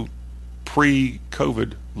below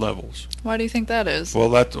pre-COVID levels. Why do you think that is? Well,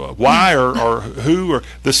 that's why or who or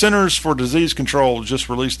the Centers for Disease Control just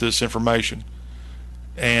released this information,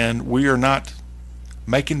 and we are not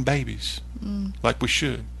making babies like we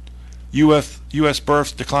should. U.S.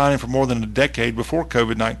 births declining for more than a decade before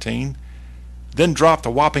COVID-19, then dropped a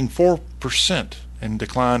whopping 4% and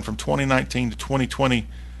declined from 2019 to 2020.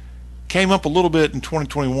 Came up a little bit in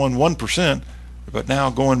 2021, 1%, but now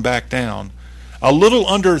going back down. A little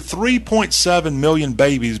under 3.7 million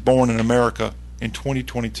babies born in America in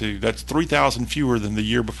 2022. That's 3,000 fewer than the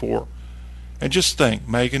year before. And just think,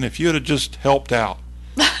 Megan, if you had just helped out,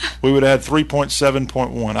 we would have had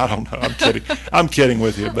 3.7.1. I don't know. I'm kidding. I'm kidding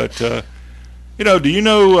with you. But, did you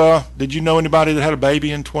know anybody that had a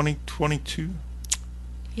baby in 2022?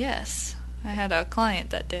 Yes. I had a client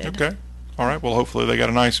that did. Okay. All right. Well, hopefully they got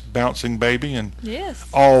a nice bouncing baby and yes,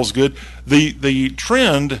 all's good. The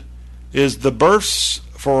trend is the births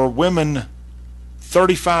for women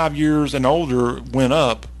 35 years and older went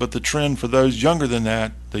up, but the trend for those younger than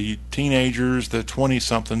that, the teenagers, the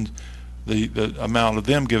 20-somethings, the amount of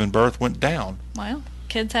them giving birth went down. Well,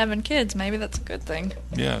 kids having kids, maybe that's a good thing.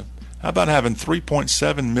 Yeah. How about having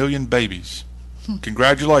 3.7 million babies?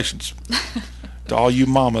 Congratulations to all you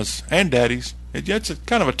mamas and daddies. It's a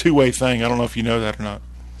kind of a two-way thing. I don't know if you know that or not.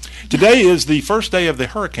 Today is the first day of the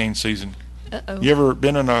hurricane season. Uh-oh. You ever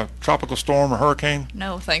been in a tropical storm or hurricane?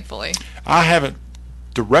 No, thankfully. I haven't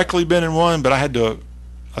directly been in one, but I had to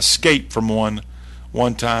escape from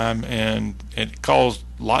one time, and it caused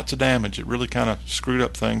lots of damage. It really kind of screwed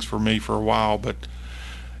up things for me for a while, but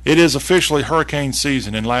it is officially hurricane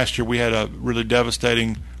season, and last year we had a really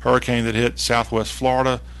devastating hurricane that hit southwest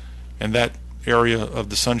Florida, and that area of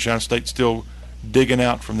the Sunshine State still digging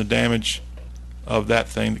out from the damage of that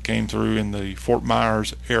thing that came through in the Fort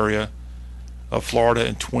Myers area of Florida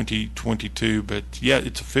in 2022. But yeah,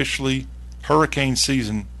 it's officially hurricane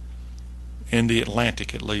season in the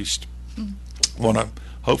Atlantic, at least. Want to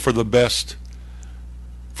hope for the best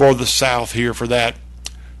for the South here for that.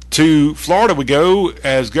 To Florida we go,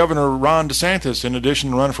 as Governor Ron DeSantis, in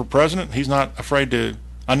addition to running for president, he's not afraid to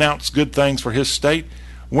announce good things for his state.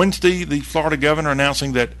 Wednesday, the Florida governor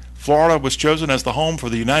announcing that Florida was chosen as the home for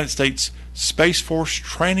the United States Space Force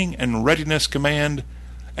Training and Readiness Command,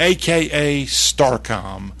 a.k.a.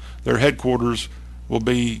 STARCOM. Their headquarters will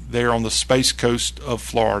be there on the Space Coast of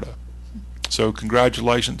Florida. So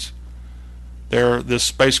congratulations. This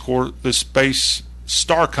Space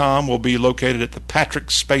STARCOM will be located at the Patrick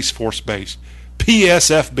Space Force Base,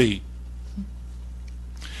 PSFB.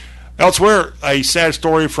 Elsewhere, a sad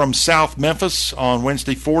story from South Memphis. On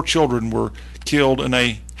Wednesday, 4 children were killed in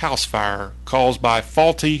a house fire caused by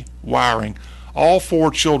faulty wiring. All 4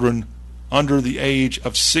 children under the age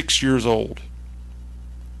of 6 years old.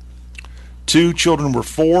 2 children were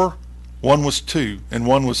 4, 1 was 2, and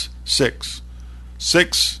 1 was 6.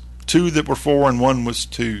 2 that were 4 and 1 was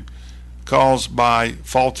 2, caused by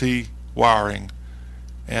faulty wiring.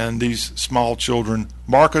 And these small children,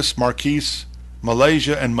 Marcus, Marquise,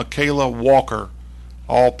 Malaysia, and Michaela Walker,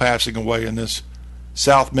 all passing away in this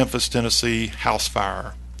South Memphis, Tennessee house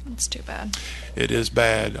fire. That's too bad. It is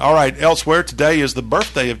bad. All right, elsewhere, today is the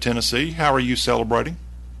birthday of Tennessee. How are you celebrating?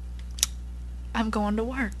 I'm going to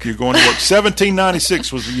work. You're going to work.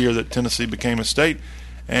 1796 was the year that Tennessee became a state.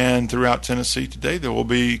 And throughout Tennessee today, there will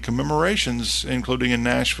be commemorations, including in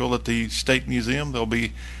Nashville at the State Museum. They'll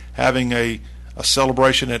be having a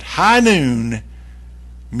celebration at high noon,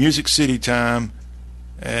 Music City time,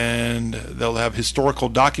 and they'll have historical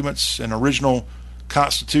documents and original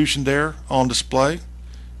Constitution there on display.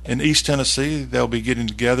 In East Tennessee, they'll be getting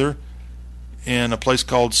together in a place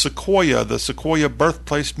called Sequoia, the Sequoia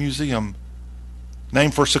Birthplace Museum,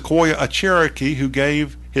 named for Sequoyah, a Cherokee who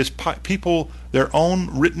gave his people their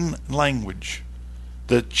own written language.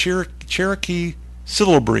 The Cherokee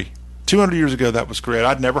syllabary. 200 years ago that was created.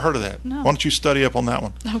 I'd never heard of that. No. Why don't you study up on that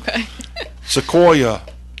one? Okay. Sequoyah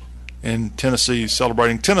in Tennessee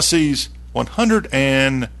celebrating Tennessee's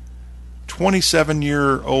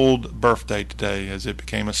 127-year-old birthday today as it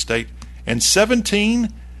became a state in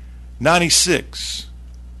 1796.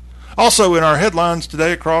 Also in our headlines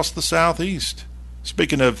today across the Southeast.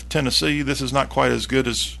 Speaking of Tennessee, this is not quite as good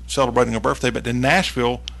as celebrating a birthday, but in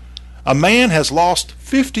Nashville, a man has lost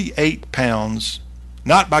 58 pounds,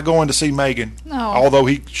 not by going to see Megan, although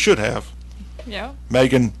he should have. Yeah.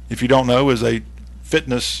 Megan, if you don't know, is a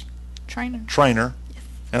fitness trainer. Yes.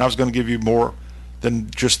 And I was going to give you more than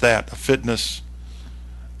just that, a fitness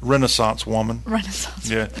Renaissance woman. Renaissance.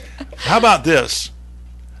 Yeah. How about this?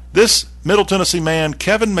 This Middle Tennessee man,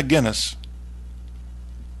 Kevin McGinnis,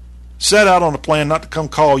 set out on a plan not to come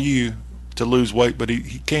call you to lose weight, but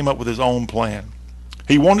he came up with his own plan.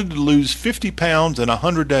 He wanted to lose 50 pounds in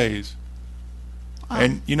 100 days.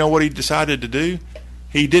 And you know what he decided to do?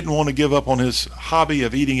 He didn't want to give up on his hobby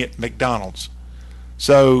of eating at McDonald's.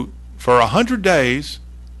 So for 100 days,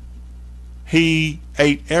 he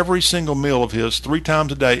ate every single meal of his 3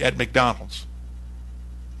 times a day at McDonald's.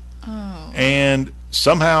 Oh. And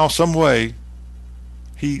somehow, some way,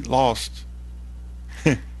 he lost.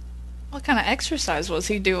 What kind of exercise was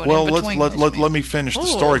he doing Well, in between? let me finish the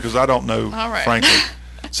story because I don't know, All right. frankly.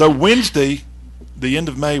 So Wednesday, the end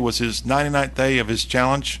of May, was his 99th day of his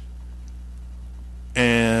challenge.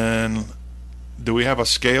 And do we have a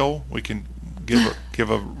scale we can give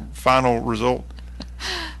a final result?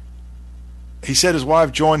 He said his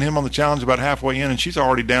wife joined him on the challenge about halfway in, and she's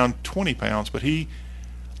already down 20 pounds, but he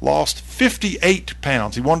lost 58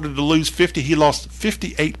 pounds. He wanted to lose 50. He lost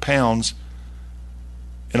 58 pounds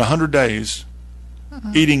in 100 days,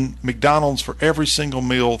 eating McDonald's for every single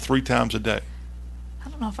meal 3 times a day. I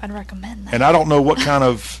don't know if I'd recommend that. And I don't know what kind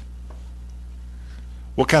of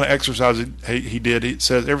exercise he did. It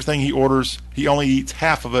says everything he orders, he only eats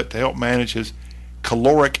half of it to help manage his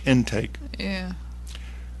caloric intake. Yeah.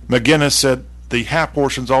 McGinnis said the half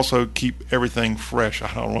portions also keep everything fresh.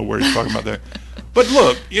 I don't know where he's talking about that. But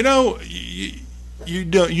look, you know,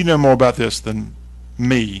 you know more about this than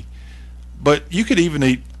me. But you could even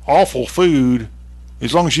eat awful food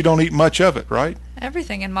as long as you don't eat much of it, right?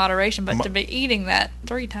 Everything in moderation, but to be eating that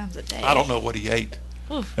 3 times a day. I don't know what he ate.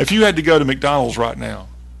 Oof. If you had to go to McDonald's right now,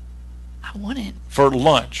 I wouldn't. For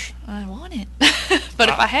lunch. I wouldn't. But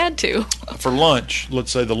if I had to. For lunch,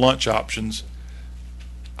 let's say the lunch options.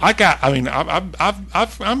 I'm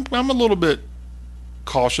a little bit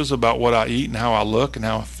cautious about what I eat and how I look and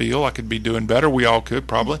how I feel. I could be doing better. We all could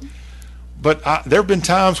probably. But there have been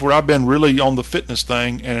times where I've been really on the fitness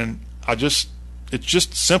thing, and it's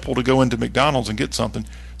just simple to go into McDonald's and get something.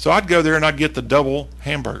 So I'd go there and I'd get the double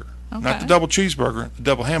hamburger. Okay. Not the double cheeseburger, the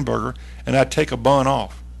double hamburger, and I'd take a bun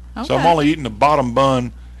off. Okay. So I'm only eating the bottom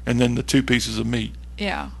bun and then the 2 pieces of meat.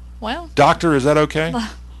 Yeah. Well. Doctor, is that okay?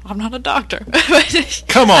 I'm not a doctor.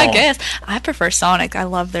 Come on. I guess. I prefer Sonic. I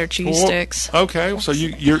love their cheese sticks. Okay, so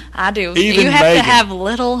you're. I do. Even you have Megan, to have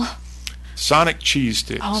little. Sonic cheese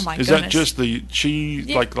sticks. Oh my goodness. Is that just the cheese,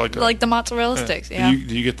 like the mozzarella sticks? Yeah. Do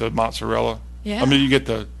you get the mozzarella? Yeah. I mean, you get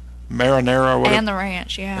the marinara or whatever. And the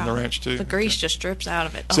ranch, yeah. And the ranch too. The grease just drips out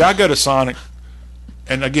of it. See, I go to Sonic,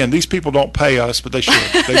 and again, these people don't pay us, but they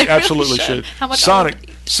should. They absolutely should. How much?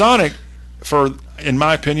 Sonic, in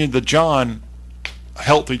my opinion, the John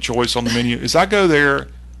healthy choice on the menu is I go there,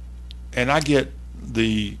 and I get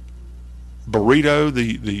the burrito,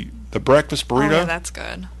 the breakfast burrito. Oh, yeah, that's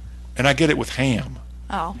good. And I get it with ham.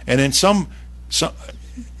 Oh. And then some,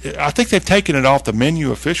 I think they've taken it off the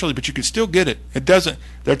menu officially, but you can still get it. It doesn't.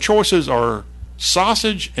 Their choices are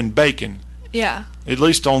sausage and bacon. Yeah. At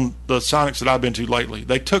least on the Sonics that I've been to lately,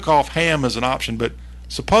 they took off ham as an option, but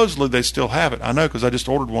supposedly they still have it. I know because I just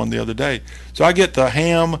ordered one the other day. So I get the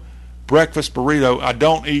ham breakfast burrito.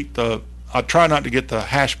 I try not to get the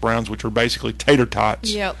hash browns, which are basically tater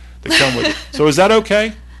tots. Yep. That come with it. So is that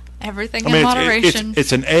okay? Everything in moderation.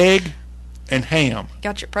 It's an egg and ham.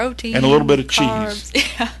 Got your protein and a little bit of carbs.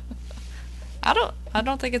 cheese. Yeah. I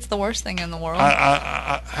don't think it's the worst thing in the world.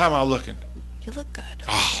 How am I looking? You look good.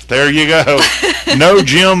 Oh, there you go. No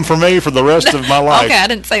gym for me for the rest of my life. Okay, I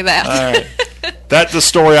didn't say that. All right. That's the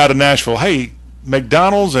story out of Nashville. Hey,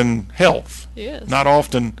 McDonald's and health. Yes. Not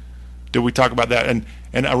often do we talk about that. And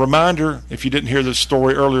a reminder, if you didn't hear this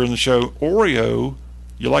story earlier in the show, Oreo.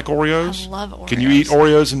 You like Oreos? I love Oreos. Can you eat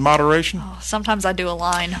Oreos in moderation? Oh, sometimes I do a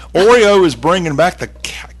line. Oreo is bringing back the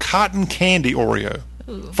cotton candy Oreo.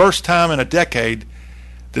 Ooh. First time in a decade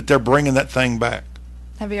that they're bringing that thing back.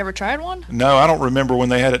 Have you ever tried one? No, I don't remember when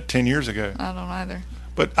they had it 10 years ago. I don't either.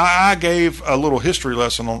 But I gave a little history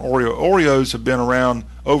lesson on Oreo. Oreos have been around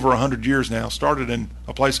over 100 years now. Started in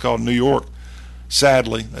a place called New York.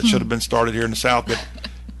 Sadly, that should have been started here in the South. But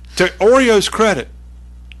to Oreo's credit,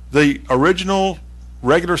 the original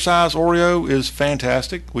regular size Oreo is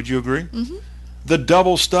fantastic. Would you agree? Mm-hmm. The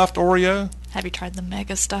double stuffed Oreo? Have you tried the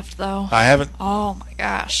mega stuffed, though? I haven't. Oh, my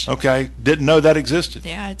gosh. Okay. Didn't know that existed.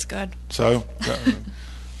 Yeah, it's good. So,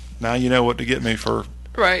 now you know what to get me for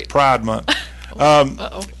right. Pride Month.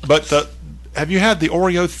 But have you had the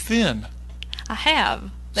Oreo Thin? I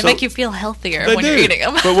have. They So- make you feel healthier They when do. you're eating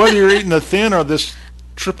them. But whether you're eating the Thin or this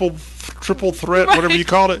triple threat, whatever you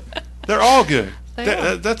call it, they're all good.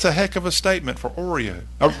 That's a heck of a statement for Oreo.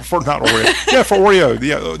 For not Oreo. Yeah, for Oreo.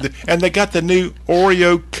 Yeah, and they got the new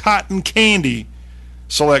Oreo cotton candy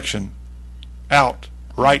selection out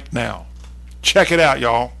right now. Check it out,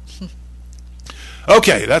 y'all.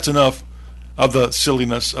 Okay, that's enough of the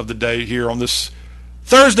silliness of the day here on this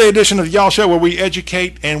Thursday edition of the Y'all Show, where we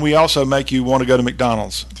educate and we also make you want to go to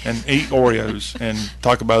McDonald's and eat Oreos and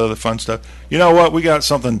talk about other fun stuff. You know what? We got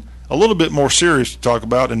something a little bit more serious to talk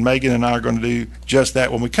about, and Megan and I are going to do just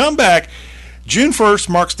that. When we come back, June 1st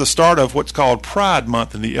marks the start of what's called Pride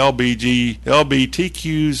Month in the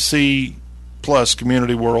LGBTQC plus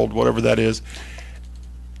community world, whatever that is.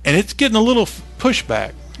 And it's getting a little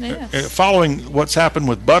pushback following what's happened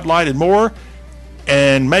with Bud Light and more.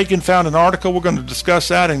 And Megan found an article. We're going to discuss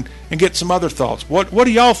that and get some other thoughts. What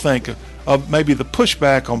do y'all think of maybe the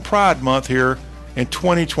pushback on Pride Month here in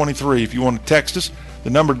 2023? If you want to text us, the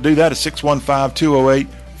number to do that is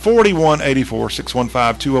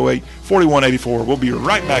 615-208-4184. 615-208-4184. We'll be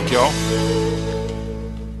right back, y'all.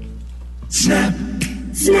 Snap,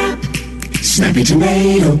 snap. Snappy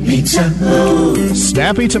Tomato Pizza. Ooh.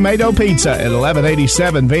 Snappy Tomato Pizza at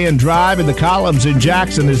 1187 Van Drive in the Columns in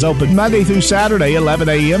Jackson is open Monday through Saturday, 11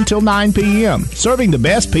 a.m. till 9 p.m. Serving the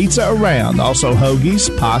best pizza around. Also hoagies,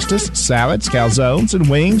 pastas, salads, calzones, and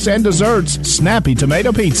wings and desserts. Snappy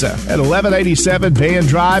Tomato Pizza at 1187 Van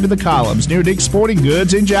Drive in the Columns near Dick's Sporting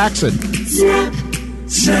Goods in Jackson. Snap,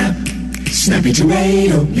 snap. Snappy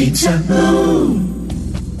Tomato Pizza. Ooh.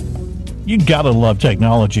 You gotta love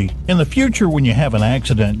technology. In the future, when you have an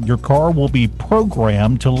accident, your car will be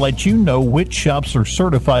programmed to let you know which shops are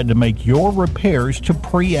certified to make your repairs to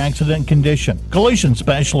pre-accident condition. Collision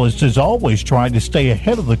Specialist has always tried to stay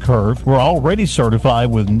ahead of the curve. We're already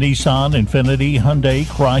certified with Nissan, Infiniti, Hyundai,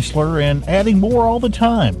 Chrysler, and adding more all the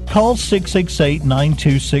time. Call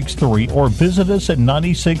 668-9263 or visit us at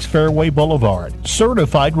 96 Fairway Boulevard.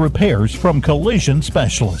 Certified repairs from Collision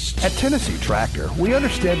Specialist. At Tennessee Tractor, we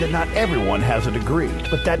understand that not everyone has a degree,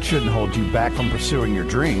 but that shouldn't hold you back from pursuing your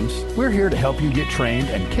dreams. We're here to help you get trained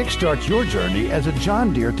and kickstart your journey as a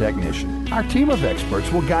John Deere technician. Our team of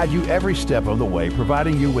experts will guide you every step of the way,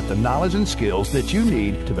 providing you with the knowledge and skills that you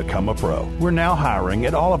need to become a pro. We're now hiring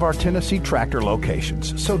at all of our Tennessee Tractor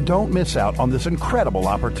locations, so don't miss out on this incredible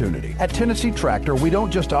opportunity. At Tennessee Tractor, we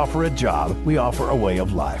don't just offer a job, we offer a way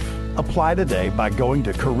of life. Apply today by going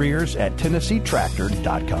to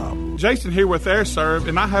careers@TennesseeTractor.com. Jason here with AirServe,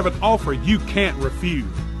 and I have an offer you can't refuse.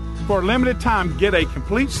 For a limited time, get a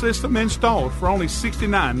complete system installed for only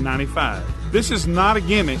 $69.95. This is not a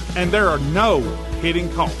gimmick, and there are no hidden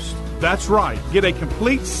costs. That's right, get a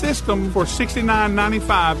complete system for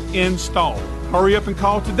 $69.95 installed. Hurry up and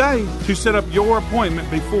call today to set up your appointment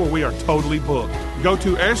before we are totally booked. Go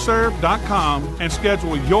to airserve.com and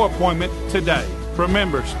schedule your appointment today.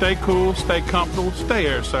 Remember, stay cool, stay comfortable, stay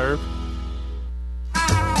AirServe.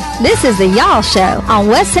 This is the Y'all Show on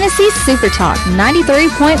West Tennessee Super Talk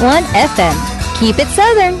 93.1 FM. Keep it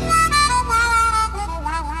Southern.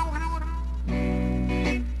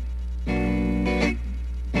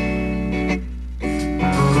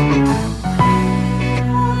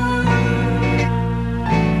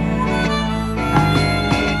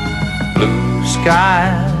 Blue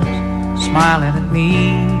skies smiling at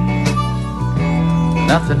me,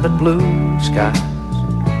 nothing but blue skies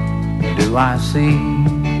do I see.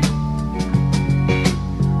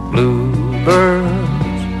 Bluebirds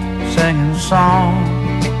singing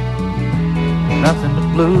songs, nothing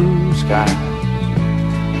but blue skies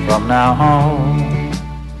from now on.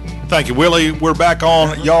 Thank you, Willie. We're back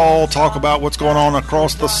on Y'all Talk about what's going on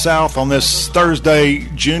across the South on this Thursday,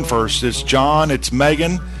 June 1st. It's John, it's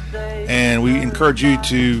Megan, and we encourage you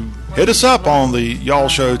to hit us up on the Y'all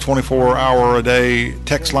Show 24-hour-a-day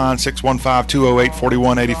text line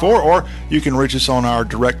 615-208-4184, or you can reach us on our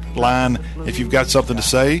direct line if you've got something to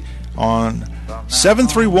say on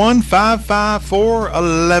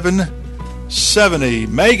 731-554-1170.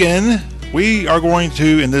 Megan, we are going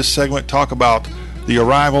to, in this segment, talk about the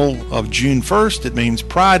arrival of June 1st. It means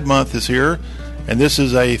Pride Month is here, and this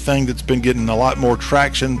is a thing that's been getting a lot more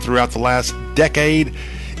traction throughout the last decade.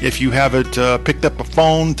 If you haven't picked up a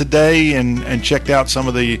phone today and checked out some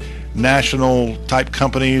of the national type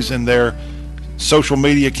companies and their social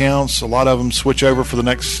media accounts, a lot of them switch over for the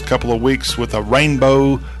next couple of weeks with a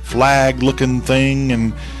rainbow flag looking thing,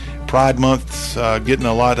 and Pride Month getting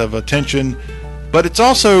a lot of attention. But it's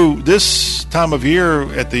also this time of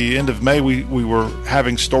year at the end of May, we were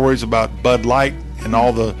having stories about Bud Light and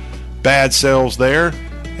all the bad sales there,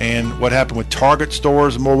 and what happened with Target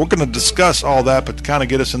stores and more. We're going to discuss all that, but to kind of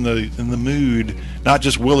get us in the mood, not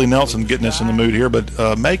just Willie Nelson getting us in the mood here,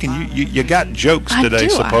 but Megan, you got jokes today,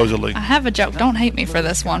 supposedly. I have a joke. Don't hate me for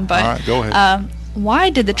this one, but all right, go ahead. Why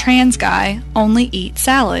did the trans guy only eat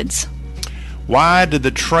salads? Why did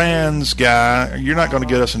the trans guy... You're not going to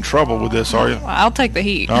get us in trouble with this, are you? Well, I'll take the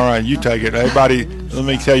heat. All right, you take it. Everybody, let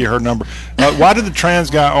me tell you her number. Why did the trans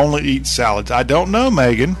guy only eat salads? I don't know,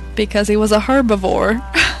 Megan. Because he was a herbivore.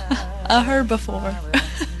 A herbivore.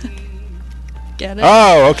 Get it?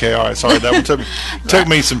 Oh, okay. All right. Sorry, that one took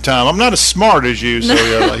me some time. I'm not as smart as you, so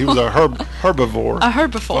he was a herbivore. A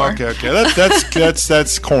herbivore. Okay.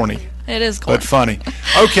 That's corny. It is corny. But funny.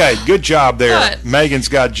 Okay, good job there. Right. Megan's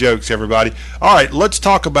got jokes, everybody. All right, let's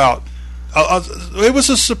talk about... it was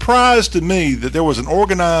a surprise to me that there was an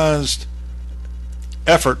organized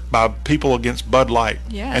effort by people against Bud Light.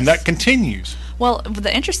 Yes. And that continues. Well,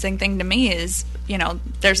 the interesting thing to me is,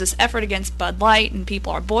 there's this effort against Bud Light, and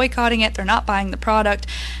people are boycotting it. They're not buying the product.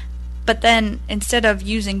 But then, instead of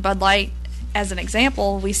using Bud Light as an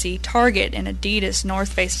example, we see Target and Adidas,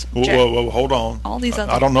 North Face. Whoa, hold on. All these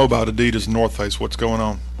other... I don't know about Adidas and North Face. What's going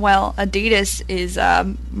on? Well, Adidas is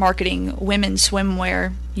marketing women's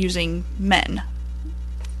swimwear using men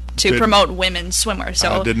to promote women's swimwear.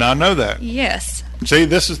 So I did not know that. Yes. See,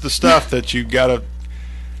 this is the stuff that you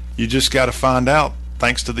just got to find out.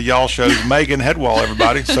 Thanks to the Y'all Show's Megan Hedwall,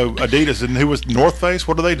 everybody. So Adidas, and who was North Face?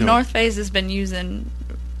 What are they doing? North Face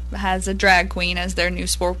has a drag queen as their new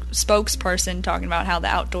spokesperson, talking about how the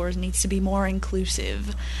outdoors needs to be more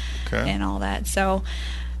inclusive and all that. So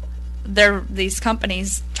these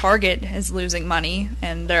companies, Target is losing money,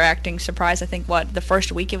 and they're acting surprised. I think the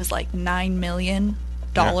first week it was like $9 million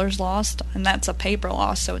lost, and that's a paper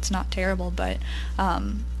loss, so it's not terrible. But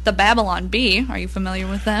the Babylon Bee, are you familiar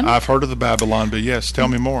with them? I've heard of the Babylon Bee, yes. Tell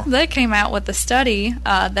me more. They came out with a study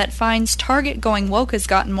that finds Target going woke has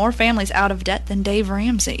gotten more families out of debt than Dave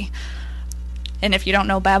Ramsey. And if you don't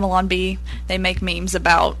know Babylon Bee, they make memes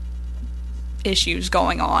about issues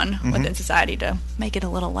going on within society to make it a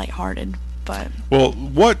little lighthearted. Well,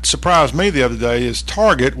 what surprised me the other day is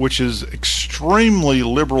Target, which is extremely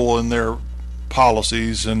liberal in their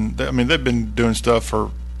policies, and they've been doing stuff for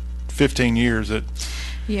 15 years that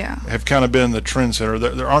have kind of been the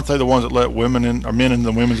trendsetter. Aren't they the ones that let women in or men in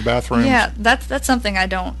the women's bathrooms? Yeah, that's something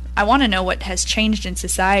I want to know what has changed in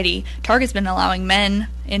society. Target's been allowing men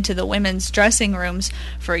into the women's dressing rooms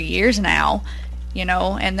for years now,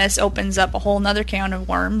 and this opens up a whole nother can of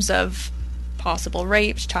worms of possible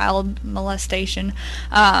rapes, child molestation.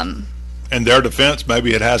 In their defense,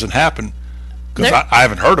 maybe it hasn't happened, because I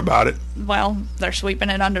haven't heard about it. Well, they're sweeping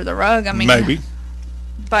it under the rug. Maybe.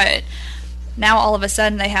 But now all of a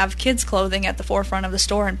sudden they have kids' clothing at the forefront of the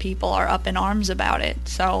store, and people are up in arms about it.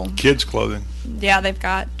 So kids' clothing? Yeah, they've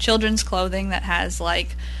got children's clothing that has,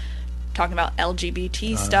 talking about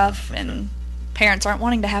LGBT stuff, and parents aren't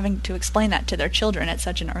wanting to having to explain that to their children at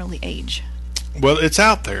such an early age. Well, it's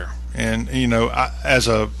out there. And, as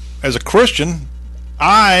a Christian,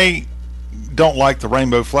 I don't like the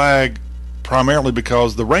rainbow flag primarily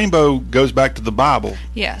because the rainbow goes back to the Bible.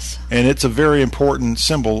 Yes. And it's a very important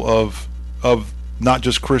symbol of not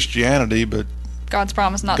just Christianity, but God's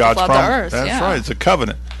promise not to flood the earth. That's right. It's a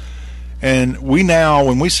covenant. And we now,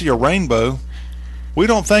 when we see a rainbow, we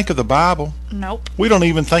don't think of the Bible. Nope. We don't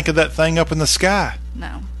even think of that thing up in the sky.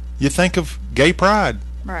 No. You think of gay pride.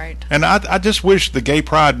 Right. And I just wish the gay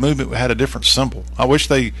pride movement had a different symbol. I wish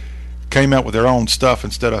they came out with their own stuff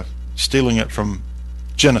instead of stealing it from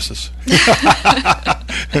Genesis.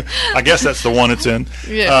 I guess that's the one it's in.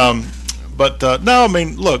 Yeah. No,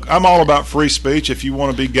 look, I'm all about free speech. If you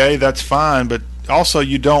want to be gay, that's fine. But also,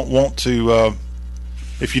 you don't want to,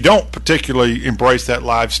 if you don't particularly embrace that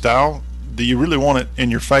lifestyle, do you really want it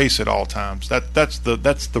in your face at all times? That's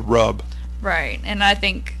the rub. Right. And I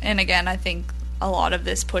think a lot of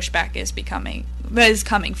this pushback is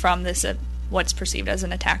coming from this what's perceived as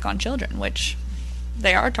an attack on children, which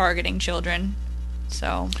they are targeting children.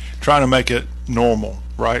 So trying to make it normal,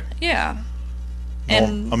 right? Yeah.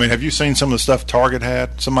 And I mean, have you seen some of the stuff Target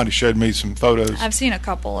had? Somebody showed me some photos. I've seen a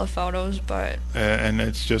couple of photos, but and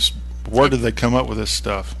it's just, where did they come up with this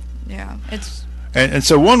stuff? Yeah, it's. And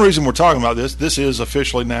so one reason we're talking about this is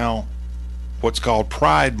officially now what's called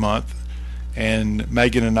Pride Month, and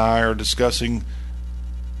Megan and I are discussing.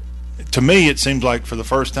 To me, it seems like for the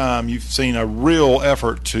first time you've seen a real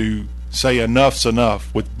effort to say enough's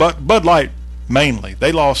enough with Bud Light mainly.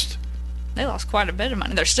 They lost quite a bit of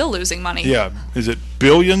money. They're still losing money. Yeah, is it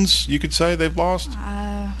billions? You could say they've lost.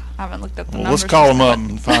 I haven't looked up the numbers. Let's call them up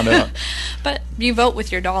and find out. But you vote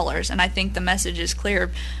with your dollars, and I think the message is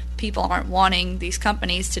clear. People aren't wanting these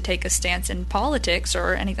companies to take a stance in politics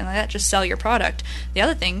or anything like that. Just sell your product. The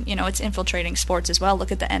other thing, it's infiltrating sports as well.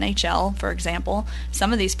 Look at the NHL, for example.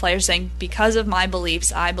 Some of these players saying, because of my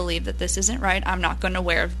beliefs, I believe that this isn't right. I'm not going to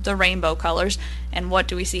wear the rainbow colors. And what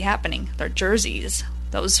do we see happening? Their jerseys.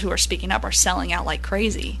 Those who are speaking up are selling out like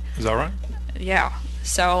crazy. Is that right? Yeah.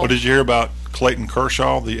 So. What did you hear about Clayton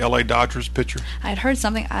Kershaw, the LA Dodgers pitcher? I had heard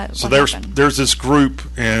something. So there's this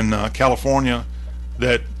group in California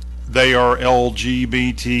that they are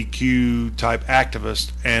LGBTQ type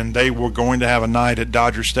activists, and they were going to have a night at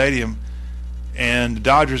Dodger Stadium, and the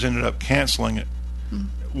Dodgers ended up canceling it.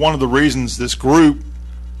 One of the reasons this group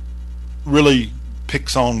really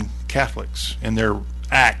picks on Catholics in their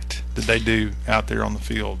act that they do out there on the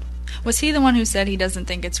field. Was he the one who said he doesn't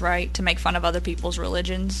think it's right to make fun of other people's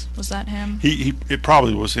religions? Was that him? It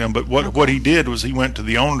probably was him, but what he did was he went to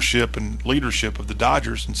the ownership and leadership of the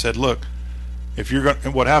Dodgers and said, look, if you're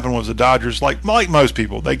going, what happened was the Dodgers, like most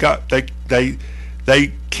people, they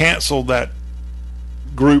canceled that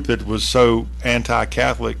group that was so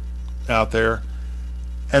anti-Catholic out there,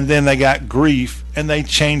 and then they got grief and they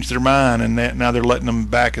changed their mind, and now they're letting them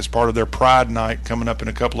back as part of their Pride Night coming up in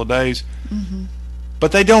a couple of days. Mm-hmm.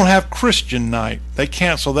 But they don't have Christian Night. They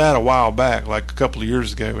canceled that a while back, like a couple of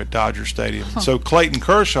years ago at Dodger Stadium. So Clayton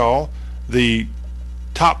Kershaw, the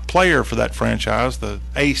top player for that franchise, the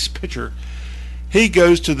ace pitcher, he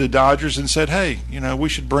goes to the Dodgers and said, hey, we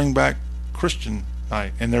should bring back Christian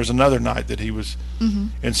Night. And there's another night that he was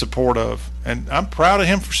in support of. And I'm proud of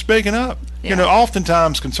him for speaking up. Yeah.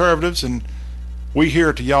 Oftentimes conservatives, and we here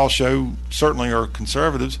at the Y'all Show certainly are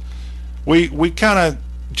conservatives, we kind of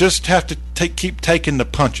just have to keep taking the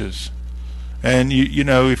punches. And,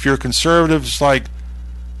 if you're conservative, it's like,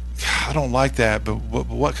 I don't like that, but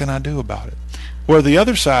what can I do about it? Where the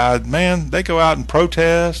other side, man, they go out and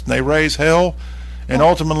protest, and they raise hell, and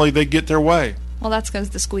ultimately they get their way. Well, that's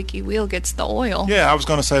because the squeaky wheel gets the oil. Yeah, I was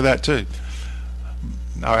going to say that too.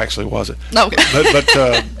 No, actually, wasn't.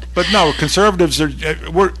 Okay. But no, conservatives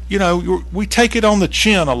we take it on the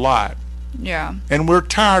chin a lot. Yeah. And we're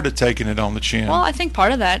tired of taking it on the chin. Well, I think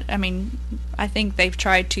part of that, I think they've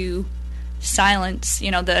tried to silence,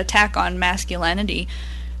 the attack on masculinity.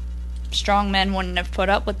 Strong men wouldn't have put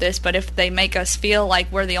up with this, but if they make us feel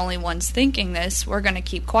like we're the only ones thinking this, we're going to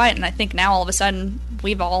keep quiet. And I think now all of a sudden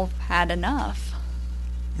we've all had enough.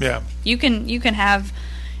 Yeah. You can have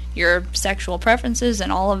your sexual preferences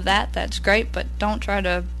and all of that. That's great, but don't try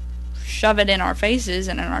to shove it in our faces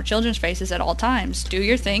and in our children's faces at all times. Do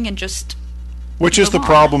your thing and just. Which is the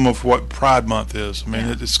problem of what Pride Month is.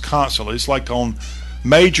 It's constantly. It's like on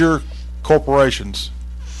major corporations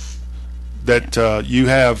that you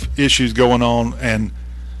have issues going on, and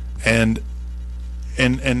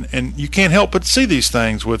you can't help but see these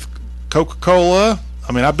things with Coca-Cola.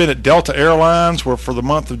 I've been at Delta Airlines, where for the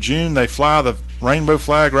month of June they fly the rainbow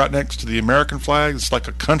flag right next to the American flag. It's like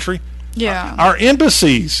a country. Yeah. Our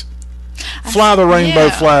embassies fly the rainbow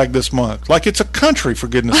flag this month, like it's a country, for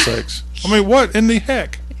goodness sakes. What in the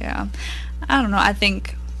heck? Yeah, I don't know. I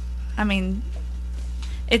think,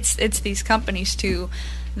 it's these companies too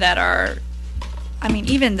that are.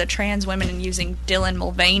 Even the trans women and using Dylan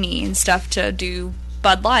Mulvaney and stuff to do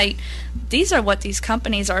Bud Light, these are what these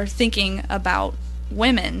companies are thinking about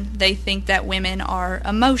women. They think that women are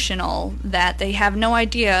emotional, that they have no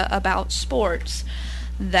idea about sports,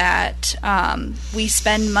 that we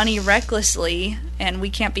spend money recklessly and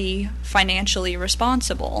we can't be financially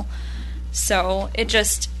responsible. So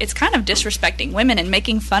it's kind of disrespecting women and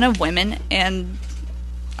making fun of women, and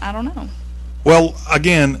I don't know. Well,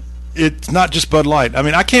 again, it's not just Bud Light.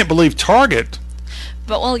 I can't believe Target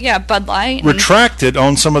Bud Light retracted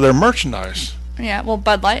on some of their merchandise. Yeah, well,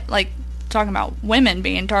 Bud Light, talking about women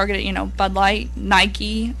being targeted, Bud Light,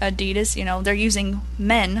 Nike, Adidas, they're using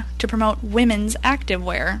men to promote women's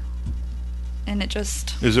activewear. And it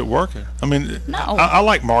just... Is it working? No. I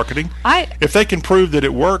like marketing. If they can prove that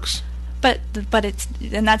it works... But it's...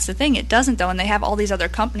 And that's the thing, it doesn't, though, and they have all these other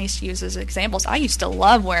companies to use as examples. I used to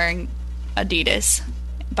love wearing Adidas.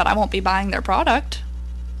 but I won't be buying their product.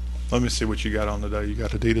 Let me see what you got on today. You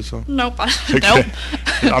got Adidas on? Nope. Okay. Nope.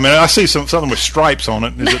 I mean, I see something with stripes on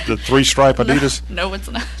it. Is it the 3-stripe Adidas? No, it's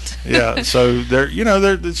not. Yeah, so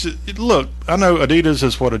look, I know Adidas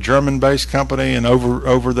is a German-based company, and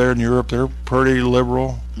over there in Europe, they're pretty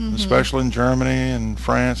liberal, especially in Germany and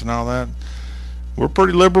France and all that. We're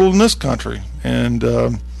pretty liberal in this country, and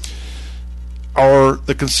are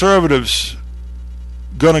the conservatives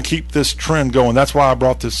going to keep this trend going? That's why I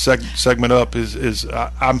brought this segment up.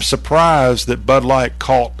 I'm surprised that Bud Light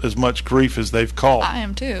caught as much grief as they've caught. I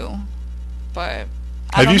am too, but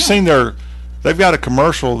have you seen they've got a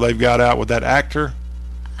commercial they've got out with that actor.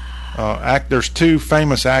 There's 2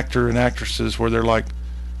 famous actor and actresses where they're like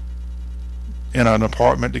in an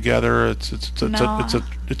apartment together. It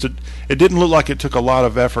didn't look like it took a lot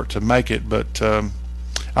of effort to make it, but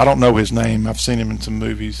I don't know his name. I've seen him in some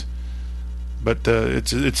movies, but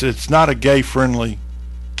it's not a gay friendly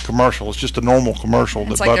commercial. It's just a normal commercial.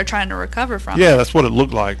 It's like they're trying to recover from it. Yeah, that's what it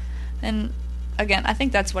looked like. And again, I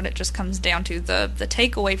think that's what it just comes down to. The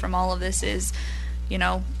takeaway from all of this is,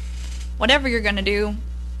 whatever you're going to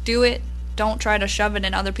do it. Don't try to shove it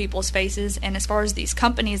in other people's faces. And as far as these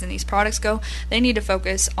companies and these products go, they need to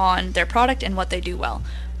focus on their product and what they do well,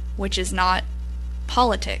 which is not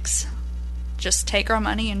politics. Just take our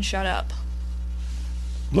money and shut up.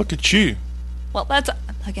 Look at you. Well, that's,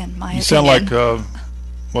 again, my opinion. You sound like,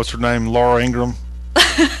 what's her name, Laura Ingraham?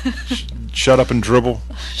 Shut up and dribble.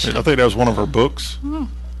 I think that was one of her books.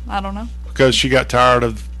 I don't know. Because she got tired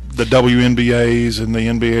of the WNBAs and the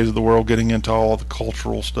NBAs of the world getting into all the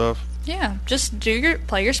cultural stuff. Yeah, just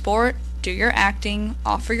play your sport, do your acting,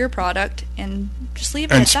 offer your product, and just leave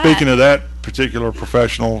it and at that. And speaking of that particular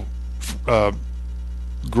professional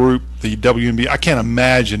group, the WNBA, I can't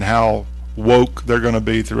imagine how woke they're going to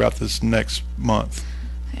be throughout this next month.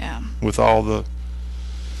 Yeah. With all the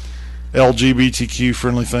LGBTQ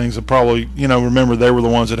friendly things. And probably, remember they were the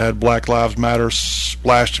ones that had Black Lives Matter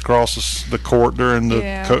splashed across the court during the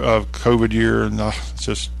COVID year. And it's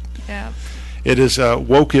just, it is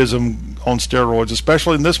wokeism on steroids,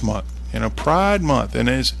 especially in this month, Pride Month. And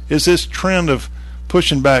is this trend of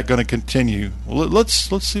pushing back going to continue? Well, let's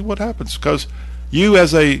see what happens, because you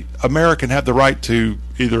as a American have the right to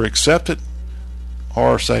either accept it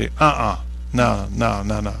or say, no.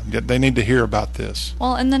 They need to hear about this.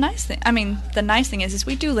 Well, and the nice thing is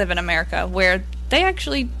we do live in America where they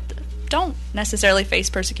actually don't necessarily face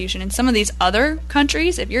persecution. In some of these other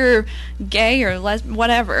countries, if you're gay or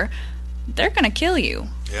whatever, they're going to kill you.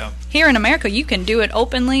 Yeah. Here in America, you can do it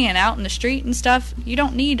openly and out in the street and stuff. You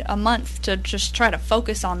don't need a month to just try to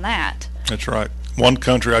focus on that. That's right. One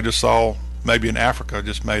country I just saw, maybe in Africa,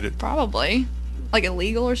 just made it. Probably. Like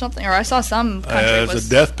illegal or something? Or I saw some country it's a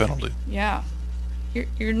death penalty. Yeah.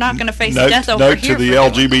 You're not going to face death over here. Note to the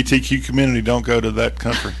LGBTQ community, don't go to that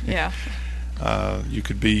country. Yeah. You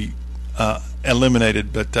could be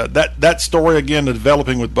eliminated. But that story, again, the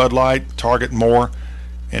developing with Bud Light, Target, and more.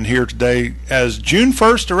 And here today, as June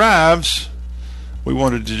 1st arrives, we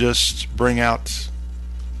wanted to just bring out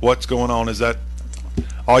what's going on. Is that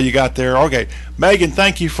all you got there? Okay. Megan,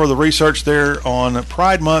 thank you for the research there on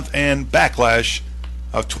Pride Month and backlash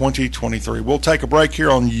of 2023. We'll take a break here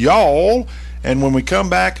on Y'all, and when we come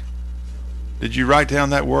back, did you write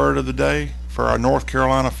down that word of the day for our North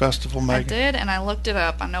Carolina festival, Megan? I did, and I looked it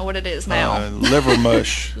up. I know what it is now.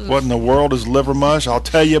 Livermush. What in the world is Livermush? I'll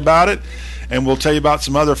tell you about it, and we'll tell you about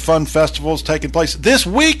some other fun festivals taking place this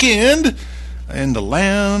weekend in the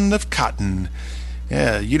land of cotton.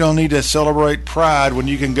 Yeah, you don't need to celebrate Pride when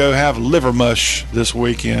you can go have Livermush this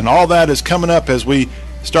weekend. All that is coming up as we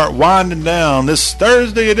start winding down this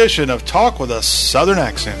Thursday edition of Talk with a Southern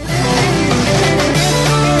Accent.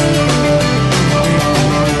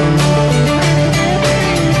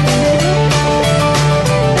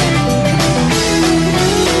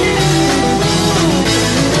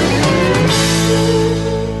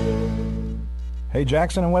 Hey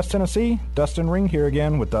Jackson in West Tennessee, Dustin Ring here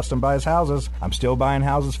again with Dustin Buys Houses. I'm still buying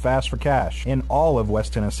houses fast for cash in all of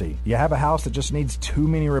West Tennessee. You have a house that just needs too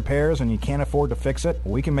many repairs and you can't afford to fix it?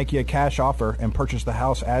 We can make you a cash offer and purchase the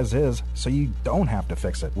house as is so you don't have to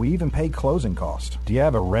fix it. We even pay closing costs. Do you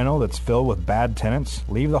have a rental that's filled with bad tenants?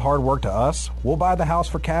 Leave the hard work to us. We'll buy the house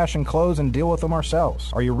for cash and close and deal with them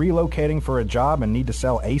ourselves. Are you relocating for a job and need to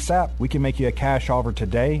sell ASAP? We can make you a cash offer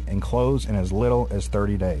today and close in as little as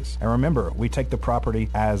 30 days. And remember, we take the property property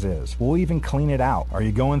as is. We'll even clean it out. Are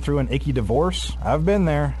you going through an icky divorce? I've been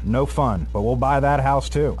there. No fun. But we'll buy that house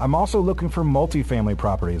too. I'm also looking for multifamily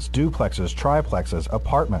properties, duplexes, triplexes,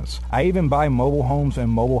 apartments. I even buy mobile homes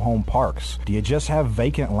and mobile home parks. Do you just have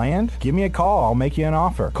vacant land? Give me a call. I'll make you an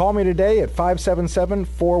offer. Call me today at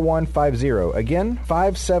 577-4150. Again,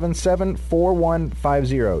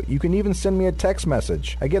 577-4150. You can even send me a text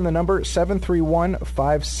message. Again, the number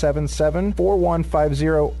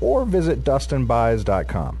 731-577-4150 or visit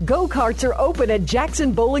DustinBuys.com. Go-karts are open at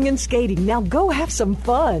Jackson Bowling and Skating. Now go have some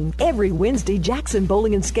fun. Every Wednesday, Jackson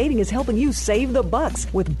Bowling and Skating is helping you save the bucks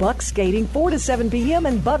with Buck Skating 4 to 7 p.m.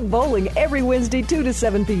 and Buck Bowling every Wednesday 2 to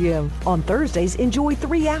 7 p.m. On Thursdays, enjoy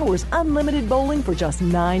 3 hours unlimited bowling for just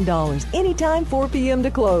 $9. Anytime 4 p.m.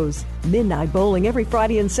 to close. Midnight bowling every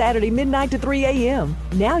Friday and Saturday, midnight to 3 a.m.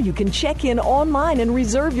 Now you can check in online and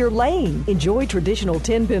reserve your lane. Enjoy traditional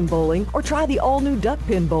 10-pin bowling or try the all-new duck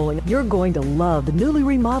pin bowling. You're going to love the newly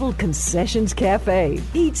remodeled Concessions Cafe.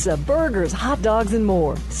 Pizza, burgers, hot dogs, and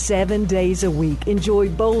more. 7 days a week. Enjoy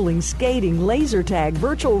bowling, skating, laser tag,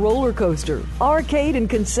 virtual roller coaster, arcade and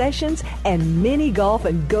concessions, and mini golf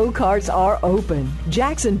and go-karts are open.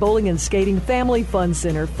 Jackson Bowling and Skating Family Fun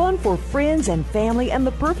Center. Fun for friends and family and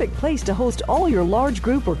the perfect place to host all your large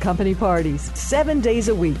group or company parties. 7 days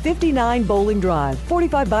a week. 59 Bowling Drive,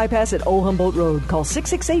 45 Bypass at Old Humboldt Road. Call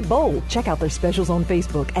 668-BOWL. Check out their specials on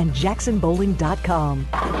Facebook and jacksonbowling.com.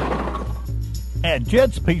 At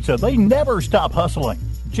Jet's Pizza, they never stop hustling.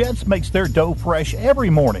 Jet's makes their dough fresh every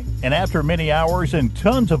morning, and after many hours and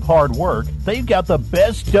tons of hard work, they've got the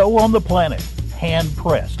best dough on the planet,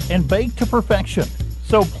 hand-pressed and baked to perfection.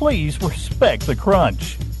 So please respect the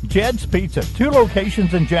crunch. Jed's Pizza, 2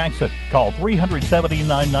 locations in Jackson. Call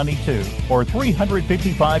 370-992 or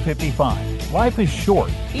 355-55. Life is short.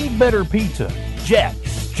 Eat better pizza.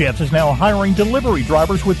 Jed's. Jed's is now hiring delivery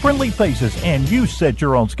drivers with friendly faces, and you set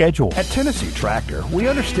your own schedule. At Tennessee Tractor, we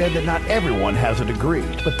understand that not everyone has a degree,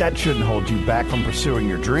 but that shouldn't hold you back from pursuing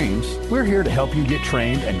your dreams. We're here to help you get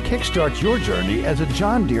trained and kickstart your journey as a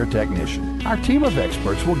John Deere technician. Our team of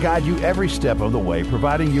experts will guide you every step of the way,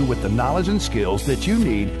 providing you with the knowledge and skills that you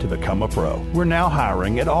need to become a pro. We're now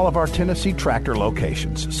hiring at all of our Tennessee Tractor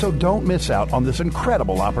locations, so don't miss out on this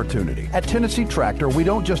incredible opportunity. At Tennessee Tractor, we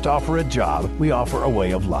don't just offer a job, we offer a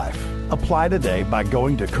way of life. Apply today by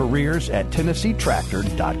going to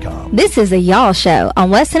careers@TennesseeTractor.com. This is the Y'all Show on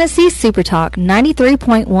West Tennessee Super Talk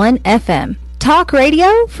 93.1 FM. Talk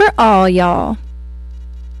radio for all y'all.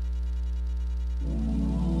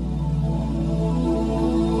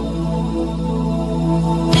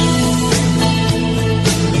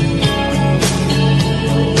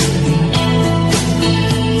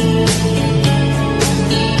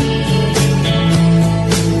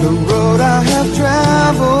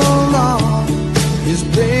 Travel on is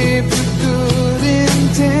paved with good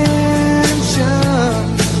intentions.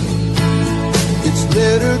 It's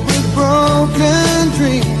littered with broken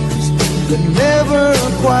dreams that never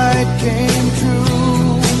quite came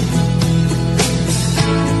true.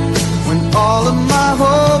 When all of my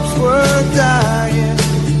hopes were dying,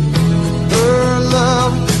 her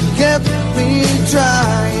love kept me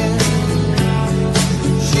trying.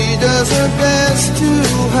 She does her best to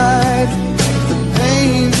hide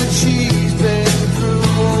pain that she's been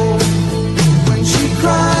through. When she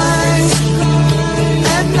cries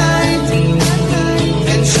at night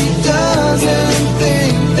and she doesn't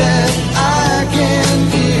think that I can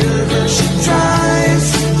hear her, she tries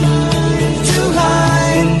to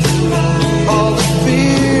hide all the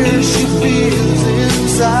fear she feels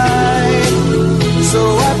inside. So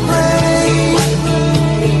I pray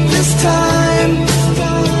this time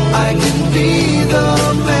I can be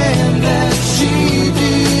the man that she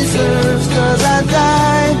deserves, 'cause I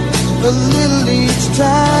die a little each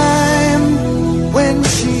time when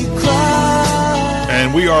she cries.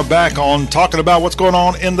 And we are back on talking about what's going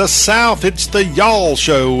on in the South. It's the Y'all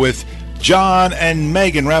Show with John and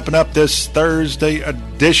Megan wrapping up this Thursday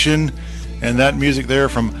edition. And that music there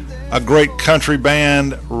from a great country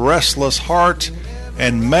band, Restless Heart.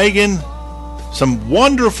 And Megan, some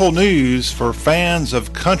wonderful news for fans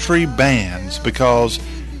of country bands, because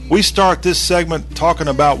we start this segment talking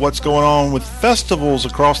about what's going on with festivals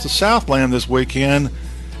across the Southland this weekend.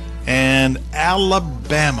 And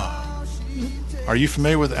Alabama. Are you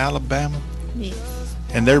familiar with Alabama? Yes.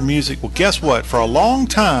 And their music? Well, guess what? For a long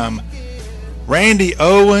time, Randy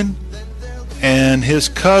Owen and his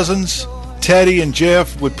cousins, Teddy and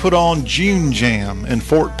Jeff, would put on June Jam in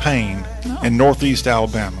Fort Payne in northeast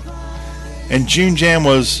Alabama. And June Jam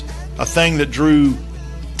was a thing that drew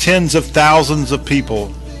tens of thousands of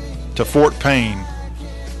people to Fort Payne.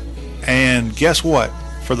 And guess what?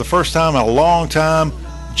 For for the first time in a long time,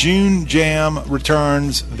 June Jam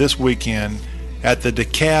returns this weekend at the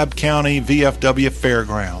DeKalb County VFW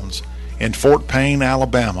Fairgrounds in Fort Payne,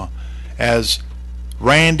 Alabama, as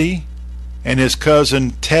Randy and his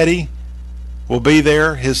cousin Teddy will be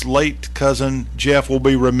there. His late cousin Jeff will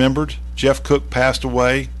be remembered. Jeff Cook passed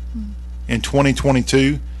away in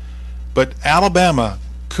 2022. But Alabama,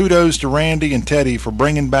 kudos to Randy and Teddy for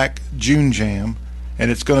bringing back June Jam, and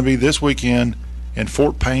it's going to be this weekend in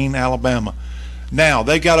Fort Payne, Alabama. Now,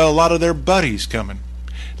 they got a lot of their buddies coming.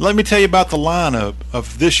 Let me tell you about the lineup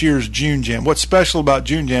of this year's June Jam. What's special about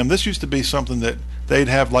June Jam, this used to be something that they'd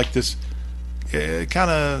have like this, kind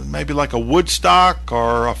of maybe like a Woodstock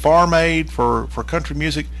or a Farm Aid for country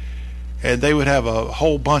music, and they would have a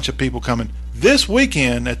whole bunch of people coming. This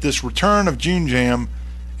weekend, at this return of June Jam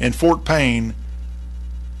in Fort Payne,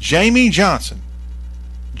 Jamie Johnson,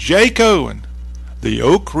 Jake Owen, the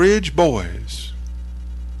Oak Ridge Boys.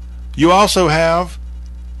 You also have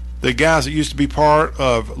the guys that used to be part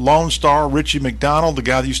of Lone Star, Richie McDonald, the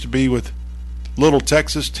guy that used to be with Little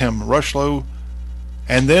Texas, Tim Rushlow,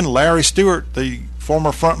 and then Larry Stewart, the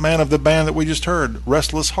former frontman of the band that we just heard,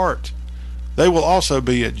 Restless Heart. They will also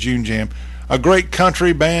be at June Jam. A great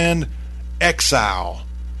country band, Exile.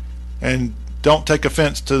 And don't take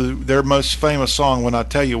offense to their most famous song when I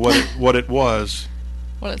tell you what it was.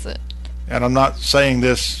 What is it? And I'm not saying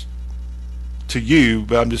this to you,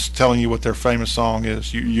 but I'm just telling you what their famous song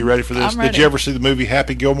is. You ready for this? I'm ready. Did you ever see the movie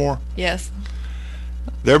Happy Gilmore? Yes.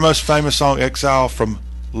 Their most famous song, Exile, from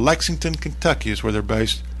Lexington, Kentucky, is where they're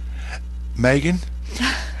based. Megan,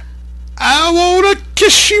 I want to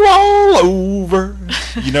kiss you all over.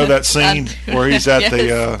 You know that scene where he's at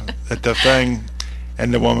the thing,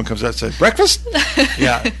 and the woman comes out and says, breakfast?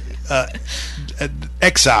 Yeah.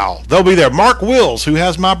 Exile. They'll be there. Mark Wills, who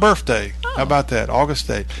has my birthday. How about that? August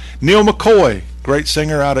 8th. Neil McCoy, great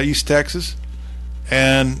singer out of East Texas.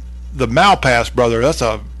 And the Malpass Brother, that's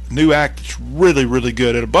a new act that's really, really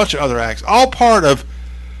good. And a bunch of other acts. All part of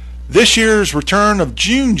this year's return of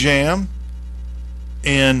June Jam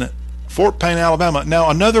in Fort Payne, Alabama. Now,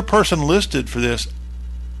 another person listed for this,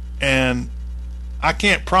 and I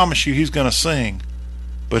can't promise you he's going to sing,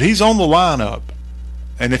 but he's on the lineup.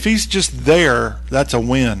 And if he's just there, that's a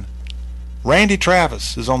win. Randy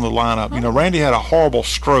Travis is on the lineup. You know, Randy had a horrible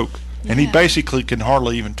stroke, and he basically can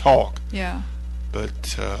hardly even talk. Yeah.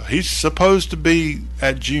 But he's supposed to be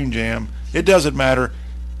at June Jam. It doesn't matter.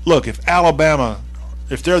 Look, if Alabama,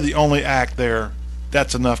 if they're the only act there,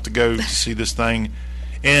 that's enough to go to see this thing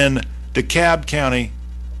in DeKalb County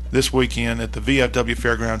this weekend at the VFW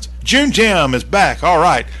Fairgrounds. June Jam is back. All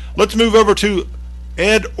right, let's move over to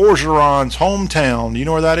Ed Orgeron's hometown. You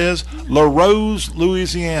know where that is? La Rose,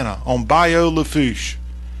 Louisiana, on Bayou Lafourche.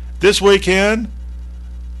 This weekend,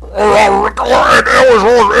 Ed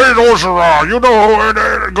Orgeron, you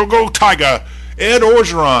know, go Tiger. Ed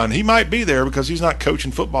Orgeron, he might be there because he's not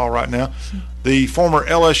coaching football right now. The former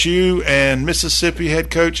LSU and Mississippi head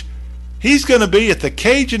coach, he's going to be at the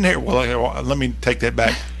Cajun Heritage. Well, let me take that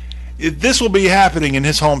back. This will be happening in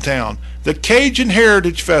his hometown. The Cajun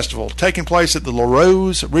Heritage Festival, taking place at the La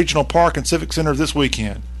Rose Regional Park and Civic Center this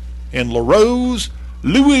weekend in La Rose,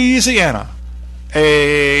 Louisiana.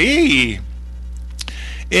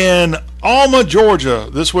 In Alma, Georgia,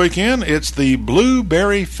 this weekend, it's the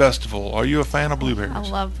Blueberry Festival. Are you a fan of blueberries? I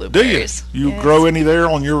love blueberries. Do you? You grow any there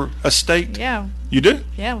on your estate? Yeah. You do?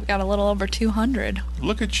 Yeah, we got a little over 200.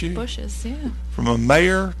 Look at you. Bushes, yeah. From a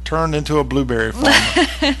mayor turned into a blueberry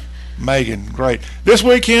farmer. Megan, great. This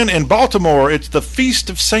weekend in Baltimore, it's the Feast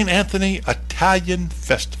of St. Anthony Italian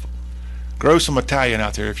Festival. Grow some Italian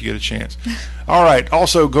out there if you get a chance. All right,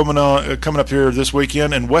 also coming up here this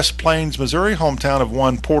weekend in West Plains, Missouri, hometown of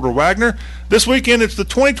one Porter Wagner. This weekend, it's the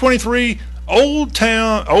 2023 Old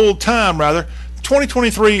Time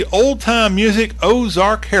Music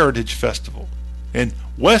Ozark Heritage Festival in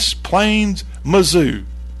West Plains, Mizzou.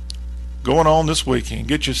 Going on this weekend.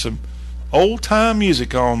 Get you some old-time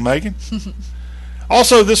music on, Megan.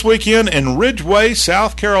 Also this weekend in Ridgeway,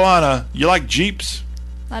 South Carolina. You like Jeeps?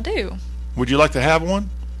 I do. Would you like to have one?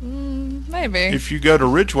 Maybe. If you go to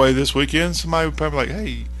Ridgeway this weekend, somebody would probably be like,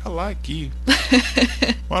 hey, I like you.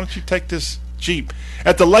 Why don't you take this Jeep?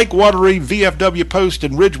 At the Lake Watery VFW Post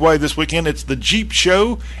in Ridgeway this weekend, it's the Jeep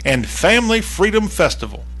Show and Family Freedom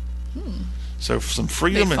Festival. So some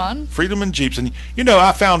freedom and Jeeps. And, you know,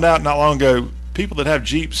 I found out not long ago, people that have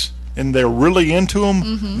Jeeps and they're really into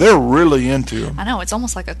them, they're really into them. I know, it's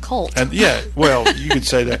almost like a cult. And yeah, well, you could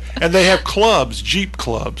say that. And they have clubs, Jeep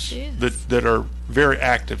clubs, that are very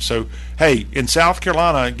active. So, hey, in South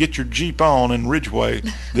Carolina, get your Jeep on in Ridgeway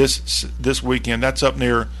this weekend. That's up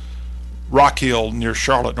near Rock Hill near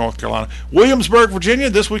Charlotte, North Carolina. Williamsburg, Virginia,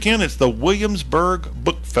 this weekend it's the Williamsburg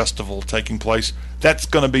Book Festival taking place. That's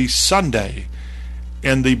going to be Sunday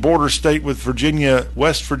in the border state with Virginia,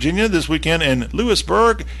 West Virginia this weekend. In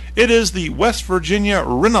Lewisburg, it is the West Virginia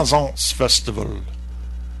Renaissance Festival,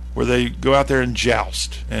 where they go out there and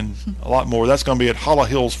joust and a lot more. That's going to be at Hollow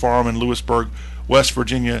Hills Farm in Lewisburg, West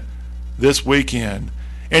Virginia this weekend.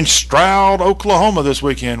 In Stroud, Oklahoma this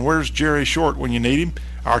weekend, where's Jerry Short when you need him?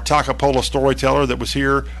 Our Takapola storyteller that was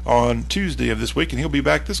here on Tuesday of this week, and he'll be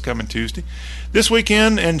back this coming Tuesday. This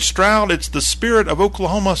weekend in Stroud, it's the Spirit of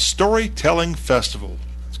Oklahoma Storytelling Festival.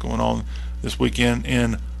 It's going on this weekend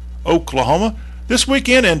in Oklahoma. This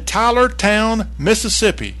weekend in Tylertown,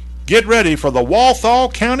 Mississippi, get ready for the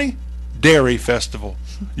Walthall County Dairy Festival.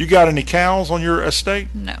 You got any cows on your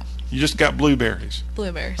estate? No. You just got blueberries.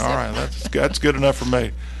 Blueberries. All right, that's good enough for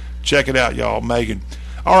me. Check it out, y'all. Megan.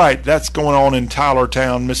 All right, that's going on in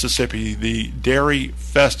Tylertown, Mississippi, the Dairy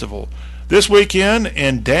Festival. This weekend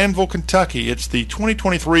in Danville, Kentucky, it's the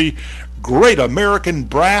 2023 Great American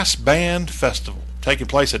Brass Band Festival, taking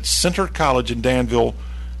place at Center College in Danville.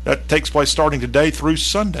 That takes place starting today through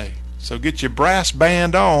Sunday. So get your brass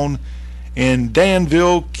band on in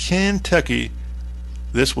Danville, Kentucky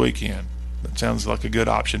this weekend. That sounds like a good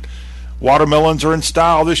option. Watermelons are in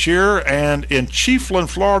style this year, and in Chiefland,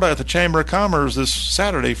 Florida, at the Chamber of Commerce this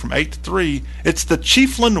Saturday from 8 to 3, it's the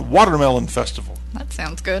Chiefland Watermelon Festival. That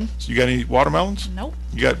sounds good. So you got any watermelons? Nope.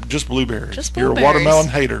 You got just blueberries. Just blueberries. You're a watermelon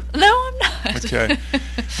hater. No, I'm not. Okay.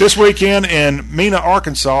 This weekend in Mena,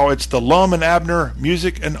 Arkansas, it's the Lum and Abner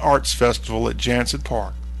Music and Arts Festival at Jansen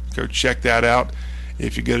Park. Go check that out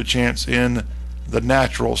if you get a chance in the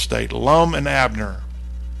natural state. Lum and Abner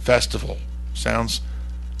Festival. Sounds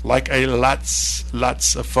like a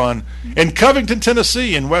lots of fun. In Covington,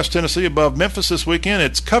 Tennessee, in West Tennessee above Memphis this weekend,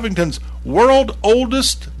 it's Covington's World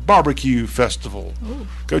Oldest Barbecue Festival. Ooh.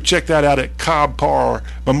 Go check that out at Cobb Parr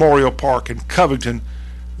Memorial Park in Covington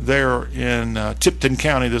there in Tipton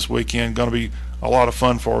County this weekend. Going to be a lot of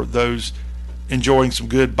fun for those enjoying some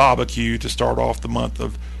good barbecue to start off the month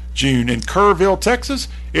of June. In Kerrville, Texas,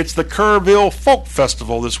 it's the Kerrville Folk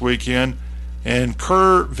Festival this weekend in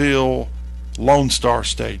Kerrville, Lone Star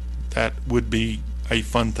State. That would be a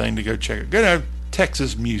fun thing to go check out. Go to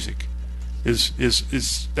Texas music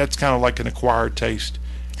is that's kind of like an acquired taste,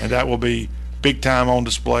 and that will be big time on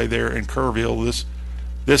display there in Kerrville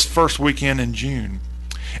this first weekend in June.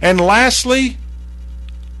 And lastly,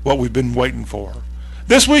 what we've been waiting for,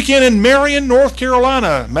 this weekend in Marion, North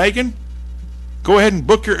Carolina. Megan, go ahead and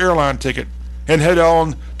book your airline ticket and head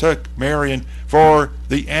on to Marion for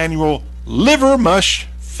the annual Livermush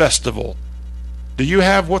Festival. Do you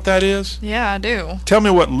have what that is? Yeah, I do. Tell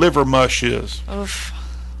me what Livermush is. Oof.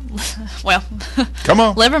 Well, come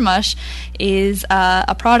on. Livermush is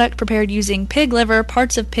a product prepared using pig liver,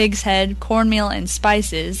 parts of pig's head, cornmeal, and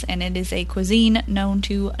spices, and it is a cuisine known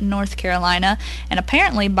to North Carolina. And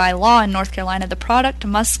apparently, by law in North Carolina, the product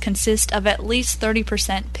must consist of at least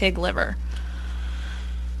 30% pig liver.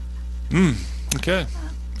 Okay.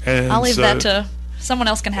 And I'll leave that to someone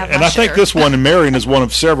else can have my And I share. think this one in Marion is one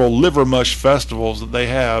of several Livermush festivals that they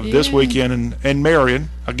have this weekend in Marion.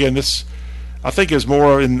 Again, this I think is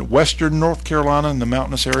more in western North Carolina in the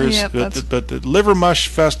mountainous areas. Yep, but the Livermush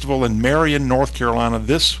Festival in Marion, North Carolina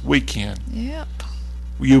this weekend. Yep.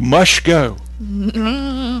 You must go.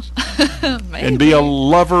 And be a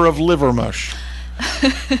lover of livermush.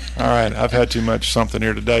 All right, I've had too much something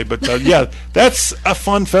here today, but yeah, that's a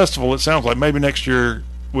fun festival. It sounds like maybe next year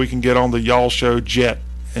we can get on the Y'all Show jet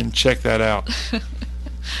and check that out.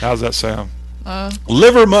 How's that sound?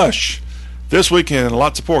 Livermush this weekend, and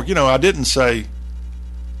lots of pork. You know, I didn't say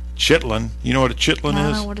chitlin. You know what a chitlin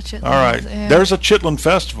is? I know what a chitlin All right, is. Yeah. There's a chitlin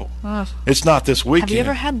festival. It's not this weekend. Have you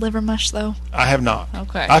ever had livermush though? I have not.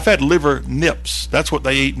 Okay. I've had liver nips. That's what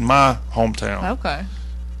they eat in my hometown. Okay.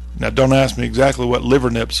 Now, don't ask me exactly what liver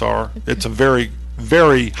nips are. It's a very,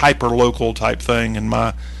 very hyper-local type thing in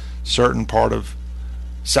my certain part of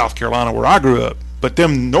South Carolina where I grew up. But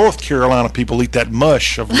them North Carolina people eat that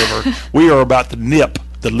mush of liver. We are about the nip,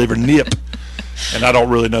 the liver nip. And I don't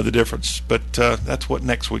really know the difference. But that's what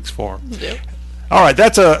next week's for. Yep. All right,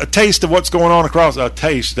 that's a taste of what's going on across a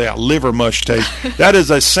taste, that liver mush taste. That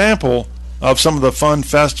is a sample of some of the fun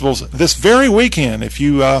festivals this very weekend. If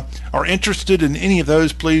you are interested in any of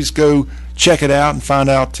those, please go check it out and find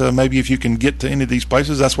out maybe if you can get to any of these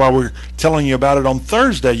places. That's why we're telling you about it on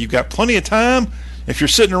Thursday. You've got plenty of time. If you're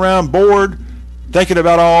sitting around bored, thinking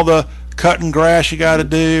about all the cutting grass you got to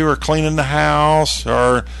do or cleaning the house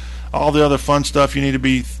or all the other fun stuff you need to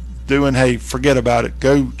be doing, hey, forget about it.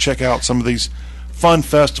 Go check out some of these fun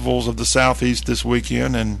festivals of the Southeast this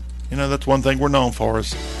weekend and You know, that's one thing we're known for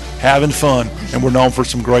is having fun, and we're known for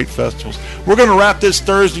some great festivals. We're going to wrap this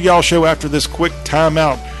Thursday Y'all Show after this quick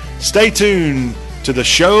timeout. Stay tuned to the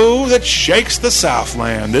show that shakes the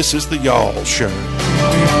Southland. This is the Y'all Show.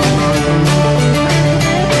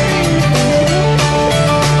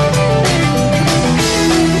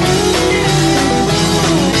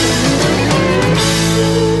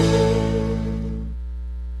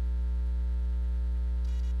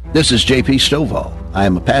 This is J.P. Stovall. I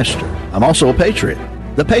am a pastor. I'm also a patriot.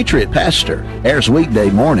 The Patriot Pastor airs weekday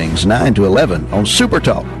mornings 9 to 11 on Super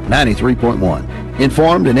Talk 93.1.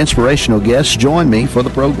 Informed and inspirational guests join me for the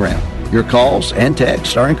program. Your calls and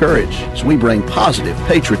texts are encouraged as we bring positive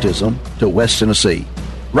patriotism to West Tennessee.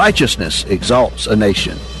 Righteousness exalts a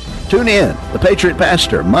nation. Tune in, The Patriot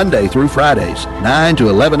Pastor, Monday through Fridays, 9 to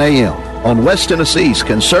 11 a.m. on West Tennessee's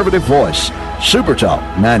conservative voice, Super Talk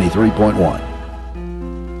 93.1.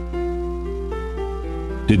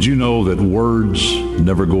 Did you know that words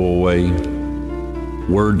never go away?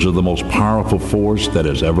 Words are the most powerful force that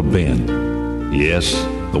has ever been. Yes,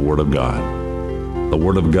 the Word of God. The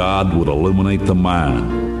Word of God will illuminate the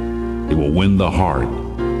mind. It will win the heart.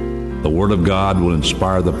 The Word of God will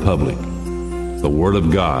inspire the public. The Word of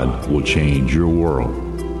God will change your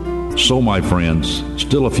world. So, my friends,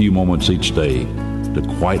 still a few moments each day to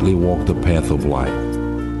quietly walk the path of life.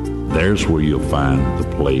 There's where you'll find the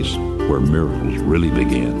place where miracles really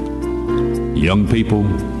begin. Young people,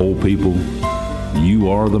 old people, you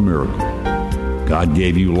are the miracle. God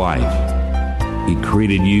gave you life. He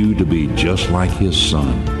created you to be just like His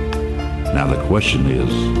Son. Now the question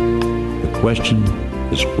is,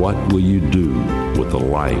 what will you do with the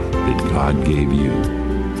life that God gave you?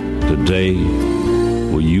 Today,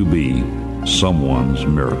 will you be someone's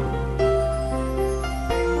miracle?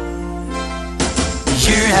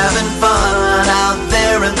 You're having fun out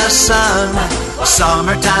there in the sun.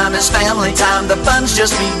 Summertime is family time, the fun's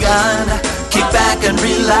just begun. Kick back and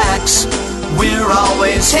relax, we're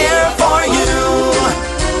always here for you.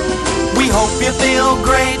 We hope you feel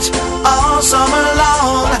great all summer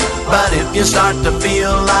long, but if you start to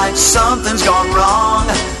feel like something's gone wrong,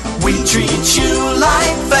 we treat you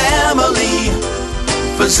like family.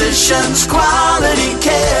 Physicians, quality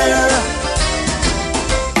care.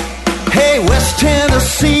 Hey, West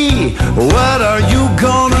Tennessee, what are you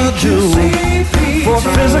gonna do for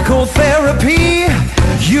physical therapy?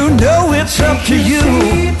 You know it's up to you.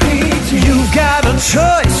 You've got a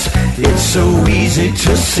choice, it's so easy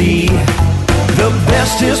to see. The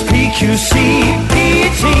best is PQC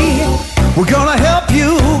PT. We're gonna help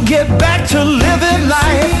you get back to living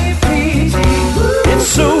life. It's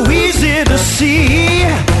so easy to see.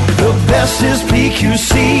 The best is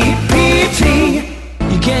PQC PT.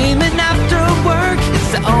 You gaming after work,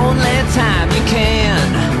 it's the only time you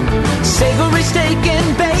can. Savory steak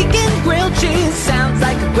and bacon, grilled cheese, sounds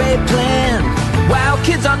like a great plan. Wow,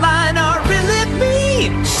 kids online are really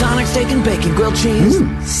mean. Sonic steak and bacon, grilled cheese.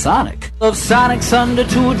 Sonic. Of Sonic's under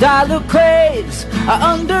 $2 craves are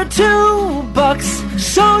under $2,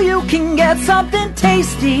 so you can get something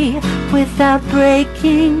tasty without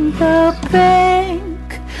breaking the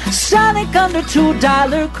bank. Sonic under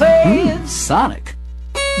 $2 craves. Sonic.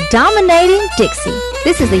 Dominating Dixie.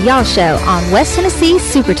 This is the Y'all Show on West Tennessee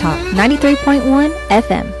Super Talk 93.1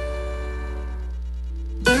 FM.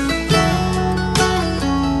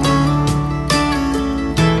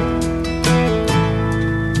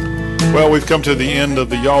 Well, we've come to the end of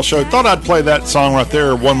the Y'all Show. Thought I'd play that song right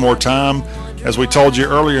there one more time. As we told you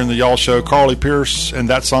earlier in the Y'all Show, Carly Pearce and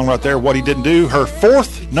that song right there, What He Didn't Do, her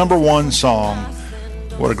 4th #1 song.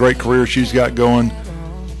 What a great career she's got going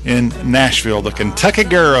in Nashville. The Kentucky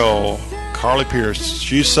girl, Carly Pearce.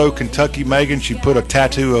 She's so Kentucky, Megan, she put a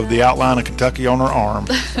tattoo of the outline of Kentucky on her arm.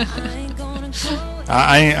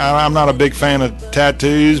 I'm not a big fan of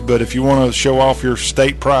tattoos, but if you want to show off your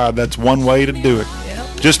state pride, that's one way to do it.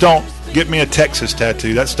 Just don't get me a Texas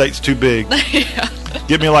tattoo. That state's too big.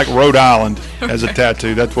 Get me like Rhode Island as a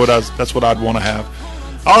tattoo. That's what I'd want to have.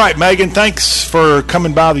 All right, Megan, thanks for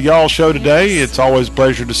coming by the Y'all Show today. It's always a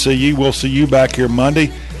pleasure to see you. We'll see you back here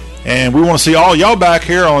Monday. And we want to see all y'all back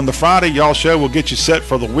here on the Friday Y'all Show. We'll get you set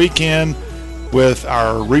for the weekend with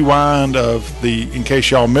our rewind of in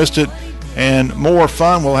case y'all missed it, and more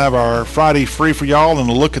fun. We'll have our Friday free for y'all and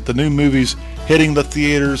a look at the new movies hitting the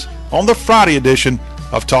theaters on the Friday edition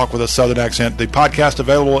of Talk with a Southern Accent. The podcast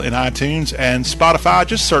available in iTunes and Spotify.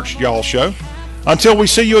 Just search Y'all Show. Until we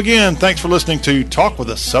see you again, thanks for listening to Talk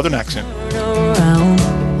with a Southern Accent.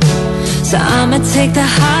 So I'ma take the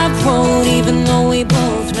high road, even though we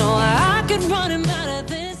both know I could run him out of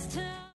this.